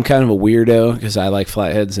 I'm kind of a weirdo because I like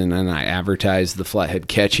flatheads and then I advertise the flathead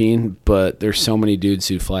catching, but there's so many dudes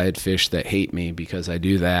who flathead fish that hate me because I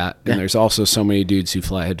do that. And there's also so many dudes who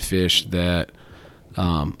flathead fish that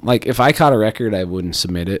like if I caught a record, I wouldn't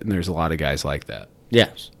submit it, and there's a lot of guys like that.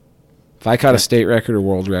 Yes. If I caught a state record or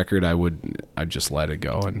world record, I'd just let it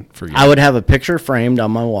go and forget. I would have a picture framed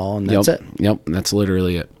on my wall, and that's Yep. it. Yep, that's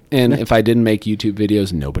literally it. And if I didn't make YouTube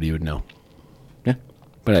videos, nobody would know. Yeah.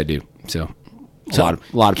 But I do. So a So,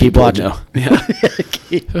 lot of keep people would watching. know.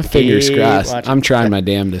 Yeah. Fingers Keep crossed. watching. I'm trying my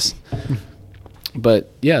damnedest.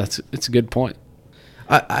 But yeah, it's a good point.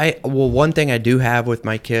 Well, one thing I do have with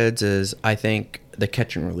my kids is I think the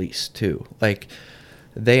catch and release too. Like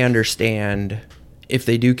they understand if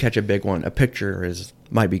they do catch a big one, a picture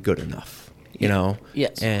might be good enough, you know?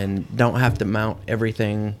 Yes. And don't have to mount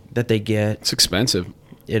everything that they get. It's expensive.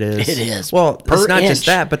 It is. It is. Well, Per it's not inch. just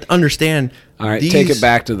that, but understand. All right, take it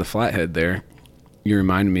back to the flathead there. You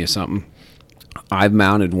reminded me of something. I've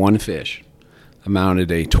mounted one fish. I mounted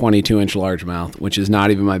a 22-inch largemouth, which is not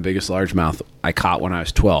even my biggest largemouth. I caught when I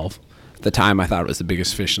was 12. At the time, I thought it was the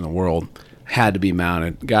biggest fish in the world. Had to be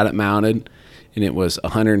mounted. Got it mounted, and it was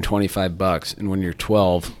 $125. And when you're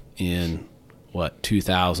 12 in,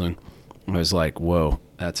 2000, I was like, whoa,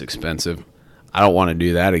 that's expensive. I don't want to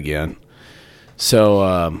do that again. So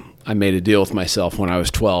I made a deal with myself when I was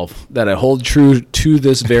 12 that I hold true to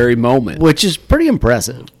this very moment. Which is pretty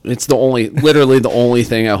impressive. It's literally the only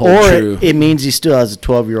thing I hold Or true. it means he still has a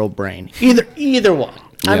 12-year-old brain. Either one.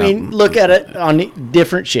 I Yeah. mean, look at it on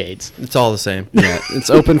different shades. It's all the same. Yeah, it's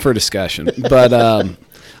open for discussion. But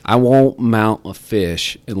I won't mount a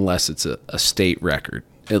fish unless it's a state record,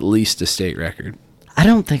 at least a state record. I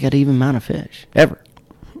don't think I'd even mount a fish ever.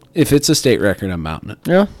 If it's a state record, I'm mounting it.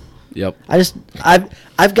 Yeah. Yep.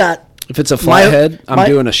 I've got If it's a flathead, I'm my-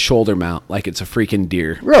 doing a shoulder mount like it's a freaking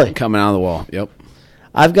deer. Really? Coming out of the wall. Yep.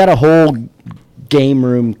 I've got a whole game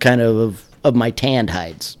room kind of my tanned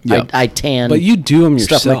hides. Yep. I tan. But you do them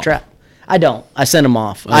stuff yourself. like trap. I don't. I send them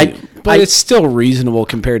off. But it's still reasonable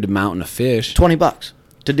compared to mounting a fish. $20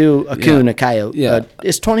 to do a coon, a coyote. Yeah.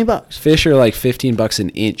 It's $20. Fish are like $15 an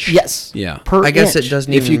inch. Yes. Yeah. Per I guess inch. it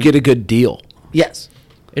doesn't If even, you get a good deal. Yes.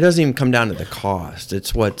 it doesn't even come down to the cost.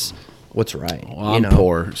 It's what's right. Well, I'm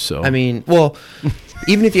poor, so I mean, well,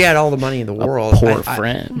 even if you had all the money in the world, Poor I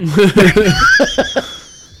friend.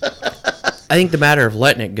 I think the matter of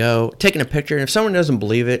letting it go, taking a picture, and if someone doesn't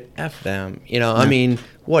believe it, F them. You know, I mean,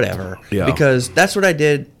 whatever. Yeah. Because that's what I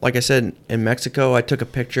did. Like I said, in Mexico, I took a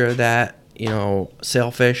picture of that,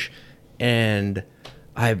 sailfish, and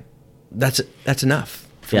that's enough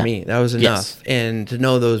for Yeah. me. That was enough. Yes. And to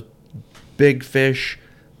know those big fish,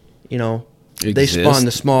 they Exist. spawn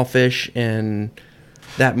the small fish, and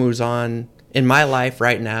that moves on. In my life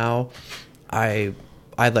right now, I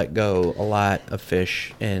let go a lot of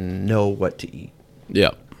fish and know what to eat.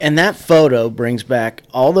 yeah. And that photo brings back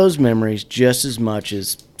all those memories just as much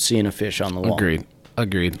as seeing a fish on the wall.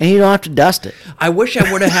 Agreed. And you don't have to dust it. I wish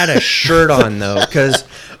I would have had a shirt on though, because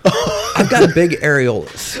I've got a big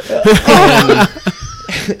areolas.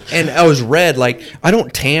 And I was red. Like, I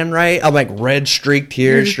don't tan right. I'm like red streaked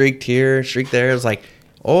here, streaked there. It was like,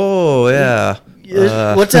 oh, yeah.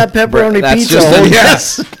 What's that pepperoni That's pizza? just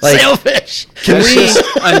Yes. Like, Like, sailfish. can we,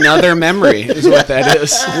 Another memory is what that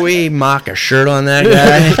is. can we mock a shirt on that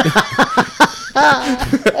guy?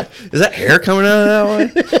 Is that hair coming out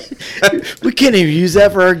of that way? We can't even use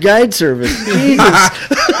that for our guide service. Jesus.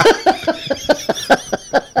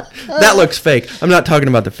 That looks fake. I'm not talking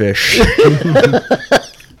about the fish.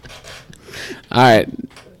 All right,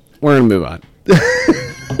 we're gonna move on.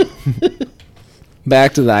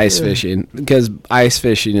 Back to the ice fishing, because ice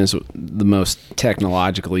fishing is the most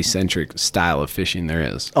technologically centric style of fishing there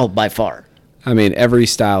is. Oh, by far. I mean, every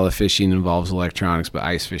style of fishing involves electronics, but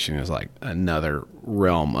ice fishing is like another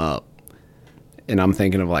realm up. And I'm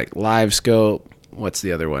thinking of like Live Scope. What's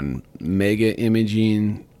the other one? Mega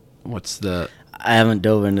Imaging. What's the... I haven't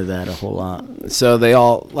dove into that a whole lot. So they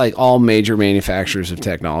all, like all major manufacturers of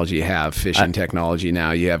technology have fishing technology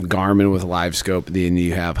now. You have Garmin with Live Scope, then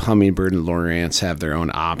you have Humminbird and Lowrance have their own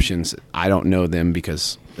options. I don't know them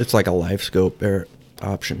because... It's like a live scope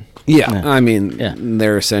option. Yeah, Yeah. I mean, Yeah.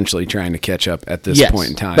 they're essentially trying to catch up at this Yes, point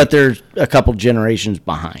in time. but there's a couple generations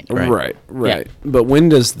behind. Right. Yeah. But when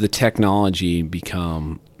does the technology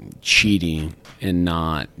become cheating and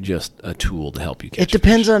not just a tool to help you catch It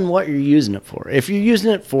depends on what you're using it for. If you're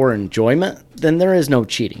using it for enjoyment, then there is no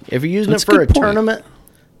cheating. If you're using That's it a for a good point. tournament,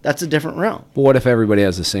 that's a different realm. But what if everybody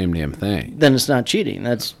has the same damn thing? Then it's not cheating.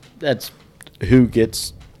 That's who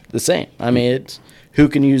gets the same. I mean, it's who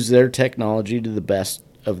can use their technology to the best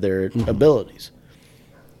of their abilities.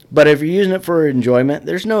 But if you're using it for enjoyment,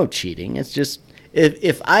 there's no cheating. It's just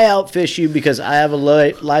if I outfish you because I have a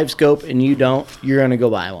live scope and you don't, you're gonna go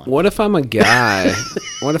buy one. What if I'm a guy?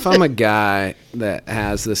 What if I'm a guy that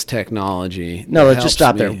has this technology? No, that let's just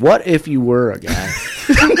stop helps there. me? What if you were a guy?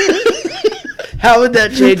 How would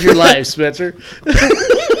that change your life, Spencer?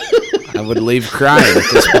 I would leave crying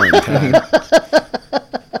at this point in time.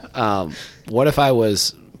 What if I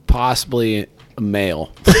was possibly a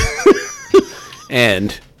male,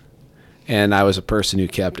 and I was a person who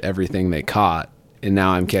kept everything they caught, and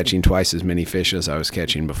now I'm catching twice as many fish as I was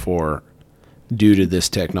catching before, due to this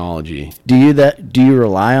technology? Do you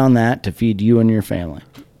rely on that to feed you and your family?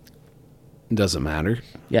 Doesn't matter.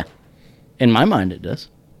 Yeah. In my mind it does.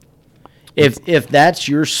 If that's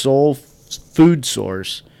your sole food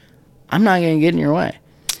source, I'm not going to get in your way.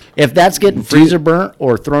 If that's getting freezer burnt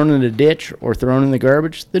or thrown in a ditch or thrown in the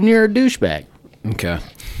garbage, then you're a douchebag. Okay.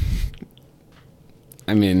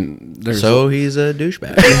 I mean, there's So he's a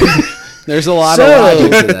douchebag. there's a lot So- of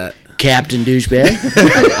logic to that. Captain douchebag.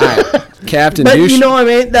 All right. Captain But douche. you know what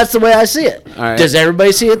I mean? That's the way I see it. All right. Does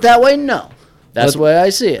everybody see it that way? No. That's the way I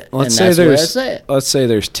see it. Let's and say that's the way I there's say it. let's say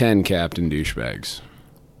there's 10 Captain douchebags.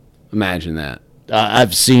 Imagine that.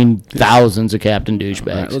 I've seen thousands of Captain All right,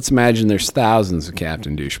 douchebags. let's imagine there's thousands of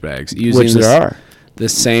Captain douchebags using Which there are. the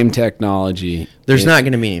same technology. There's in, not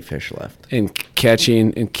going to be any fish left. in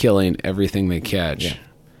catching and killing everything they catch,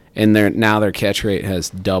 and now their catch rate has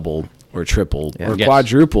doubled or tripled or Yes.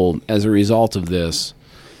 quadrupled as a result of this.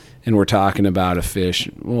 And we're talking about a fish,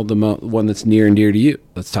 well, the one that's near and dear to you.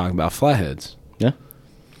 Let's talk about flatheads. Yeah.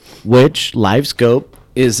 Which live scope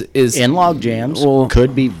Is in log jams well,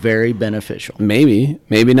 could be very beneficial. maybe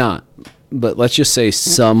not, but let's just say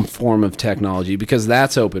some form of technology, because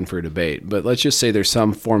that's open for debate. But let's just say there's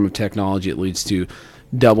some form of technology that leads to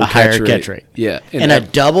double A catch higher rate. catch rate. Yeah, And a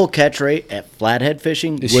double catch rate at flathead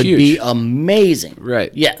fishing It's would huge. be amazing.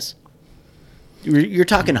 Right. Yes. You're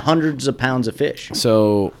talking hundreds of pounds of fish.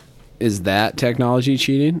 so is that technology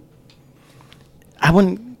cheating? I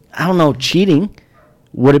don't know, cheating.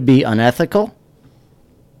 Would it be unethical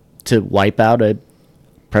to wipe out a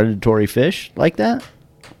predatory fish like that?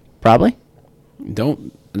 Probably.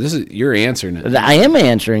 You're answering it. I am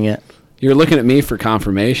answering it. You're looking at me for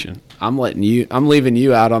confirmation. I'm leaving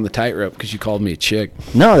you out on the tightrope because you called me a chick.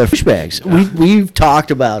 No, they're fish bags. We've talked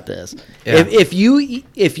about this. Yeah. If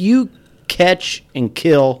you catch and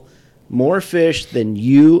kill more fish than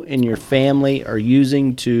you and your family are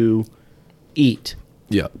using to eat,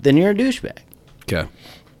 Yeah. then you're a douchebag. Okay.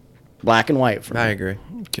 Black and white for me. I agree.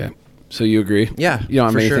 Okay. So you agree? Yeah, You don't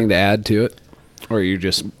have for anything sure. to add to it, or you're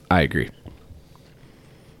just I agree.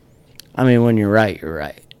 I mean, when you're right, you're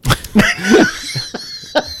right.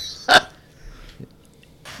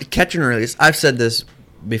 Catch and release. I've said this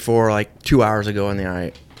before, like 2 hours ago on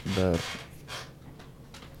the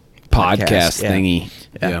Podcast yeah. thingy.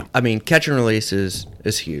 Yeah. I mean, catch and release is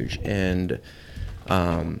huge, and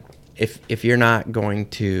if you're not going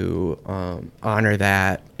to honor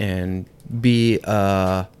that and be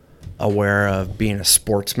a aware of being a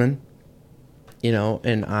sportsman, you know,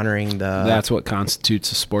 and honoring the That's what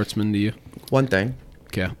constitutes a sportsman to you? one thing.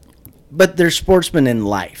 Okay. But they're sportsmen in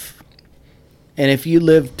life. And if you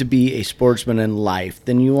live to be a sportsman in life,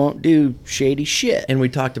 then you won't do shady shit. And we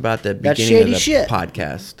talked about the That's beginning of shady the shit.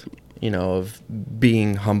 podcast, you know, of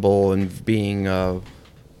being humble and being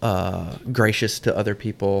gracious to other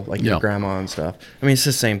people, like your Yeah. grandma and stuff. I mean, it's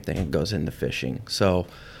the same thing. It goes into fishing. So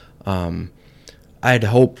I'd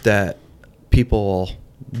hope that people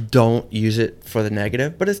don't use it for the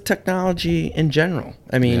negative, but it's technology in general.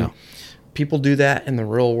 I mean, Yeah. people do that in the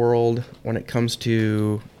real world when it comes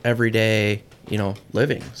to everyday, you know,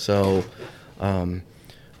 living. So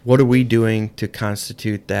what are we doing to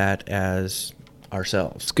constitute that as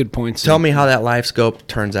ourselves? It's good points. Tell me how that life scope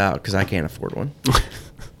turns out, because I can't afford one.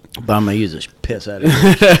 But I'm going to use this piss out of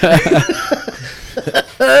it.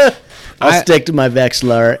 I'll stick to my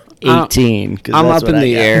Vexilar 18. 'cause I'm that's up in what I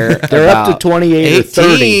the got. air. They're up to about- 28 or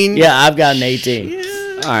 30. 18? Yeah, I've got an 18.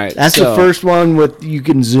 All right. That's so- the first one with you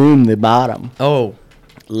can zoom the bottom. Oh,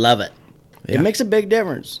 Love it. Yeah. It makes a big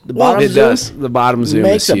difference. The Well, bottom it zoom does. The bottom zoom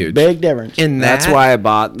makes is a huge. big difference. and That's that- why I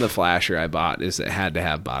bought the flasher I bought, is it had to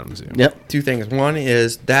have bottom zoom. Yep. two things. One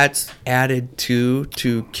is that's added to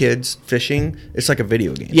kids fishing. It's like a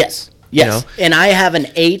video game. Yes. You Yes. know? And I have an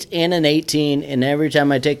 8 and an 18, and every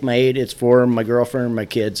time I take my 8, it's for my girlfriend and my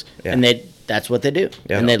kids. Yeah. And that's what they do.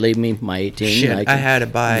 Yeah. And they leave me my 18. Shit, and I can had to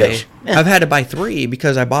buy. fish. Yeah. I've had to buy 3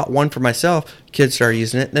 because I bought one for myself. Kids started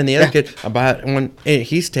using it. Then the other kid, I bought one.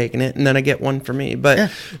 He's taking it, and then I get one for me. But Yeah.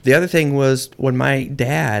 the other thing was when my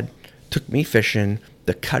dad took me fishing.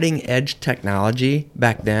 The cutting edge technology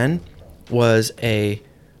back then was a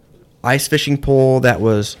ice fishing pole that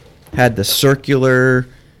had the circular.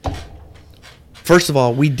 First of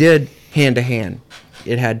all, we did hand to hand.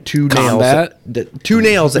 It had 2 Combat? nails. 2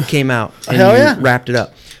 nails that came out and Hell you yeah. wrapped it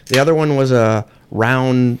up. The other one was a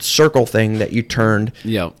round circle thing that you turned.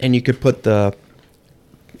 Yep. And you could put the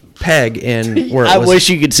peg in where it I was. wish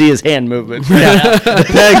you could see his hand movement. Yeah, the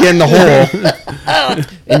peg in the hole.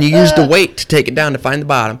 And you used the weight to take it down to find the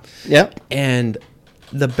bottom. Yep. And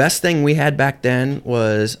the best thing we had back then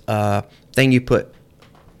was a thing you put.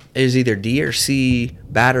 It was either D or C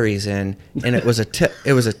batteries in, and it was a tip.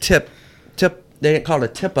 It was a tip. They didn't call it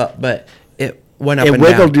a tip up, but it went up It and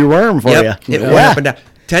wiggled down. your worm for Yep, you. it went up and down.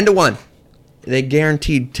 10-1. They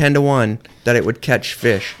guaranteed 10-1 that it would catch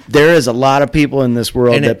fish. There is a lot of people in this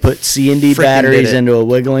world And that it put C and D freaking did batteries it. into a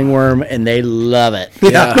wiggling worm, and they love it.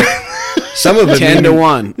 Yeah. Some of them 10 to even,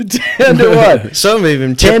 1. 10 to 1. Some of them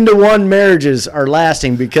even 10 to 1 marriages are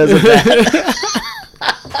lasting because of that.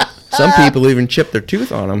 Some people even chip their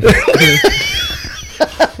tooth on them.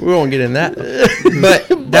 We won't get in that. But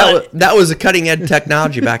that was the cutting edge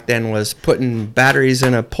technology back then, was putting batteries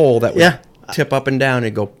in a pole that would Yeah. tip up and down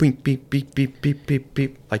and go beep, beep, beep, beep, beep, beep,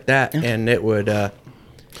 beep, like that. And it would,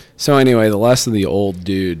 So anyway, the less of the old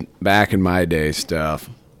dude back in my day stuff.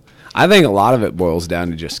 I think a lot of it boils down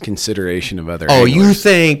to just consideration of other oh, you anglers.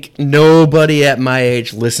 think nobody at my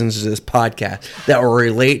age listens to this podcast that will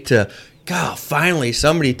relate to, God, finally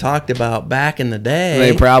somebody talked about back in the day.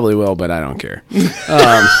 They probably will, but I don't care.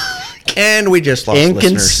 And we just lost listeners.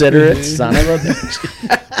 Inconsiderate son of a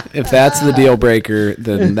bitch. If that's the deal breaker,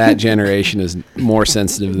 then that generation is more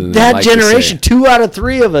sensitive than That they like to generation, say. 2 out of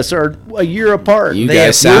 3 of us are a year apart. You They guys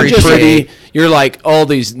have sound very pretty. pretty- You're like, all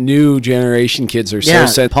these new generation kids are Yeah,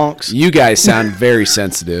 so punks. You guys sound very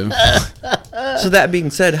sensitive. So that being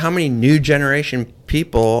said, how many new generation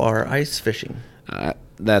people are ice fishing?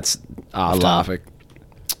 That's off topic.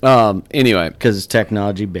 Anyway, Because it's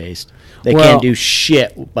technology based. They Well- can't do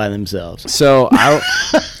shit by themselves. so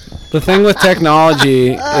the thing with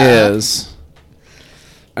technology is,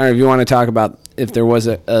 or if you want to talk about if there was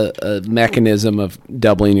a mechanism of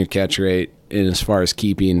doubling your catch rate in as far as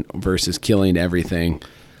keeping versus killing everything,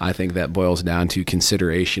 I think that boils down to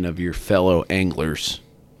consideration of your fellow anglers.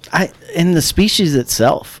 And the species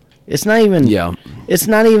itself. It's not even. Yeah. It's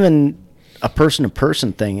not even a person to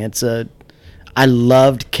person thing. It's I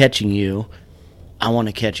loved catching you. I want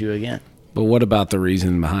to catch you again. But what about the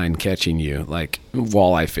reason behind catching you? Like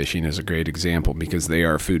walleye fishing is a great example because they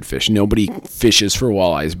are food fish. Nobody fishes for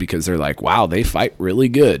walleyes because they're like, wow, they fight really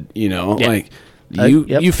good. You know, Yeah. like you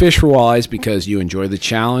Yep. you fish for walleyes because you enjoy the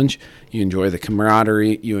challenge, you enjoy the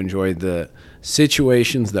camaraderie, you enjoy the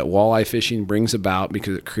situations that walleye fishing brings about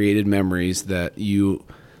because it created memories that you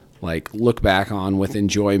like look back on with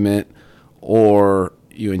enjoyment, or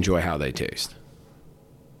you enjoy how they taste.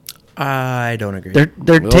 I don't agree. Their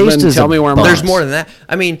Well, taste then is. tell me where I'm buzz. There's more than that.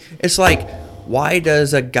 I mean, it's like, why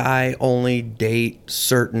does a guy only date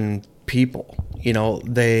certain people? You know,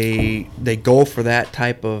 they go for that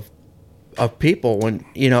type of of people when,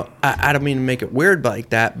 I don't mean to make it weird like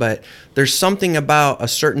that, but there's something about a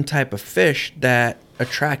certain type of fish that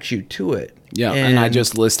attracts you to it. Yeah, and I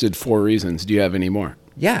just listed 4 reasons. Do you have any more?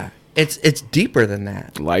 Yeah, it's deeper than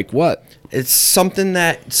that. Like what? It's something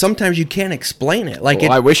that sometimes you can't explain it. Like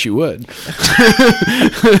I wish you would.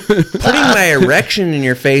 putting my erection in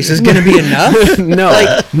your face is going to be enough.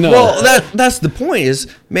 No. Well, that's the point. Is,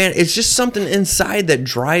 man, it's just something inside that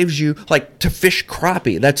drives you, like, to fish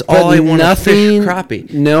crappie. That's all I want to fish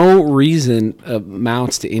crappie. No reason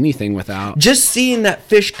amounts to anything without Just seeing that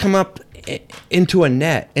fish come up into a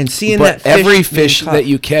net and seeing But that fish every being fish caught. that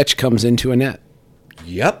you catch comes into a net.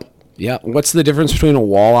 Yep. Yeah. What's the difference between a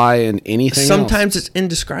walleye and anything Sometimes it's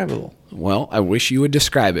indescribable. else? Well, I wish you would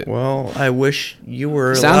describe it. Well, I wish you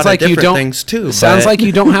were Sounds a lot like of you different don't. things too. Sounds but like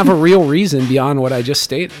you don't have a real reason beyond what I just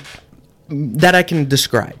stated. that I can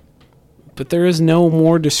describe. But there is no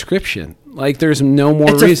more description. Like there's no more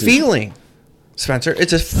It's reason. a feeling, Spencer.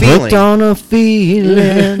 It's a feeling. Hooked on a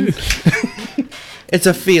feeling. It's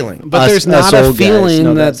a feeling. But there's us not a old guys feeling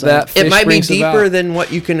know that that song. fish It might be brings deeper about. than what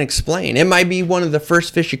you can explain. It might be one of the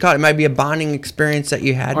first fish you caught. It might be a bonding experience that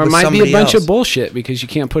you had Or it with might be somebody a bunch else. of bullshit because you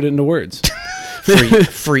can't put it into words.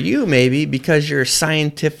 For you, maybe because you're a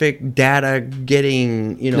scientific data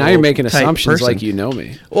getting, Now you're making type assumptions person. like you know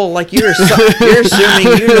me. Well, like you're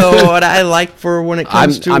assuming you know what I like for when it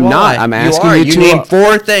comes to I'm not. walleye. I'm asking you. you to- named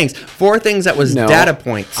 4 things. 4 things that was No, data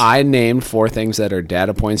points. I named 4 things that are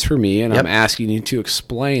data points for me, and Yep. I'm asking you to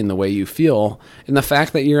explain the way you feel. And the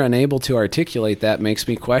fact that you're unable to articulate that makes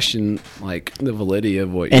me question like the validity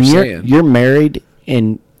of what And you're you're saying. you're married,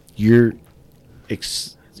 and you're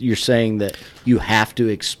saying that you have to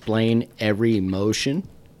explain every emotion,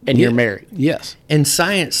 and you're married. Yes. In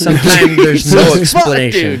science, sometimes there's no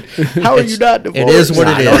explanation. How are you not divorced? It is what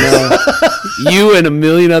it is. You and a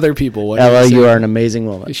million other people. What Ella, did you say? are an amazing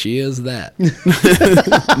woman. She is that.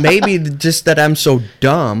 Maybe just that I'm so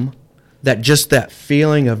dumb that just that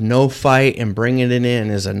feeling of no fight and bringing it in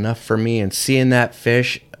is enough for me, and seeing that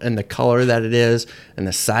fish and the color that it is and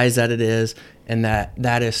the size that it is, and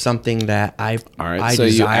that is something that All right. I so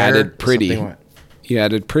you desire, added pretty. something like- You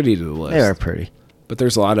added pretty to the list. They are pretty. But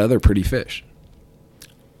there's a lot of other pretty fish.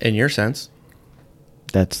 in your sense.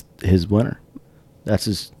 That's his winner. That's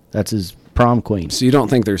his prom queen. So you don't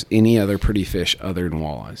think there's any other pretty fish other than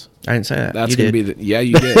walleyes? I didn't say that. That's You going to did. be the... Yeah,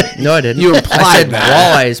 you did. No, I didn't. You I implied said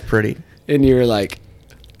that. walleye is pretty. And you're like,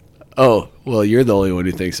 oh, well, you're the only one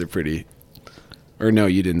who thinks they're pretty. Or no,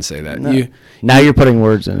 you didn't say that. No. You, Now you're putting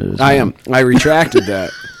words in it. I am. I retracted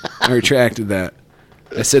that. I retracted that.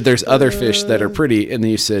 I said there's other fish that are pretty, and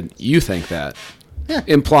then you said you think that. Yeah.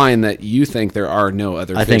 Implying that you think there are no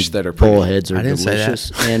other I fish think that are pretty. bullheads are I didn't say that.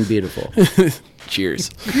 delicious and beautiful. Cheers.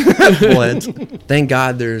 Bullheads. Thank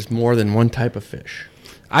God there's more than one type of fish.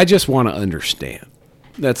 I just want to understand.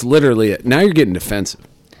 That's literally it. Now you're getting defensive.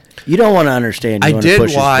 You don't want to understand. You I want did to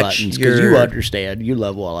push watch his buttons because you your- understand. You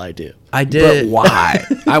love walleye too. I did. But why?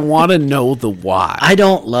 I want to know the why. I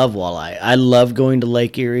don't love walleye. I love going to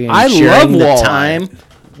Lake Erie and I sharing love the walleye. time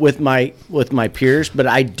with my peers, but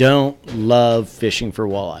I don't love fishing for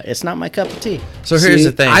walleye. It's not my cup of tea. So here's See,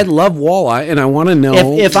 the thing. I love walleye, and I want to know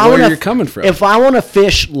If I where want you're coming from. if I want to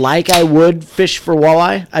fish like I would fish for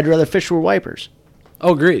walleye, I'd rather fish for wipers.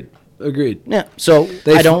 Oh, agreed. Agreed. Yeah. So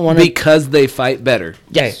They I don't want to. because they fight better.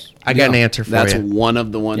 Yes. I got an answer for That's you. one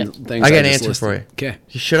of the Yeah. things I got an just answer for you. listed. Okay,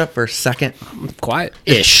 You shut up for a second. quiet.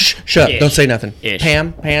 Ish. Shut up. Ish. Don't say nothing. Ish.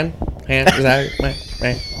 Pan. Is that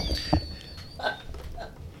right?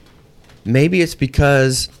 Maybe it's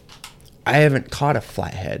because I haven't caught a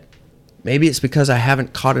flathead. Maybe it's because I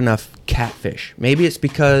haven't caught enough catfish. Maybe it's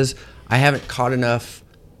because I haven't caught enough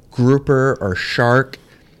grouper or shark.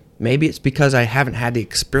 Maybe it's because I haven't had the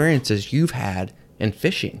experiences you've had in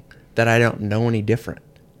fishing that I don't know any different.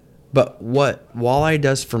 But what walleye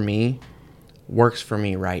does for me works for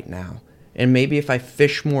me right now. And maybe if I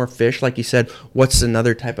fish more fish, like you said, what's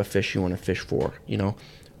another type of fish you want to fish for? You know,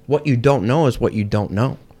 what you don't know is what you don't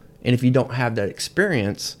know. And if you don't have that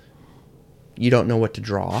experience, you don't know what to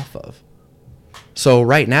draw off of. So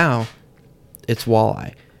right now, it's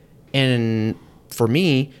walleye. And for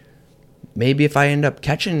me, maybe if I end up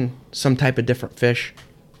catching some type of different fish,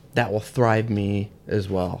 that will thrive me as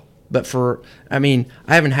well. But I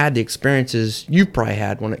haven't had the experiences you probably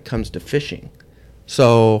had when it comes to fishing.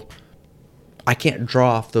 So I can't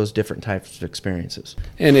draw off those different types of experiences.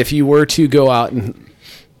 And if you were to go out and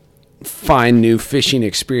find new fishing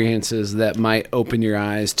experiences that might open your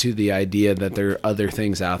eyes to the idea that there are other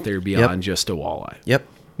things out there beyond just a walleye. Yep.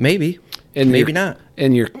 Maybe. And maybe you're- not.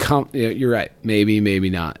 And you're right. Maybe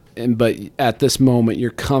not. But at this moment, you're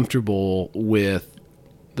comfortable with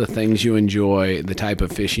the things you enjoy, the type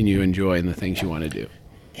of fishing you enjoy, and the things you want to do.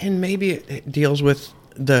 And maybe it deals with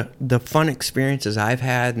the fun experiences I've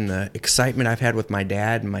had and the excitement I've had with my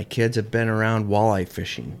dad, and my kids have been around walleye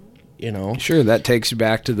fishing, you know? Sure, that takes you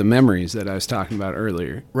back to the memories that I was talking about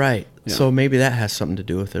earlier. Right. Yeah. So maybe that has something to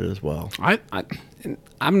do with it as well.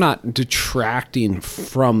 I'm not detracting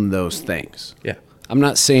from those things. Yeah. I'm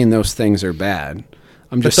not saying those things are bad.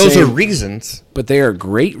 I'm But just those saying, are reasons. but they are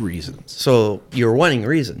great reasons. So you're wanting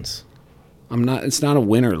reasons. It's not a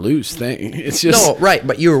win or lose thing. It's just No, right.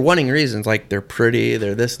 But you were wanting reasons like they're pretty,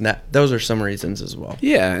 they're this and that. Those are some reasons as well.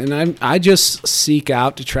 Yeah, and I just seek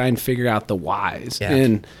out to try and figure out the whys. Yeah.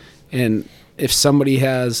 And if somebody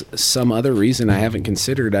has some other reason I haven't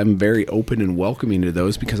considered, I'm very open and welcoming to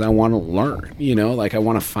those because I want to learn. I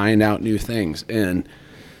want to find out new things. And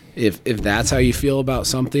if that's how you feel about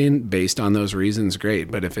something based on those reasons,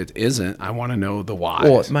 great. But if it isn't, I want to know the whys.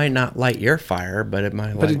 Well, it might not light your fire, but it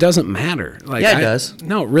might. But it doesn't matter. Yeah, it does.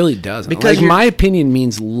 No, it really doesn't. Because Because my opinion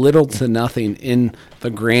means little to nothing in the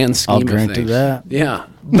grand scheme I'll of grant things. to that. Yeah.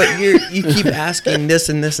 But you keep asking this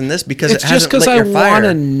and this and this because It's it just hasn't because lit I your fire. want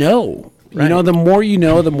to know. Right. The more you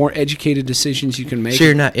know, the more educated decisions you can make. So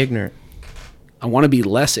you're not ignorant. I want to be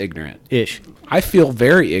less ignorant. Ish. I feel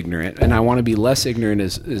very ignorant, and I want to be less ignorant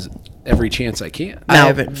as every chance I can. I Now,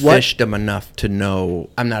 haven't what- fished them enough to know.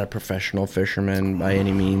 I'm not a professional fisherman by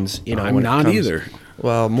any means. I'm when it not comes- either.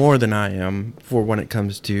 Well, more than I am for when it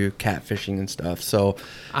comes to catfishing and stuff. So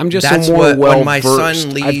I'm just that's more what, when my well-versed.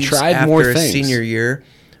 son I've leaves tried after more his things. senior year,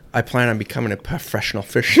 I plan on becoming a professional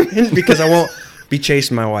fisherman because I won't be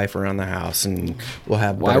chasing my wife around the house, and we'll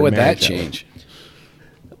have. Why better would that marriage way. change?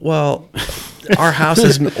 Well, our house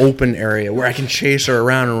is an open area where I can chase her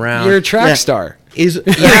around and around. You're a track Yeah. star. But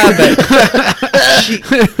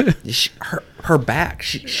her back.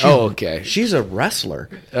 Oh, okay. She's a wrestler.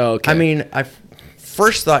 Oh, okay. I mean, I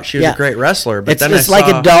first thought she was Yeah. a great wrestler, but It's, then it's I like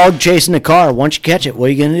saw, a dog chasing a car. Once you catch it, what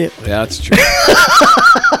are you going to do? Yeah, that's true.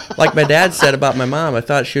 like my dad said about my mom. I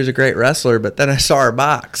thought she was a great wrestler, but then I saw her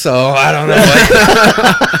box, so I don't know.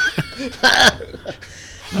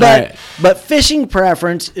 But fishing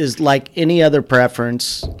preference is like any other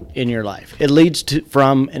preference in your life. It leads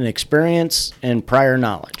from an experience and prior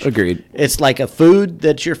knowledge. Agreed. It's like a food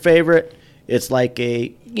that's your favorite. It's like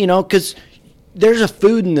because there's a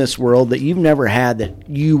food in this world that you've never had that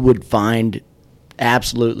you would find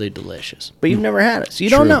absolutely delicious, but you've never had it, so you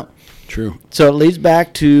don't know. True. So it leads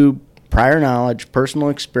back to prior knowledge, personal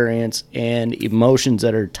experience, and emotions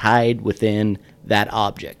that are tied within that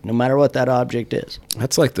object, no matter what that object is.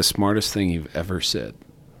 That's like the smartest thing you've ever said.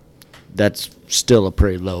 That's still a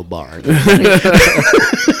pretty low bar.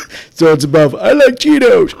 So it's above, I like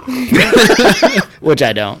Cheetos. Which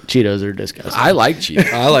I don't. Cheetos are disgusting. I like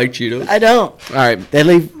Cheetos. I like Cheetos. I don't. All right. They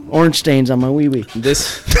leave orange stains on my wee-wee.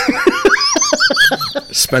 This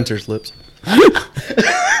Spencer's lips.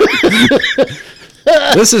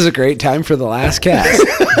 this is a great time for the last cast.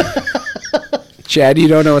 Chad, you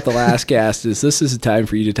don't know what the last cast is. This is a time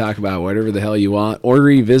for you to talk about whatever the hell you want or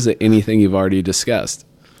revisit anything you've already discussed.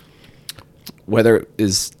 Whether it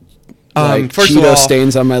is like first of Cheeto all-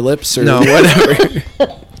 stains on my lips or No. whatever.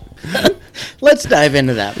 Let's dive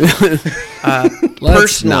into that.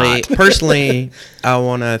 Let's not. Personally, I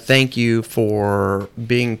want to thank you for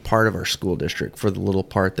being part of our school district for the little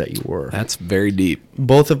part that you were. That's very deep.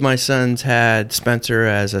 Both of my sons had Spencer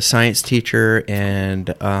as a science teacher,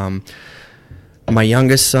 and my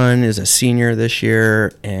youngest son is a senior this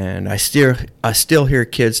year, and I still hear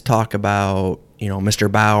kids talk about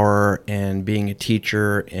Mr. Bauer and being a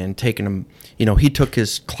teacher and taking him. He took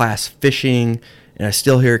his class fishing, and I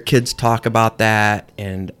still hear kids talk about that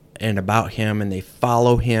and about him, and they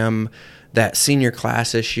follow him. That senior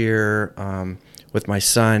class this year with my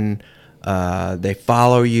son. They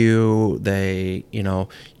follow you.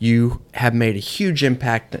 You have made a huge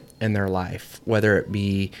impact in their life, whether it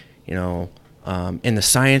be, in the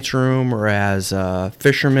science room or as a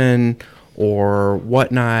fisherman or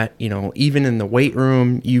whatnot. Even in the weight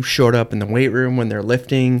room, you showed up in the weight room when they're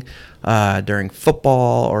lifting during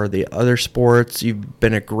football or the other sports. You've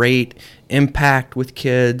been a great impact with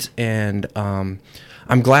kids, and I'm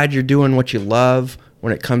glad you're doing what you love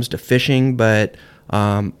when it comes to fishing, but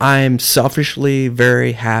I'm selfishly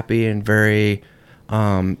very happy and very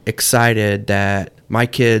excited that my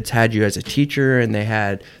kids had you as a teacher, and they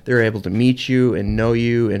were able to meet you and know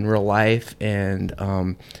you in real life, and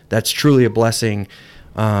that's truly a blessing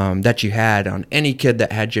that you had on any kid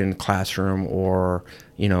that had you in the classroom or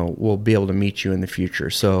will be able to meet you in the future.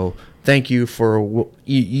 So thank you for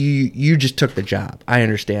you just took the job. I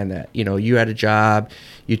understand that. You had a job,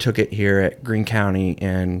 you took it here at Greene County,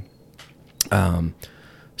 and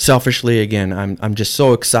selfishly, again, I'm just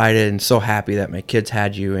so excited and so happy that my kids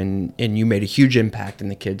had you, and you made a huge impact in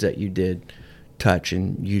the kids that you did touch,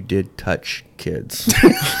 and you did touch kids.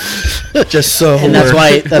 Just so, And that's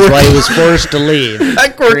why he was forced to leave We're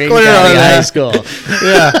Greene clear County on that. High School.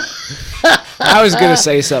 Yeah. I was gonna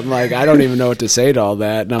say something like, I don't even know what to say to all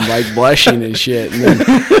that, and I'm like blushing and shit, and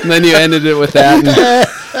then you ended it with that. And,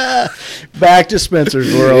 Back to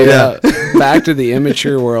Spencer's world. yeah, back to the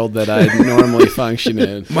immature world that I normally function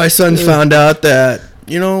in. My sons found out that,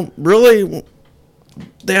 really,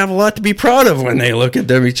 they have a lot to be proud of when they look at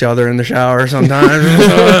each other in the shower sometimes.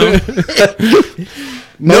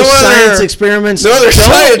 Most science experiments No other don't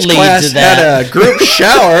science lead class to that. had a group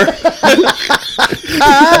shower.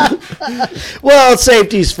 Well,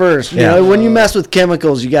 safety's first. You Yeah. know, when you mess with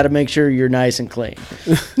chemicals, you got to make sure you're nice and clean.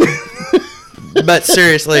 But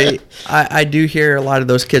seriously, I do hear a lot of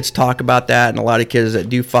those kids talk about that, and a lot of kids that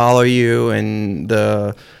do follow you, and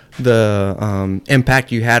the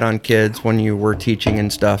impact you had on kids when you were teaching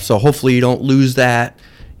and stuff. So hopefully you don't lose that,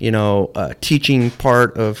 teaching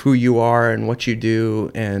part of who you are and what you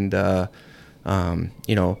do, and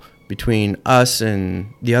between us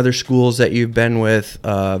and the other schools that you've been with,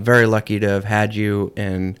 very lucky to have had you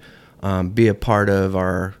and be a part of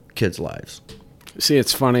our kids' lives. See,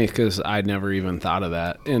 it's funny because I never even thought of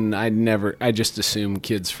that, and I just assume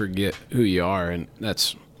kids forget who you are, and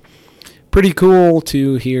that's pretty cool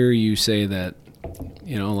to hear you say that.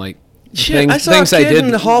 Like Shit, I saw a kid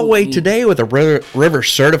in the hallway today with a river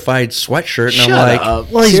certified sweatshirt, and I'm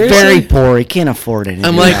like, Well, he's Seriously? very poor. He can't afford it.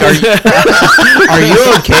 I'm like, are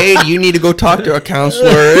you okay? Do you need to go talk to a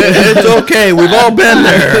counselor? It's okay. We've all been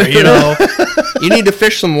there. You need to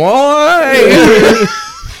fish some walleye.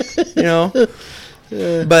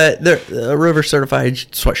 But they're river certified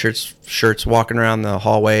shirts walking around the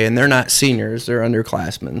hallway, and they're not seniors; they're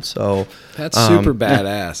underclassmen. So that's super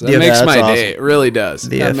badass. That yeah, makes that's my awesome. day. It really does.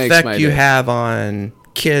 the That makes my effect you day. have on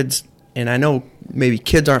kids, and I know maybe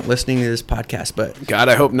kids aren't listening to this podcast, but God,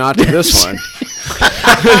 I hope not to this one.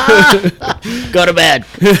 Go to bed.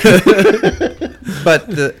 but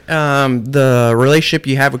the relationship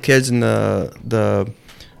you have with kids and the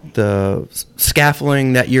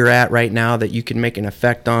scaffolding that you're at right now, that you can make an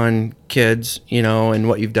effect on kids, and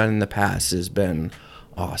what you've done in the past has been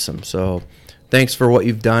awesome. So thanks for what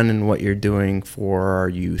you've done and what you're doing for our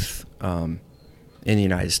youth in the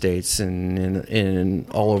United States and in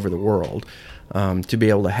all over the world. To be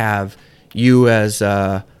able to have you as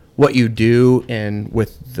what you do, and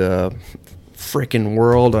with the frickin'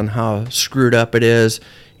 world on how screwed up it is,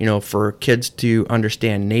 for kids to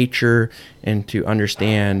understand nature and to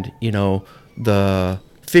understand, the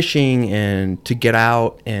fishing, and to get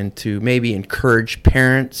out and to maybe encourage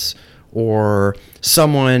parents or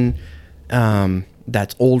someone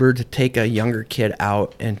that's older to take a younger kid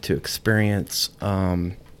out and to experience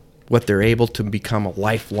what they're able to become a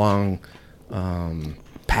lifelong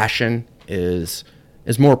passion is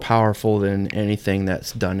more powerful than anything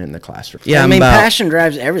that's done in the classroom. Yeah, passion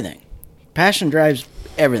drives everything. Passion drives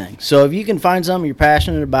everything. So if you can find something you're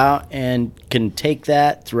passionate about and can take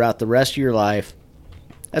that throughout the rest of your life,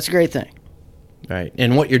 that's a great thing. Right.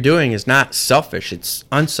 And what you're doing is not selfish. It's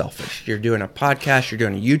unselfish. You're doing a podcast. You're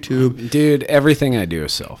doing a YouTube. Dude, everything I do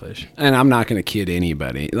is selfish. And I'm not going to kid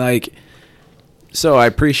anybody. So I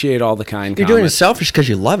appreciate all the kind You're doing it comments. selfish because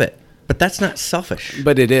you love it. But that's not selfish.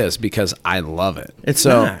 But it is, because I love it. It's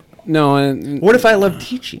not. No, and What if I love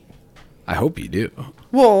teaching? I hope you do.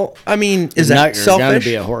 Well, I mean, is You're that not- You're going selfish? to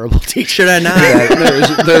be a horrible teacher. Should I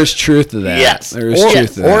not? There's truth to that. Yes. There's or,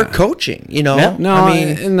 truth to or that. coaching, Yeah. No, I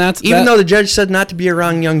mean, and that's even that- though the judge said not to be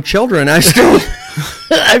around young children, I still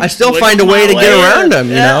find a wiggle way to my get way around in. them.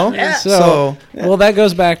 Yeah. So, well, that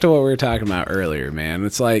goes back to what we were talking about earlier, man.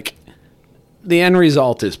 It's like the end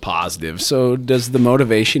result is positive. So does the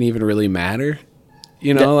motivation even really matter?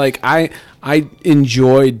 I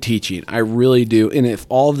enjoyed teaching. I really do. And if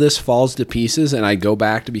all of this falls to pieces and I go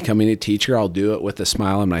back to becoming a teacher, I'll do it with a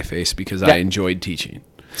smile on my face because I enjoyed teaching.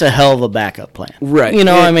 It's a hell of a backup plan. Right. You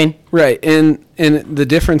know what I mean? Right. And the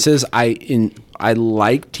difference is I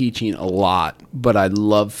like teaching a lot, but I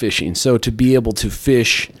love fishing. So to be able to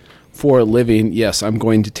fish for a living, yes, I'm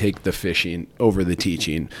going to take the fishing over the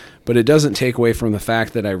teaching. But it doesn't take away from the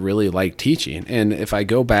fact that I really like teaching. And if I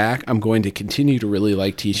go back, I'm going to continue to really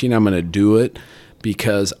like teaching. I'm going to do it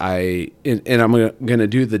because and I'm going to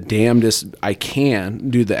do the damnedest I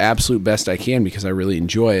can, do the absolute best I can because I really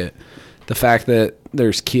enjoy it. The fact that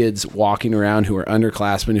there's kids walking around who are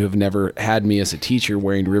underclassmen who have never had me as a teacher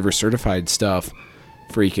wearing river certified stuff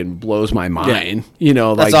freaking blows my mind.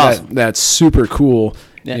 That's awesome. That's super cool.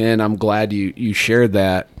 Yeah. And I'm glad you shared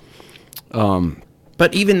that.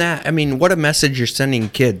 But even that, I mean, what a message you're sending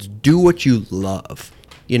kids. Do what you love,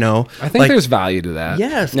 you know? I think there's value to that.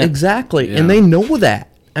 Yes, exactly. Yeah. And they know that.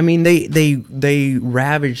 I mean, they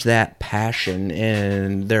ravage that passion,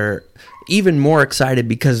 and they're even more excited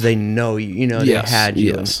because they know you know Yes, they had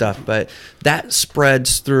you and stuff. But that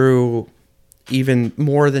spreads through even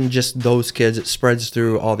more than just those kids. It spreads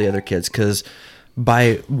through all the other kids, because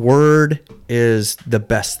by word is the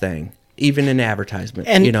best thing, even in advertisement.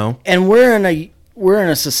 And you know, and we're in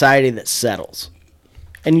a society that settles,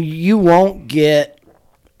 and you won't get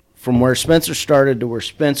from where Spencer started to where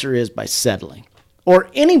Spencer is by settling, or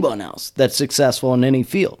anyone else that's successful in any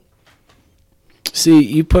field. See,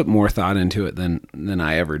 you put more thought into it than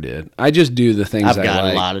I ever did. I just do the things I've I got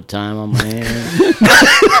like. a lot of time on my hands.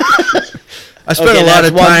 I spent Okay, a lot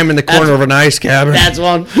of that's time one- in the corner of an ice cabin. That's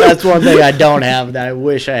one thing I don't have that I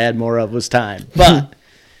wish I had more of was time. But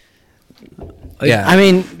Yeah, I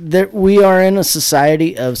mean, we are in a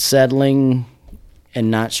society of settling and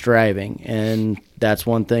not striving, and that's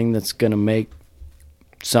one thing that's going to make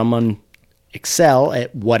someone excel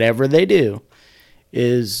at whatever they do.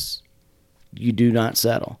 Is you do not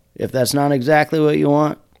settle. If that's not exactly what you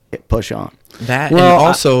want, push on. that, Well, and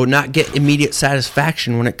also not get immediate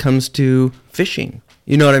satisfaction when it comes to fishing.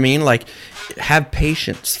 You know what I mean? Like, have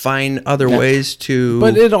patience, find other ways to.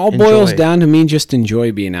 But it all boils enjoy. down to me just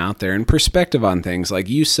enjoy being out there and perspective on things. Like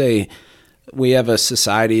you say, we have a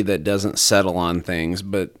society that doesn't settle on things,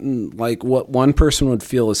 but like what one person would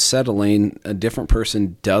feel is settling, a different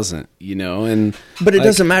person doesn't, you know? And But it like,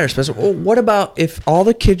 doesn't matter, Spencer. Well, what about if all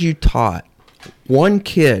the kids you taught, one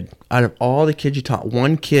kid out of all the kids you taught,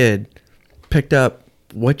 one kid picked up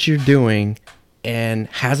what you're doing and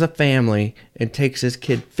has a family and takes his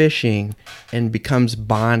kid fishing and becomes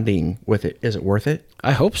bonding with it? Is it worth it?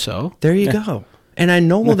 I hope so. There you go. And I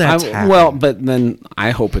know that's happening. Well, but then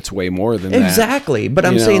I hope it's way more than that. Exactly. But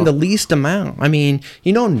I'm You saying know? the least amount. I mean,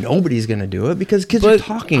 you know, nobody's going to do it because kids are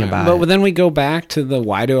talking about it. But then we go back to the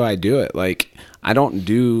why do I do it? Like I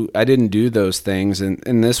didn't do those things,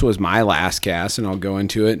 and this was my last cast, and I'll go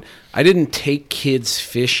into it. I didn't take kids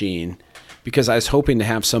fishing because I was hoping to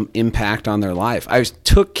have some impact on their life. I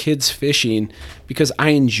took kids fishing because I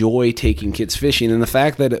enjoy taking kids fishing, and the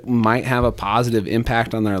fact that it might have a positive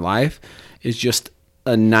impact on their life is just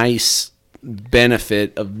a nice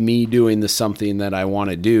benefit of me doing something that I want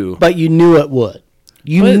to do. But you knew it would.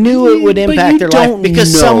 You But knew it would you impact their life don't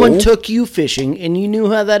because know. someone took you fishing and you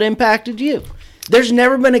knew how that impacted you. There's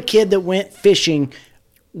never been a kid that went fishing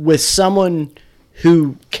with someone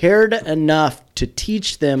who cared enough to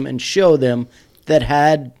teach them and show them that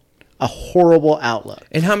had a horrible outlook.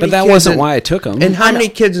 And how many But that kids wasn't in- why I took them. And how many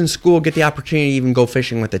kids in school get the opportunity to even go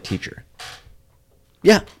fishing with a teacher?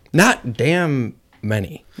 Yeah. Not damn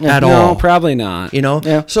many Yeah. at No, all. probably not. You know?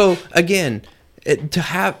 Yeah. So again, to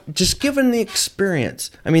have just given the experience.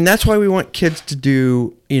 I mean, that's why we want kids to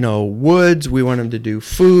do, you know, woods. We want them to do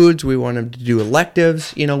foods. We want them to do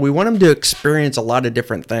electives. You know, we want them to experience a lot of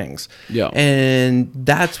different things. Yeah. And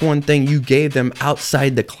that's one thing you gave them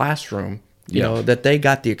outside the classroom, you Yeah. know, that they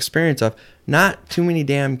got the experience of. Not too many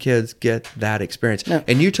damn kids get that experience. No.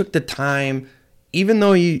 And you took the time, even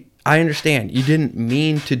though I understand you didn't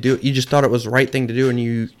mean to do it. You just thought it was the right thing to do, and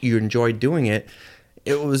you enjoyed doing it.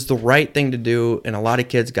 It was the right thing to do, and a lot of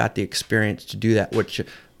kids got the experience to do that, which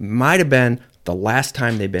might have been the last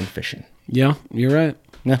time they've been fishing. Yeah, you're right.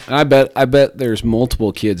 Yeah. I bet there's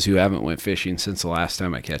multiple kids who haven't went fishing since the last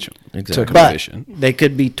time I catch them. Exactly. Took 'em But fishing. they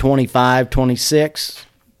could be 25, 26,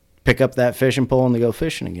 pick up that fishing pole and they go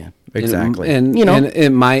fishing again. Exactly. And You know- and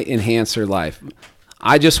it might enhance their life.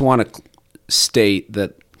 I just want to state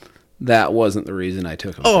that wasn't the reason I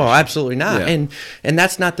took them. Oh, absolutely not. Yeah. And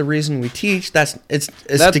that's not the reason we teach. It's That's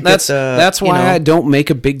to get the. that's why you know, I don't make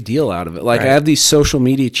a big deal out of it. Like Right. I have these social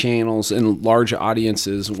media channels and large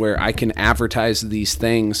audiences where I can advertise these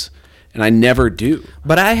things, and I never do.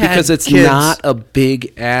 But I had because it's kids- not a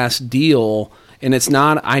big ass deal, and it's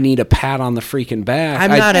not. I need a pat on the freaking back. I'm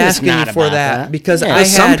not it's asking not you for about that, that. because Yeah. I For had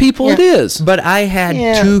some people it is. But I had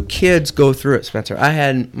Yeah. 2 kids go through it, Spencer. I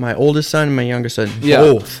had my oldest son and my youngest son Yeah.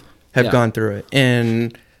 both have Yeah. gone through it,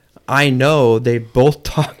 and I know they both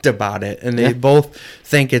talked about it, and they Yeah. both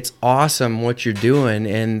think it's awesome what you're doing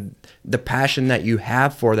and the passion that you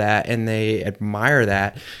have for that, and they admire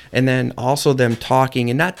that. And then also them talking,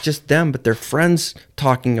 and not just them, but their friends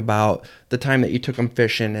talking about the time that you took them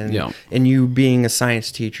fishing, and Yeah. and you being a science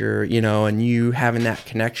teacher, you know, and you having that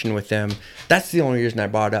connection with them. That's the only reason I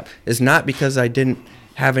brought it up. Is not because I didn't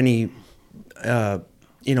have any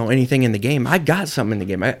you know, anything in the game. I got something in the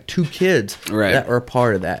game. I got 2 kids Right. that are a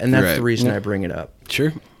part of that, and that's Right. the reason I bring it up.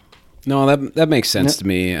 Sure. No, that makes sense to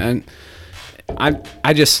me. And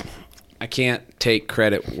I can't take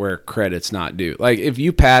credit where credit's not due. Like, if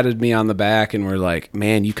you patted me on the back and were like,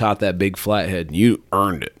 man, you caught that big flathead and you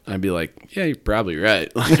earned it, I'd be like, yeah, you're probably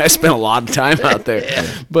right. Like, I spent a lot of time out there.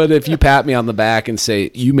 But if you pat me on the back and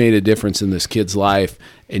say, you made a difference in this kid's life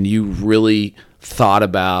and you really thought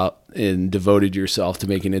about and devoted yourself to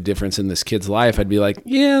making a difference in this kid's life, I'd be like,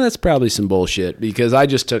 yeah, that's probably some bullshit, because I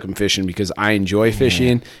just took him fishing because I enjoy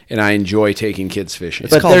fishing and I enjoy taking kids fishing.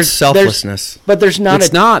 It's called selflessness. But there's not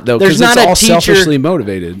it's not, though, there's because it's not all a teacher, selfishly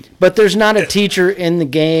motivated. But there's not a teacher in the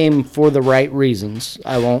game for the right reasons.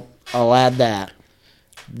 I'll add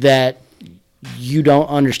that you don't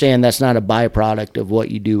understand. That's not a byproduct of what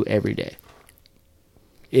you do every day.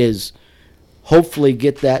 Is hopefully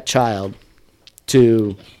get that child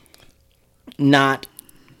to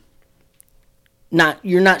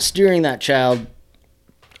you're not steering that child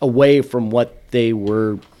away from what they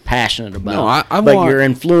were passionate about. No, but you're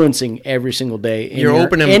influencing every single day. You're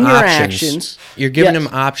opening them your options. Actions. You're giving them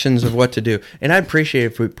options of what to do. And I'd appreciate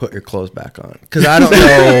if we put your clothes back on, because I don't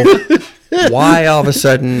know why all of a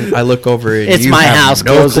sudden I look over and it's you my have house.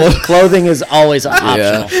 no Clothing is always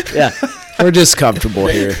optional. Yeah. We're just comfortable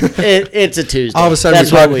here. It's a Tuesday. All of a sudden we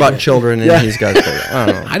talk about children and he's got clothes. I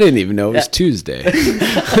don't know. I didn't even know it was Tuesday.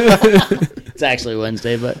 It's actually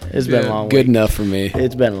Wednesday, but it's been a long week. Good enough for me.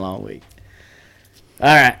 It's been a long week. All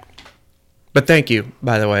right. But thank you,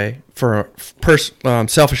 by the way, for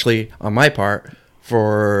selfishly on my part,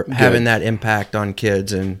 for having that impact on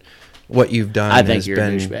kids, and what you've done I think has you're a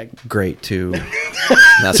been douchebag. great to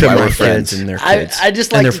That's to why my we're kids friends. and their kids. I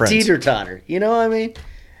just and like their to friends. teeter-totter. You know what I mean?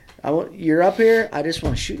 You're up here. I just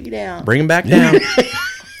want to shoot you down. Bring them back down.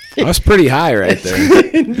 I was pretty high right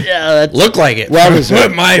there. Yeah, that's Look like it. well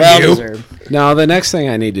deserved. My well view. deserved. No, the next thing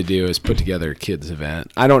I need to do is put together a kids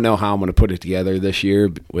event. I don't know how I'm going to put it together this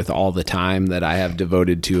year with all the time that I have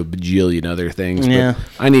devoted to a bajillion other things. Yeah.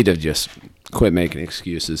 But I need to just quit making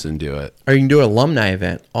excuses and do it. Or you can do an alumni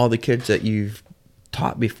event. All the kids that you've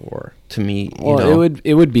taught before to meet. Well,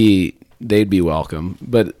 it would be, they'd be welcome,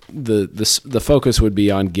 but the focus would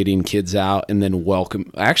be on getting kids out and then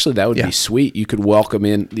welcome. Actually, that would be sweet. You could welcome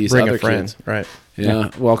in these bring other a friend, kids, right?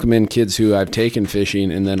 Yeah, welcome in kids who I've taken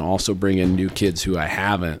fishing, and then also bring in new kids who I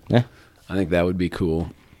haven't. Yeah. I think that would be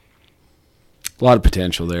cool. A lot of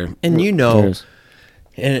potential there. And There is.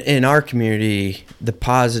 in our community, the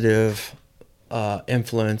positive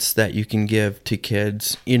influence that you can give to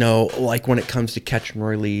kids, like when it comes to catch and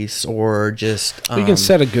release, or just We can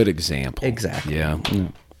set a good example. Exactly. Yeah.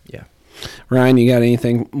 Yeah. Ryan, you got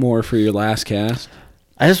anything more for your last cast?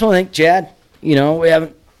 I just want to thank Chad. We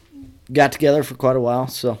haven't got together for quite a while,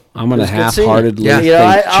 so I'm gonna it was good seeing you. half-heartedly Yeah.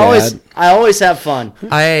 thank Chad. I always have fun.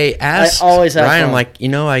 I asked always have Ryan, fun. I'm like,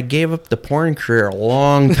 I gave up the porn career a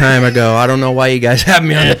long time ago. I don't know why you guys have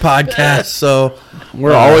me on the podcast. So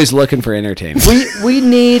We're always looking for entertainment. We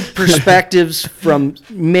need perspectives from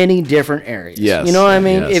many different areas. Yes, You know what I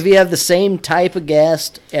mean? yes. If you have the same type of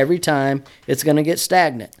guest every time, it's going to get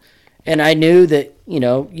stagnant. And I knew that,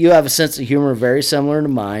 you have a sense of humor very similar to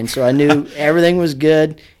mine, so I knew everything was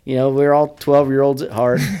good. We're all 12-year-olds at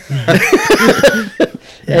heart.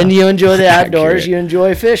 And you enjoy the outdoors, Accurate. you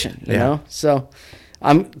enjoy fishing, you Yeah. know? So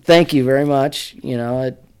thank you very much,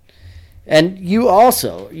 and you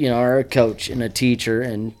also, are a coach and a teacher,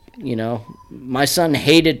 and, my son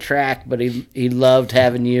hated track, but he loved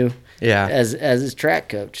having you Yeah. as his track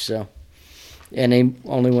coach. So, and he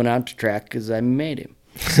only went out to track because I made him.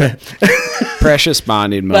 Precious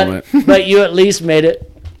bonding moment. But you at least made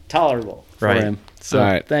it tolerable for Right. him. So, All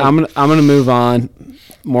right, thank I'm you. gonna move on.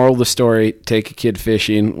 Moral of the story: take a kid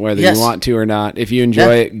fishing, whether Yes. you want to or not. If you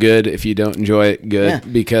enjoy Yeah. it, good. If you don't enjoy it, good. Yeah.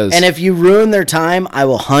 Because And if you ruin their time, I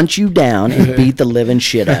will hunt you down and beat the living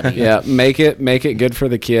shit out of you. yeah, make it good for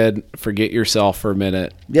the kid. Forget yourself for a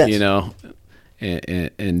minute. Yes.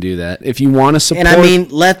 And do that. If you want to support, And I mean,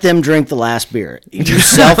 let them drink the last beer. You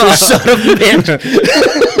selfish son of a bitch.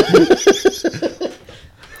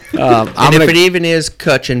 And if it even is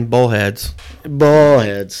catching bullheads,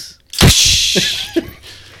 Bullheads.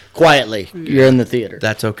 Quietly, you're in the theater.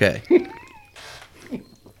 that's okay.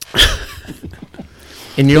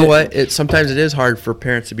 And you know what? Sometimes it is hard for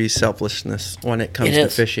parents to be selflessness when it comes It to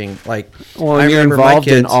is. fishing. Like, well, I you're remember my involved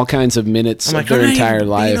in kids- all kinds of minutes I'm of like, their "I'm not entire even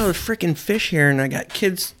life. being able to freaking fish here, and I got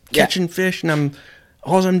kids Yeah. catching fish, and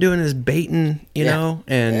all I'm doing is baiting, you know,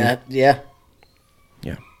 and Yeah.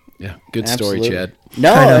 Yeah, good Absolutely. story, Chad.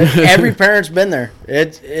 No, every parent's been there.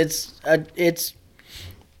 It's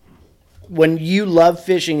when you love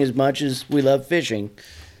fishing as much as we love fishing,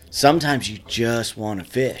 sometimes you just want to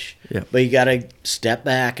fish. Yeah. But you got to step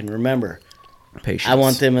back and remember, patience. I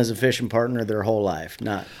want them as a fishing partner their whole life,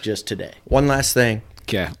 not just today. One last thing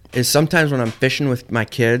Okay. is sometimes when I'm fishing with my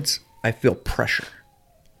kids, I feel pressure.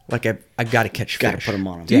 Like I got to catch Got to fish. put them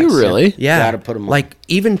on them. Do you really? Yeah. Gotta put 'em on. Like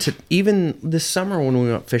even this summer when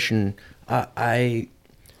we went fishing, when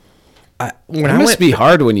It I must went be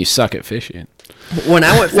hard when you suck at fishing. when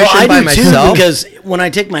I went Well, fishing I by do myself. too, because when I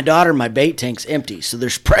take my daughter, my bait tank's empty, so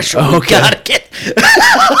there's pressure. Oh, We okay. gotta get.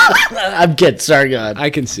 I'm kidding. Sorry, God. I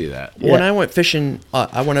can see that. When I went fishing,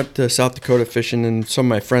 I went up to South Dakota fishing, and some of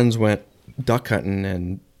my friends went duck hunting,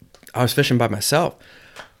 and I was fishing by myself.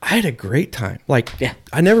 I had a great time. Like, Yeah.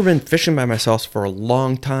 I never been fishing by myself for a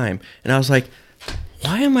long time, and I was like,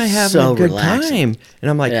 "Why am I having So a good relaxing. time?" And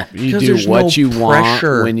I'm like, Yeah. You "Because do there's what no you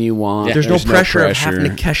pressure. want when you want. There's no pressure of having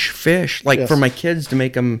to catch fish, like for my kids to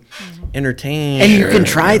make them entertained. And you can or-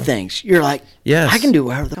 try things. You're like, Yes. I can do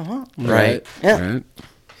whatever I want. right. Yeah. Right.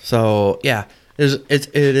 So yeah,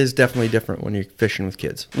 it is definitely different when you're fishing with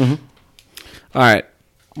kids. All right.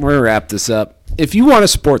 We're going to wrap this up. If you want to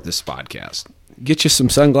support this podcast, get you some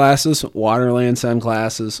sunglasses, Waterland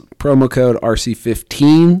sunglasses, promo code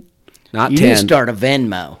RC15, not You 10. need to start a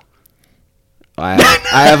Venmo. I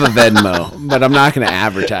have a Venmo, but I'm not going to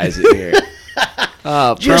advertise it here.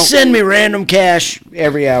 Just send me random cash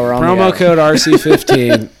every hour on the Promo hour. code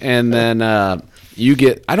RC15, and then you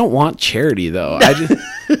get. I don't want charity though. I just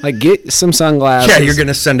like get some sunglasses. Yeah, you're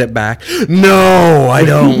gonna send it back. No, I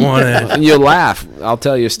don't want it. And you'll laugh. I'll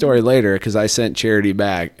tell you a story later because I sent charity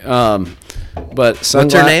back. But What's her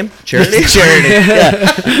name? Charity.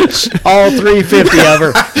 All 350 of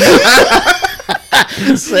her.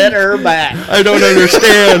 Send her back. I don't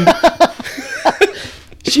understand.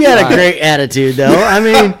 She had a great attitude, though. I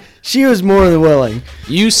mean, she was more than willing.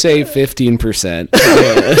 You save 15%,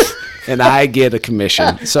 and I get a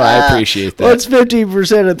commission. So I appreciate that. What's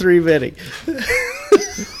 15% of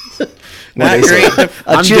 350? Not is great. it?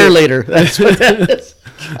 A cheerleader. That's what that is.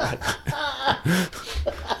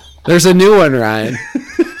 There's a new one, Ryan.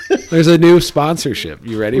 There's a new sponsorship.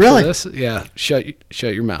 You ready Really? for this? Yeah. Shut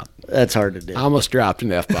your mouth. That's hard to do. I almost dropped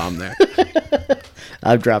an F-bomb there.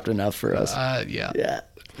 I've dropped enough for us. Yeah. Yeah.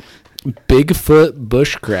 Bigfoot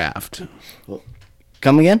Bushcraft.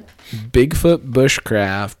 Come again? Bigfoot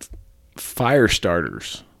Bushcraft fire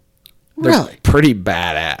starters. They're Really? pretty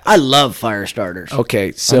badass. I love fire starters.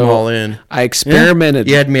 Okay, so I'm all in. I experimented.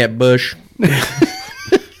 You had me at Bush.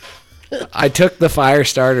 I took the fire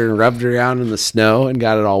starter and rubbed it around in the snow and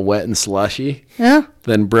got it all wet and slushy. Yeah.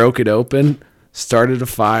 Then broke it open, started a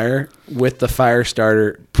fire with the fire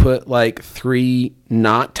starter, put like 3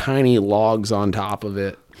 not tiny logs on top of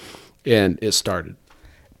it, and it started.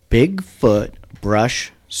 Bigfoot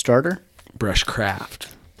brush starter? Brushcraft.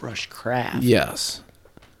 Brushcraft. Yes.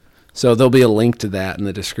 So there'll be a link to that in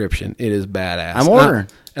the description. It is badass. I'm ordering.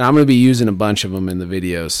 And I'm going to be using a bunch of them in the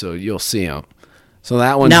videos, so you'll see them. So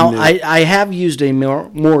that one's Now, new. I have used a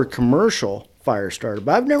more commercial fire starter,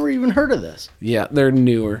 but I've never even heard of this. Yeah, they're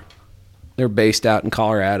newer. They're based out in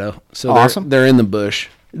Colorado. So Awesome. they're in the bush.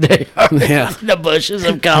 They are Yeah. the bushes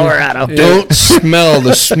of Colorado. Don't smell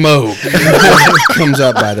the smoke. Comes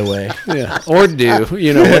up, by the way. Yeah. Or do, whatever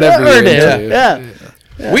you're into.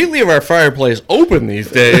 Yeah. We leave our fireplace open these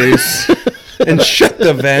days and shut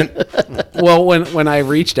the vent. Well, when I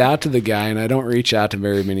reached out to the guy, and I don't reach out to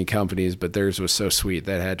very many companies, but theirs was so sweet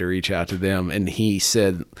that I had to reach out to them. And he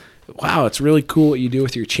said, wow, it's really cool what you do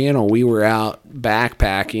with your channel. We were out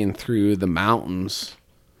backpacking through the mountains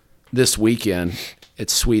this weekend.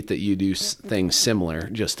 It's sweet that you do things similar,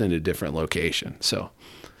 just in a different location. So,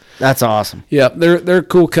 That's awesome. yeah, they're a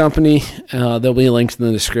cool company. There'll be links in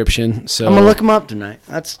the description. So I'm going to look them up tonight.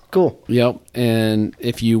 That's cool. Yep. And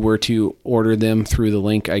if you were to order them through the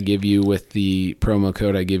link I give you with the promo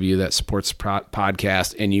code I give you that supports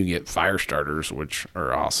podcast, and you get fire starters, which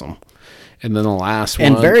are awesome. And then the last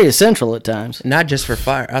And one. very essential at times. Not just for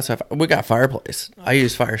fire. We got fireplace. I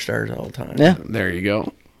use fire starters all the time. Yeah. There you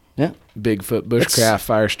go. Yeah. Bigfoot Bushcraft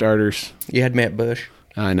fire starters. You had me at Bush.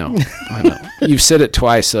 I know. You've said it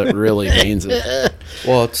twice, so it really means it.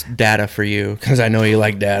 Well, it's data for you because I know you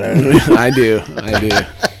like data. I do.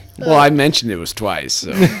 Well, I mentioned it was twice.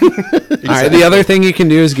 So. All right. The other thing you can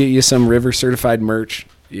do is get you some River certified merch.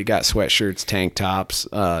 You got sweatshirts, tank tops.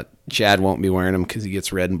 Chad won't be wearing them because he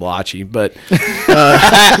gets red and blotchy. But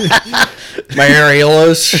My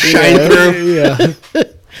areolas shine through. yeah.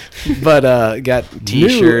 But got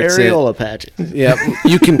T-shirts. New areola patches. Yep.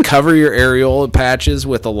 You can cover your areola patches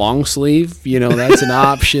with a long sleeve. That's an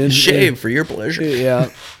option. Shave for your pleasure. Yeah.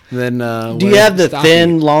 Then Do you have the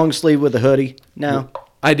thin long sleeve with a hoodie? No.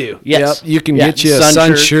 I do. Yes. Yep. You can Yeah, get you a sun sun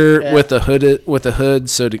shirt, shirt yeah. with a hood.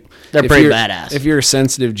 So They're if pretty you're- badass. If you're a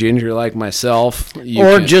sensitive ginger like myself, you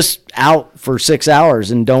Or can- just out for 6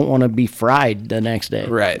 hours and don't want to be fried the next day.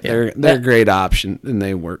 right. They're a great option and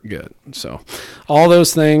they work good. So all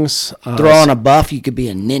those things. Throw on a buff, you could be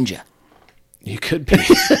a ninja. You could be.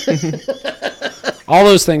 All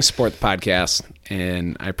those things support the podcast,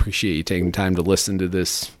 and I appreciate you taking the time to listen to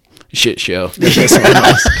this shit show. This one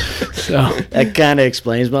is. So, That kind of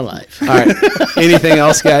explains my life. all right. Anything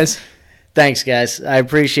else, guys? Thanks, guys. I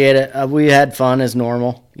appreciate it. We had fun as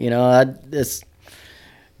normal. You know,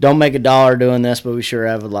 don't make $1 doing this, but we sure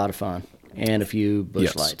have a lot of fun. And a few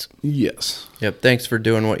bush lights. Yes. Yep. Thanks for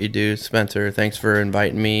doing what you do, Spencer. Thanks for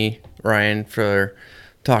inviting me, Ryan, for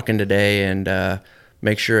talking today. And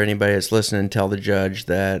make sure anybody that's listening tell the judge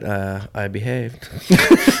that I behaved.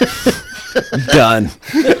 Done.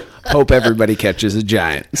 Hope everybody catches a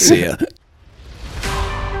giant. See ya.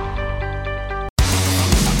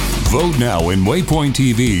 Vote now in Waypoint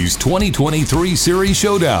TV's 2023 Series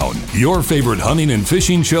Showdown. Your favorite hunting and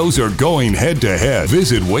fishing shows are going head-to-head.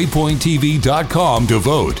 Visit waypointtv.com to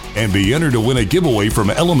vote and be entered to win a giveaway from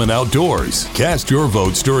Element Outdoors. Cast your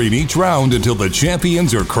votes during each round until the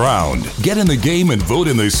champions are crowned. Get in the game and vote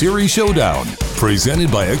in the Series Showdown. Presented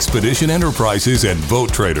by Expedition Enterprises and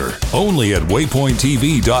Vote Trader. Only at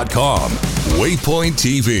waypointtv.com. Waypoint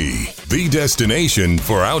TV, the destination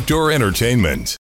for outdoor entertainment.